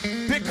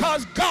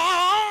 because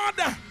God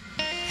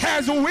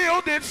has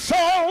willed it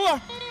so.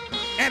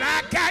 And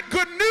I got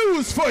good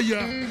news for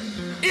you.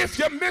 If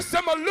you miss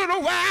him a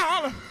little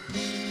while,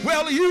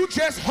 well, you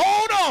just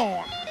hold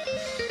on,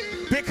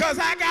 because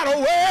I got a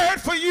word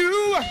for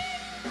you.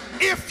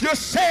 If you're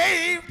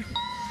saved,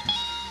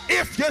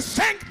 if you're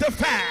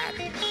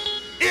sanctified,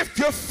 if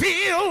you're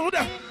filled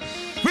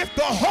with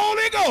the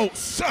Holy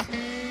Ghost,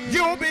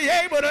 you'll be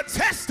able to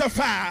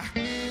testify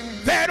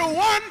that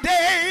one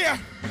day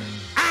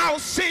I'll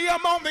see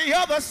him on the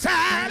other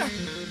side.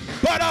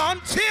 But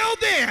until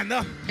then,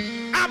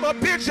 I'ma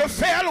bid you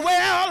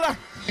farewell.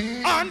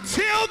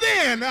 Until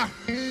then,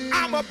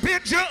 I'ma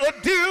bid you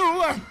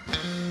adieu.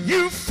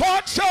 You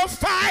fought your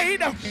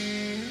fight.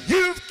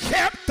 You've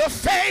kept the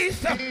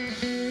faith.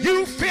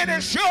 You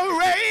finished your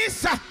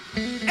race.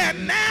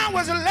 And now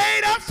is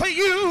laid up for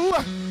you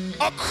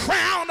a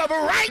crown of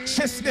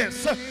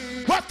righteousness,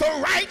 what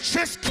the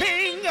righteous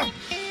King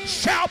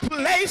shall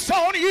place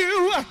on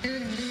you.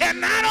 And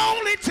not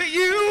only to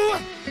you,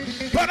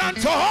 but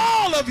unto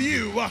all of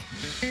you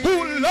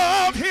who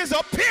love his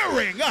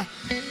appearing.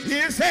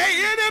 Is there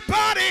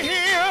anybody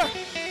here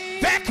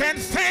that can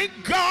thank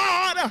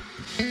God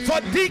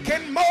for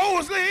Deacon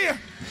Moseley?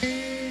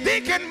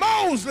 Deacon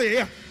Moseley,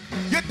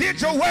 you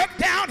did your work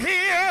down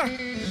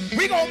here.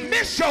 We're going to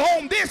miss you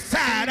on this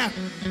side.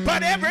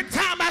 But every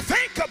time I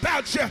think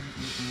about you,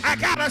 I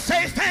got to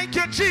say thank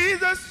you,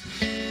 Jesus.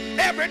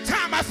 Every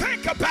time I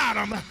think about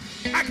him,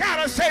 I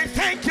got to say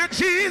thank you,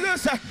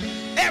 Jesus.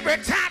 Every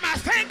time I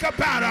think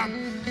about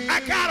him, I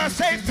got to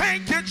say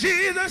thank you,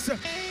 Jesus.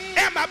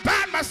 Am I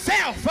by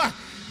myself?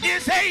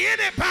 Is there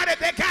anybody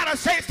that got to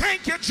say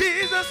thank you,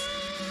 Jesus?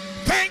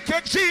 Thank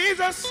you,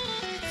 Jesus.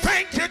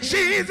 Thank you,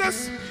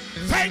 Jesus.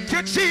 Thank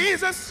you,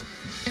 Jesus.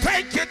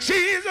 Thank you,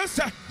 Jesus.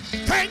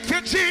 Thank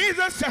you,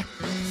 Jesus.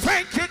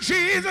 Thank you,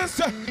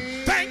 Jesus.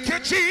 Thank you,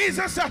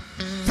 Jesus.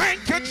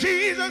 Thank you,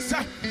 Jesus.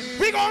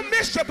 We're going to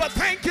miss you, but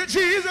thank you,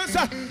 Jesus.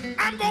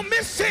 I'm going to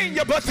miss seeing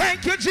you, but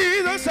thank you,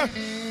 Jesus.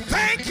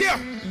 Thank you.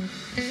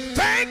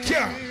 Thank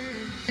you.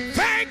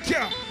 Thank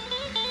you.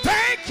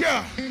 Thank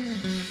you.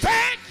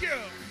 Thank you.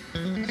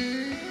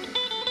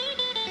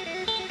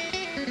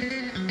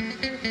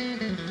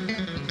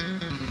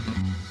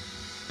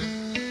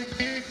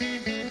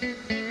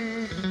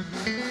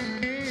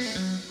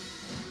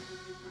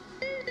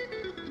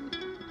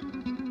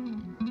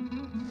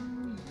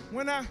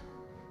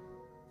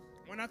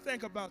 When I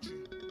think about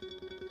you,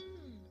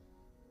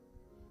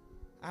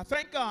 I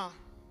thank God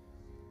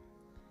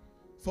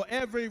for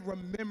every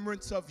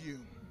remembrance of you.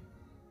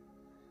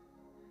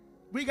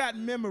 We got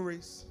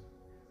memories.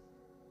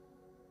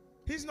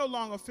 He's no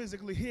longer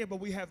physically here, but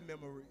we have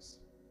memories.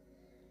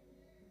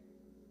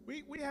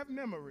 We have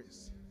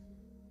memories.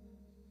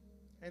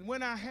 And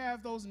when I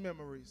have those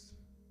memories,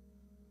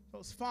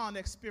 those fond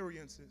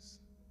experiences,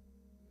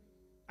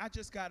 I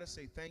just got to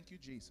say thank you,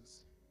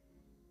 Jesus,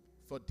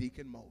 for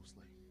Deacon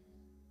Moseley.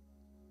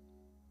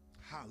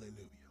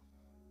 Hallelujah.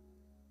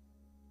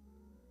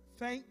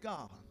 Thank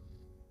God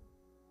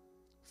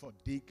for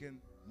Deacon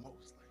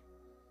Moseley.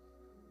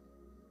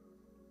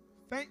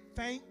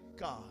 Thank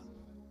God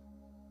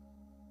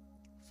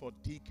for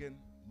Deacon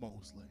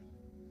Moseley.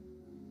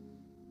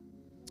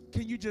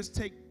 Can you just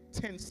take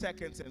 10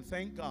 seconds and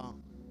thank God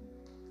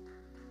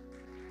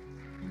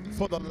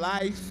for the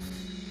life,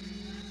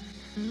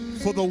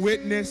 for the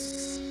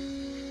witness,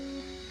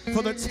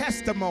 for the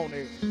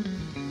testimony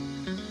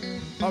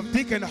of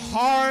Deacon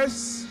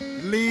Horace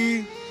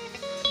Lee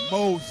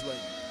Moseley.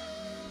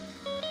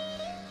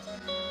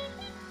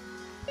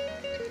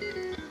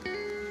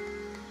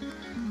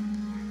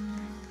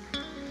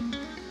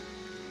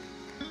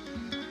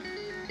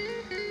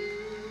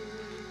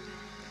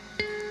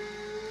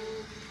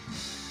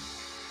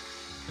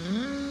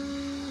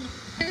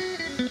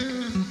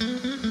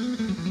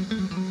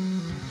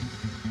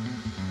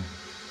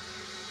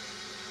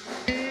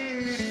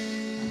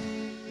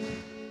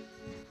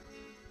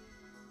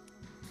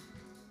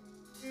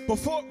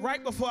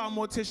 Right before our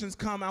morticians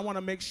come, I want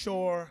to make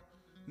sure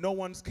no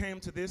one's came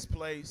to this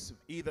place,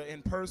 either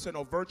in person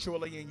or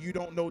virtually, and you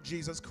don't know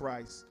Jesus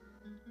Christ.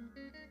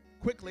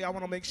 Quickly, I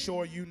want to make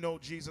sure you know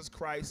Jesus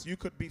Christ. You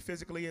could be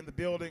physically in the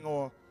building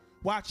or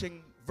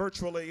watching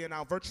virtually in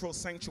our virtual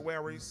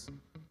sanctuaries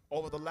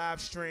over the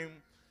live stream.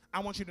 I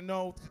want you to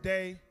know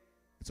today,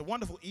 it's a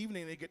wonderful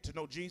evening to get to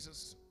know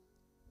Jesus.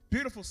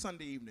 Beautiful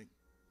Sunday evening.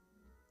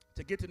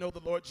 to get to know the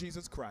Lord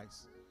Jesus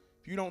Christ.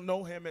 If you don't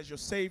know him as your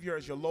Savior,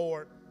 as your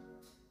Lord,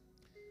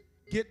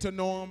 get to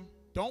know him.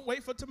 Don't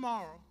wait for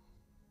tomorrow.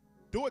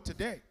 Do it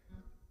today.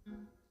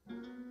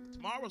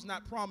 Tomorrow's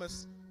not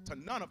promised to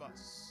none of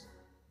us.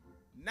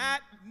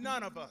 Not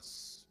none of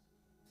us.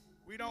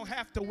 We don't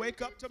have to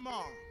wake up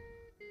tomorrow.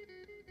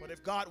 But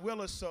if God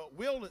will it so,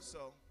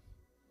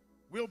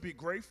 we'll be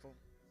grateful.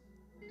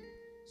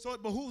 So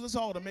it behooves us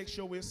all to make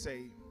sure we're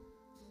saved.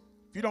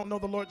 If you don't know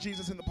the Lord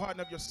Jesus and the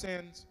pardon of your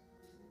sins,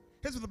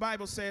 here's what the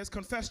Bible says: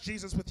 confess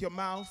Jesus with your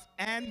mouth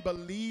and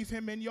believe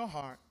him in your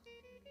heart.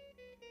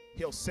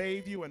 He'll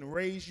save you and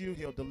raise you.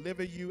 He'll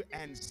deliver you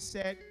and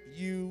set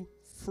you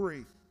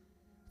free.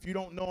 If you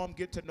don't know him,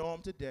 get to know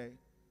him today.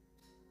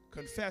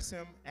 Confess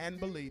him and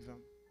believe him.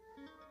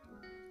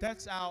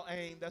 That's our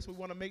aim. That's what we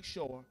want to make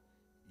sure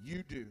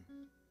you do.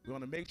 We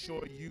want to make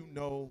sure you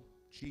know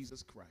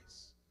Jesus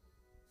Christ.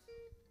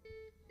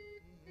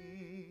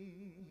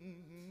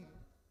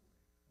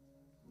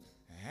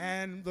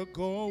 And the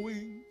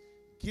going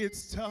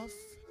gets tough,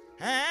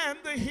 and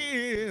the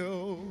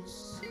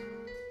hills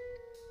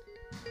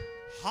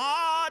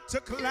hard to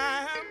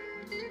climb.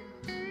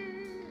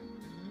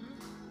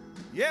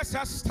 Yes,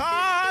 I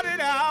started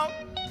out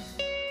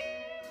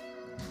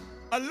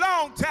a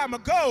long time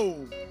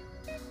ago.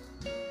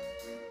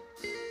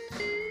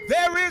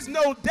 There is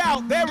no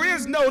doubt,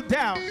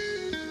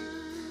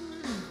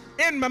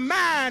 in my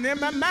mind,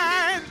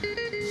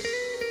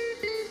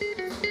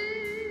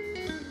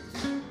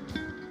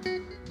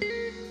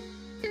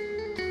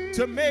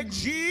 to make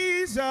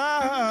Jesus,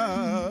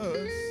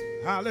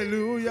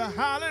 hallelujah,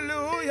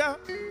 hallelujah,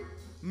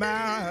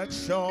 my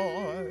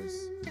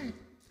choice.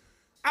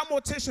 Our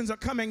morticians are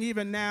coming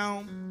even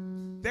now.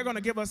 They're going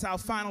to give us our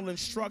final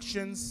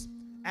instructions.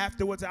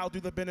 Afterwards, I'll do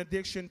the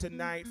benediction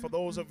tonight for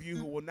those of you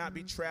who will not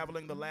be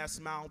traveling the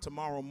last mile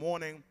tomorrow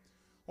morning.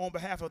 On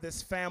behalf of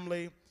this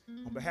family,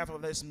 on behalf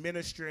of this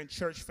ministry and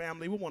church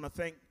family, we want to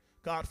thank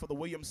God for the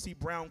William C.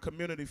 Brown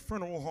Community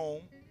Funeral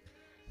Home,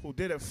 who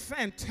did a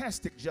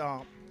fantastic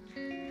job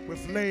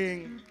with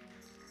laying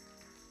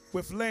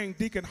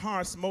Deacon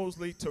Horace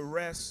Moseley to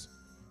rest.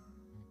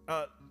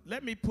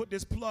 Let me put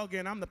this plug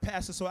in. I'm the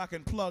pastor, so I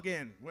can plug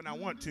in when I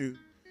want to.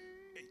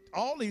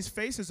 All these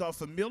faces are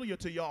familiar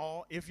to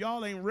y'all. If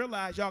y'all ain't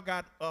realized, y'all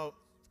got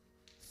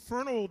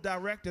funeral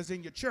directors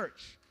in your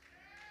church.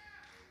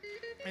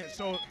 And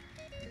so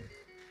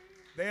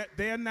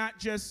they're not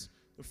just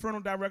the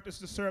funeral directors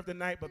to serve the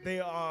night, but they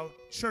are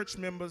church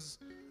members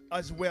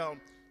as well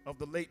of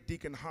the late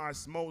Deacon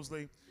Horace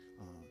Moseley.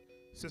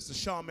 Sister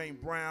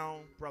Charmaine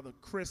Brown, Brother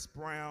Chris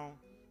Brown.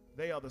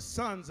 They are the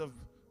sons of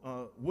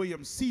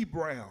William C.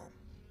 Brown.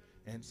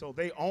 And so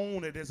they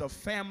own it as a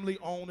family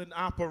owned and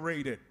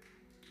operated.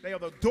 They are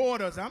the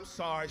daughters, I'm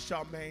sorry,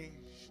 Charmaine.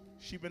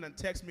 She been and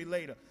text me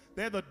later.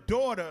 They're the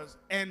daughters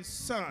and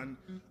son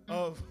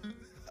of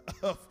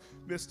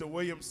Mr.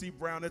 William C.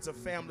 Brown. It's a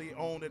family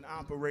owned and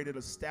operated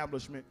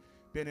establishment,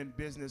 been in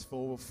business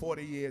for over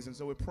 40 years. And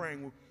so we're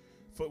praying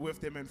with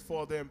them and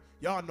for them.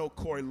 Y'all know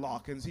Corey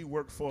Lawkins. He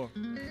worked for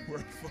them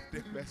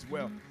as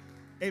well.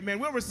 Amen.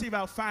 We'll receive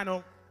our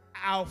final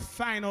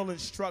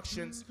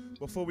instructions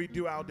before we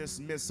do our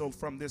dismissal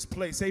from this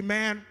place.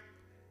 Amen.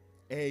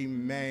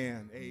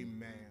 Amen.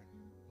 Amen.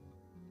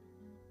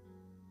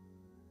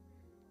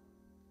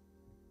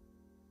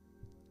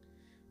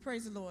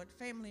 Praise the Lord.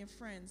 Family and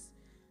friends,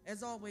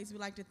 as always, we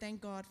like to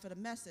thank God for the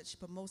message,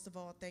 but most of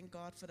all, thank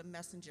God for the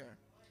messenger.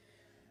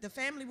 The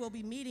family will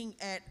be meeting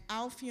at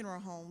our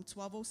funeral home,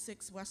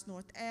 1206 West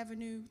North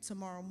Avenue,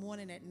 tomorrow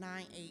morning at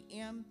 9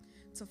 a.m.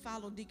 to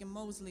follow Deacon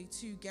Moseley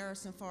to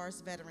Garrison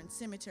Forest Veteran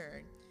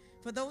Cemetery.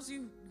 For those of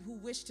you who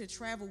wish to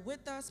travel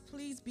with us,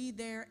 please be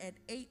there at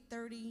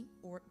 8:30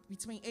 or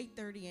between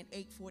 8:30 and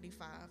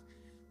 8:45.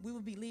 We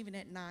will be leaving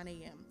at 9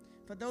 a.m.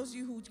 For those of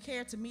you who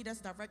care to meet us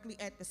directly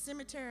at the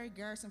cemetery,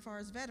 Garrison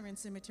Forest Veteran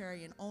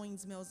Cemetery in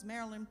Owings Mills,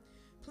 Maryland,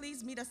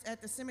 please meet us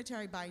at the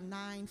cemetery by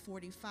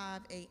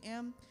 9:45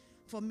 a.m.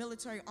 for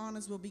military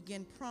honors will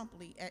begin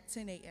promptly at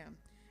 10 a.m.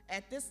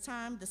 At this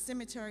time, the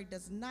cemetery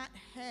does not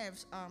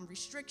have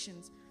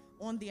restrictions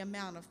on the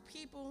amount of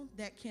people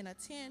that can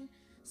attend.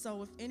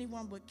 So if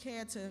anyone would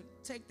care to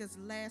take this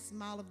last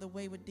mile of the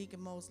way with Deacon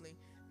Moseley,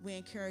 we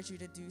encourage you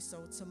to do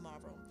so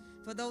tomorrow.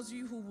 For those of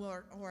you who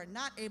are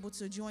not able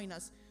to join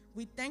us,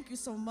 we thank you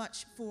so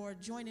much for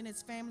joining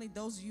this family.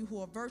 Those of you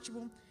who are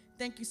virtual,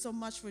 thank you so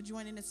much for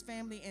joining this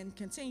family, and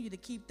continue to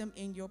keep them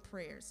in your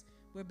prayers.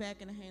 We're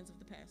back in the hands of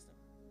the pastor.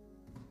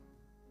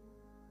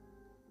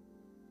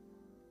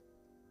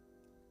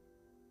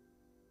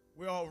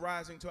 We're all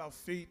rising to our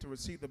feet to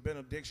receive the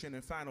benediction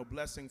and final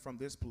blessing from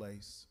this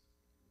place.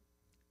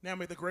 Now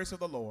may the grace of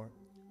the Lord,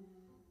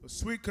 the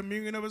sweet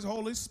communion of his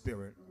Holy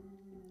Spirit,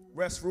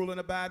 rest, rule, and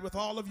abide with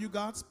all of you,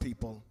 God's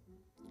people,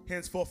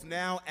 henceforth,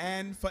 now,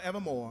 and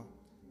forevermore.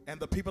 And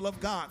the people of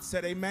God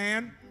said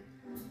amen,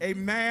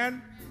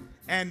 amen,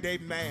 and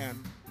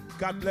amen.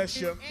 God bless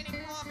you. Any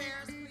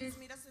pallbearers, please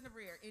meet us in the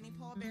rear. Any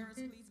pallbearers,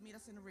 please meet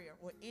us in the rear.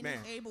 Or any Amen.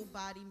 Any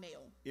able-bodied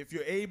male. If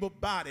you're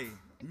able-bodied,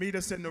 meet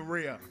us in the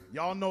rear.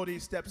 Y'all know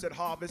these steps at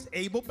Harvest.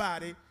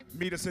 Able-bodied,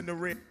 meet us in the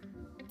rear.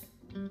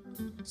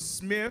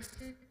 Smith,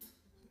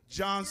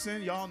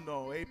 Johnson, y'all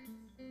know.